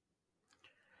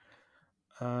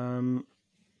 Well,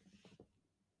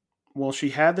 she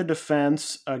had the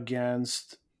defense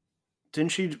against.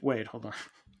 Didn't she? Wait, hold on.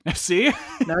 See?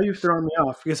 Now you've thrown me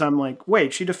off because I'm like,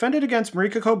 wait, she defended against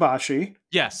Marika Kobashi.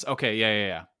 Yes. Okay.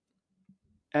 Yeah.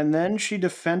 And then she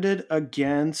defended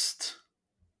against.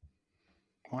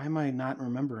 Why am I not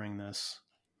remembering this?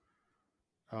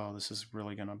 Oh, this is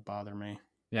really going to bother me.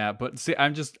 Yeah, but see,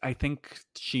 I think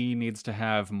she needs to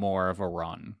have more of a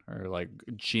run, or like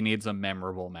she needs a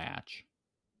memorable match.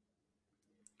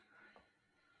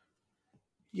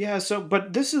 Yeah,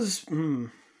 but this is,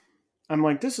 I'm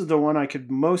like, this is the one I could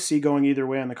most see going either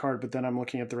way on the card, but then I'm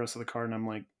looking at the rest of the card and I'm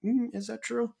like, is that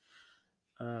true?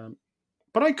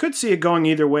 But I could see it going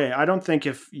either way. I don't think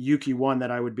if Yuki won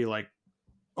that I would be like,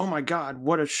 oh my God,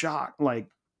 what a shock. Like,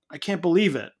 I can't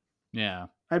believe it. Yeah.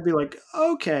 I'd be like,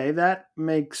 okay, that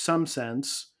makes some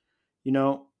sense,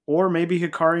 or maybe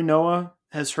Hikari Noa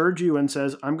has heard you and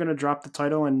says, I'm going to drop the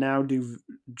title and now do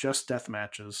just death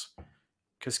matches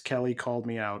because Kelly called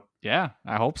me out. Yeah,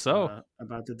 I hope so.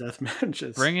 About the death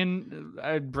matches. Bring in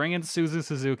Suzu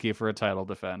Suzuki for a title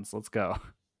defense. Let's go.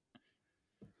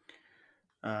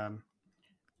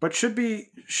 But should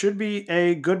be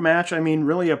a good match. I mean,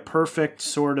 really a perfect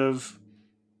sort of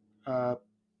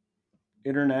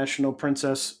International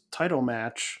Princess title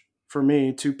match for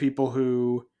me. Two people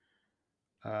who,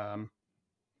 are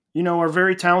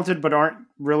very talented but aren't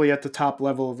really at the top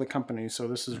level of the company. So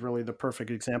this is really the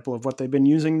perfect example of what they've been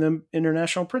using the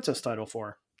International Princess title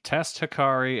for. Test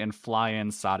Hikari and fly in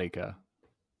Sadika.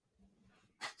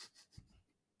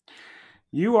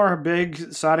 You are a big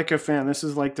Sadika fan. This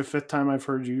is like the 5th time I've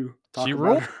heard you talk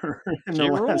about her in the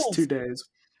last 2 days.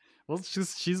 Well,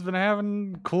 she's been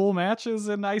having cool matches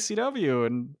in ICW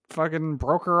and fucking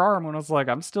broke her arm when I was like,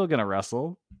 I'm still going to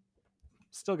wrestle.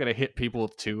 Still going to hit people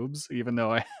with tubes, even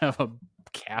though I have a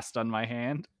cast on my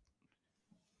hand.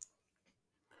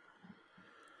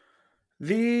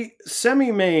 The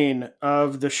semi-main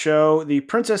of the show, the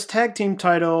Princess Tag Team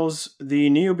titles,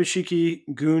 the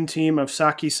Neo-Bishiki-gun team of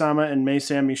Saki-sama and Mei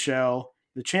San Michelle,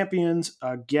 the champions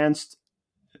against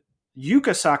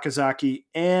Yuka Sakazaki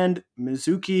and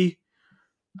Mizuki.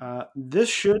 This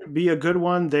should be a good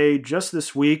one. They just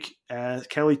this week, as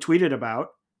Kelly tweeted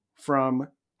about from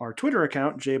our Twitter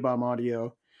account, JBomb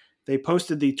Audio, they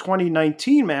posted the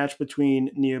 2019 match between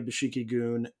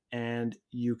Neo-Bishiki-gun and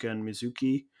Yuka and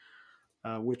Mizuki,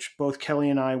 which both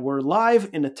Kelly and I were live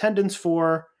in attendance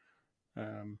for.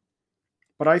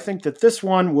 But I think that this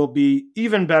one will be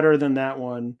even better than that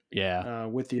one. Yeah.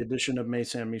 With the addition of Mei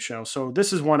San Michelle. So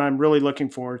this is one I'm really looking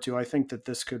forward to. I think that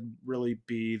this could really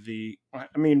be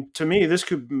to me, this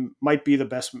might be the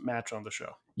best match on the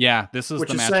show. Yeah, this is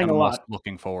the match I'm most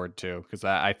looking forward to, because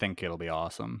I think it'll be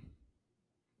awesome.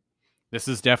 This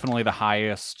is definitely the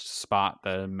highest spot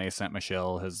that Mei San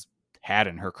Michelle has had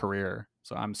in her career.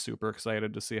 So I'm super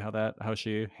excited to see how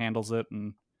she handles it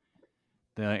and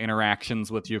the interactions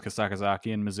with Yuka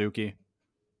Sakazaki and Mizuki.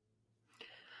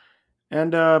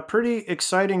 And pretty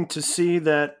exciting to see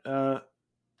that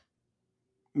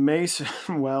Mei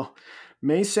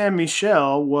San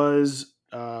Michelle was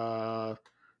low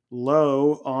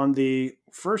on the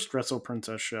first Wrestle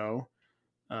Princess show,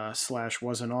 /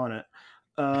 wasn't on it,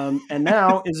 and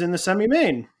now is in the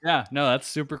semi-main. Yeah, no, that's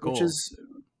super cool. Which is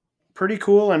pretty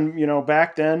cool. And,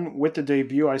 back then with the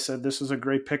debut, I said this is a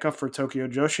great pickup for Tokyo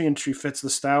Joshi, and she fits the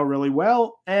style really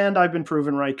well. And I've been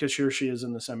proven right, because here she is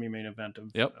in the semi-main event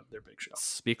of their big show.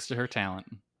 Speaks to her talent.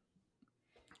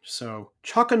 So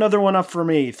chalk another one up for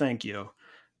me. Thank you.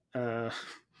 And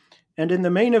in the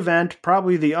main event,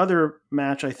 probably the other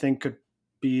match I think could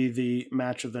be the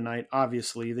match of the night.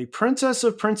 Obviously, the Princess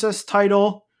of Princess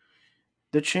title,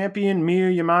 the champion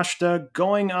Miyu Yamashita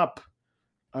going up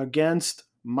against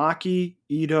Maki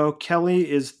Ito.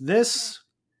 Kelly, is this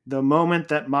the moment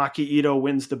that Maki Ito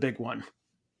wins the big one?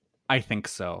 I think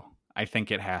so. I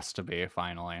think it has to be,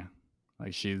 finally.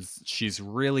 Like, she's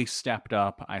really stepped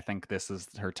up. I think this is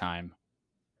her time.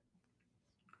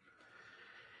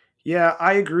 Yeah,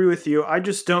 I agree with you. I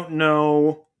just don't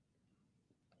know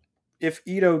if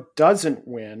Ito doesn't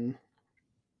win.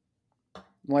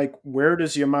 Like, where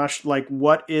does Yamashita, like,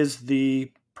 what is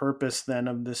the purpose then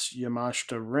of this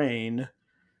Yamashita reign?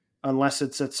 Unless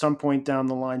it's at some point down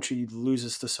the line she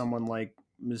loses to someone like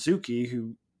Mizuki,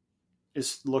 who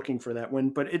is looking for that win.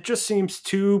 But it just seems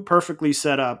too perfectly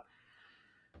set up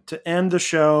to end the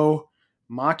show.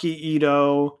 Maki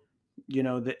Ito,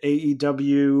 the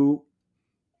AEW,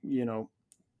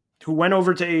 who went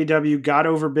over to AEW, got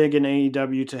over big in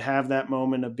AEW, to have that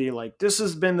moment of be like, this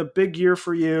has been the big year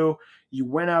for you. You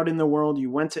went out in the world. You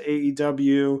went to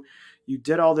AEW. You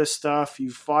did all this stuff.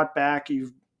 You fought back.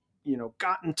 You've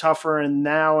gotten tougher, and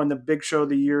now in the big show of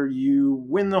the year, you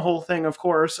win the whole thing. Of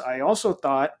course, I also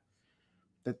thought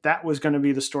that was going to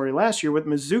be the story last year with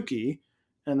Mizuki,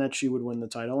 and that she would win the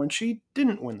title, and she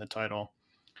didn't win the title.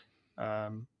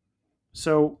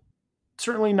 So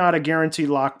certainly not a guaranteed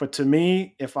lock, but to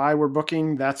me, if I were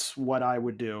booking, that's what I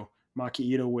would do. Maki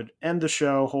Ito would end the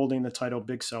show holding the title,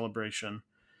 big celebration.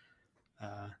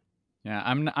 Yeah,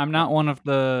 I'm not one of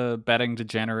the betting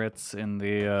degenerates in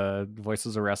the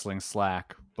Voices of Wrestling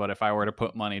Slack, but if I were to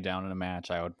put money down in a match,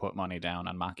 I would put money down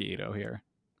on Maki Ito here.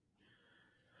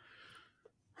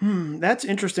 That's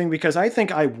interesting, because I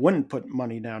think I wouldn't put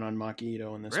money down on Maki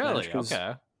Ito in this match. Really?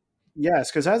 Okay. Yes,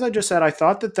 because as I just said, I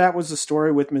thought that was the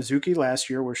story with Mizuki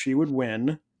last year, where she would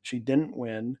win. She didn't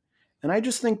win. And I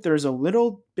just think there's a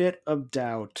little bit of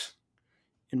doubt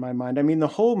in my mind. I mean, the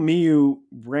whole Miyu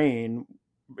reign,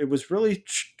 it was really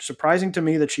surprising to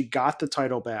me that she got the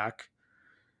title back.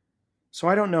 So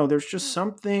I don't know. There's just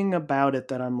something about it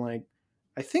that I'm like,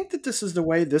 I think that this is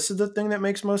the thing that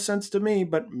makes most sense to me,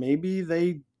 but maybe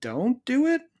they don't do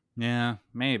it. Yeah,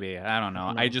 maybe. I don't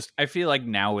know. I feel like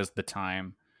now is the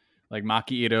time. Like,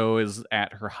 Maki Ito is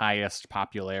at her highest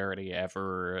popularity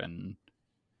ever, and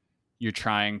you're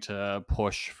trying to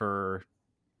push for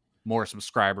more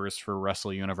subscribers for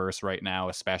Wrestle Universe right now,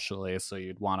 especially. So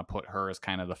you'd want to put her as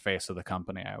kind of the face of the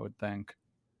company, I would think.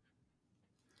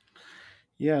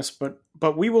 Yes, but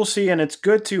we will see, and it's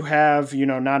good to have,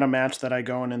 not a match that I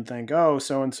go in and think, oh,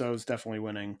 so-and-so is definitely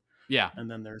winning. Yeah. And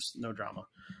then there's no drama.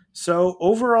 So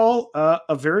overall,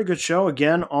 a very good show.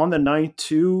 Again, on the night,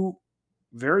 2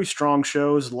 very strong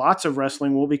shows, lots of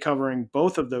wrestling. We'll be covering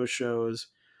both of those shows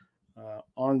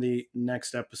on the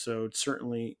next episode,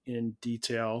 certainly in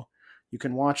detail. You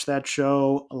can watch that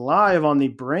show live on the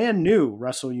brand new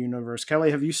Wrestle Universe.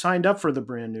 Kelly, have you signed up for the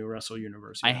brand new Wrestle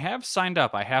Universe yet? I have signed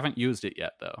up. I haven't used it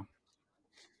yet, though.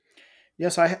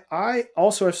 Yes, I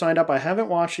also have signed up. I haven't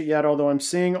watched it yet, although I'm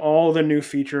seeing all the new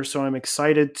features, so I'm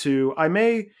excited to. I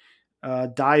may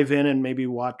dive in and maybe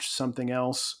watch something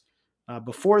else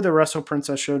before the Wrestle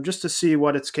Princess show just to see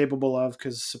what it's capable of,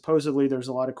 because supposedly there's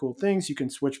a lot of cool things. You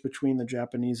can switch between the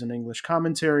Japanese and English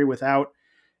commentary without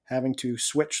having to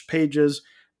switch pages.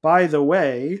 By the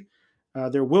way,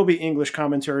 there will be English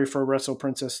commentary for Wrestle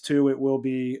Princess 2. It will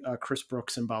be Chris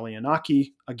Brooks and Bali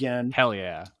Yanaki again. Hell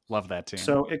yeah. Love that team.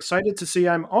 So excited to see.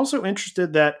 I'm also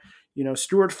interested that,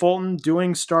 Stuart Fulton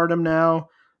doing Stardom now.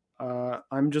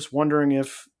 I'm just wondering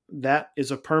if that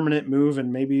is a permanent move,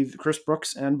 and maybe Chris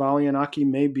Brooks and Bali Yanaki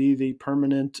may be the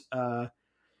permanent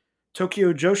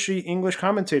Tokyo Joshi English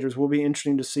commentators. Will be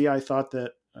interesting to see. I thought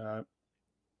that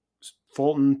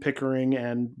Fulton, Pickering,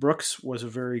 and Brooks was a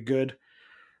very good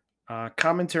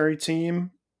commentary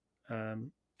team.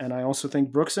 And I also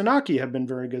think Brooks and Aki have been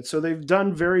very good. So they've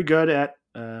done very good at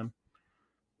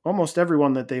almost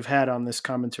everyone that they've had on this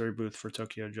commentary booth for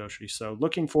Tokyo Joshi. So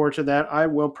looking forward to that. I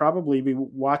will probably be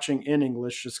watching in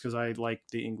English just because I like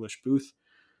the English booth.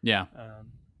 Yeah.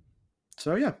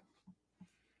 So yeah.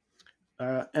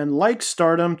 And like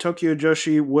Stardom, Tokyo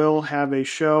Joshi will have a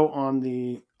show on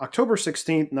the October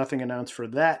 16th. Nothing announced for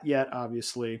that yet,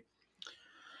 obviously.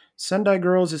 Sendai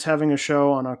Girls is having a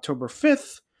show on October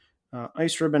 5th.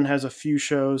 Ice Ribbon has a few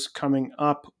shows coming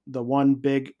up. The one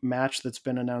big match that's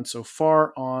been announced so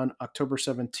far on October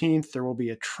 17th, there will be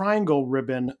a Triangle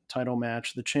Ribbon title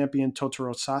match. The champion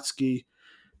Totoro Satsuki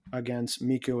against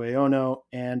Miku Aono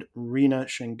and Rina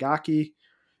Shingaki.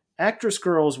 Actress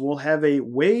Girls will have a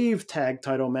Wave Tag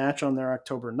title match on their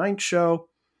October 9th show.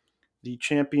 The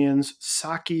champions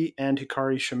Saki and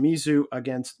Hikari Shimizu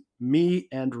against Mi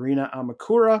and Rina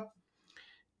Amakura.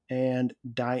 And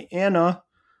Diana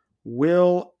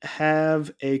will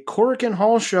have a Korakuen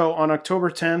Hall show on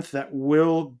October 10th that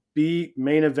will be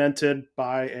main evented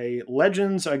by a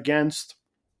Legends against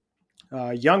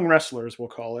Young Wrestlers, we'll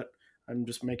call it. I'm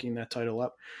just making that title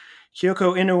up.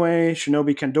 Kyoko Inoue,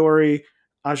 Shinobi Kandori,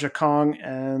 Aja Kong,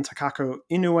 and Takako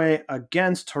Inoue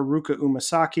against Haruka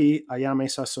Umasaki, Ayame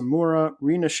Sasamura,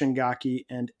 Rina Shingaki,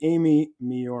 and Amy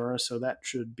Miura. So that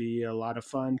should be a lot of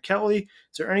fun. Kelly,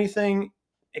 is there anything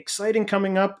exciting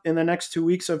coming up in the next 2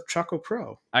 weeks of Choco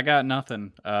Pro? I got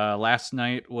nothing. Last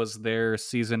night was their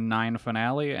season 9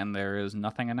 finale, and there is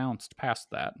nothing announced past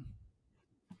that.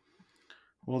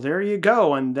 Well, there you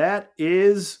go. And that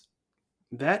is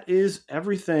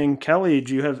everything. Kelly,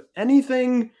 do you have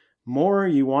anything more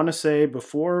you want to say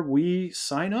before we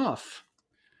sign off?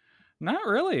 Not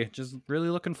really. Just really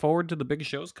looking forward to the big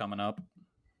shows coming up.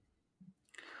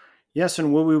 Yes,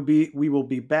 and we will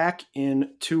be back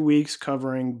in 2 weeks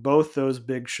covering both those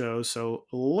big shows. So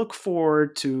look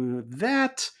forward to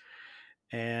that.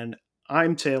 And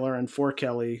I'm Taylor, and for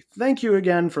Kelly, thank you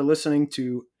again for listening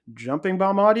to Jumping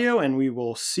Bomb Audio, and we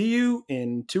will see you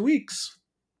in 2 weeks.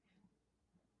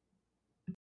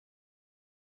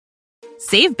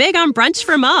 Save big on brunch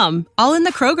for mom, all in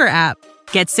the Kroger app.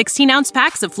 Get 16-ounce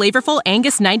packs of flavorful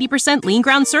Angus 90% lean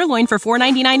ground sirloin for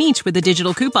 $4.99 each with a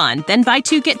digital coupon. Then buy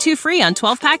 2, get 2 free on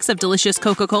 12 packs of delicious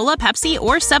Coca-Cola, Pepsi,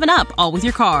 or 7-Up, all with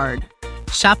your card.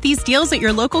 Shop these deals at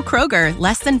your local Kroger,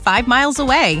 less than 5 miles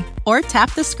away. Or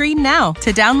tap the screen now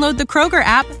to download the Kroger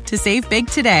app to save big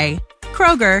today.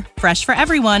 Kroger, fresh for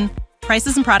everyone.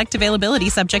 Prices and product availability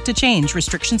subject to change.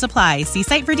 Restrictions apply. See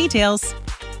site for details.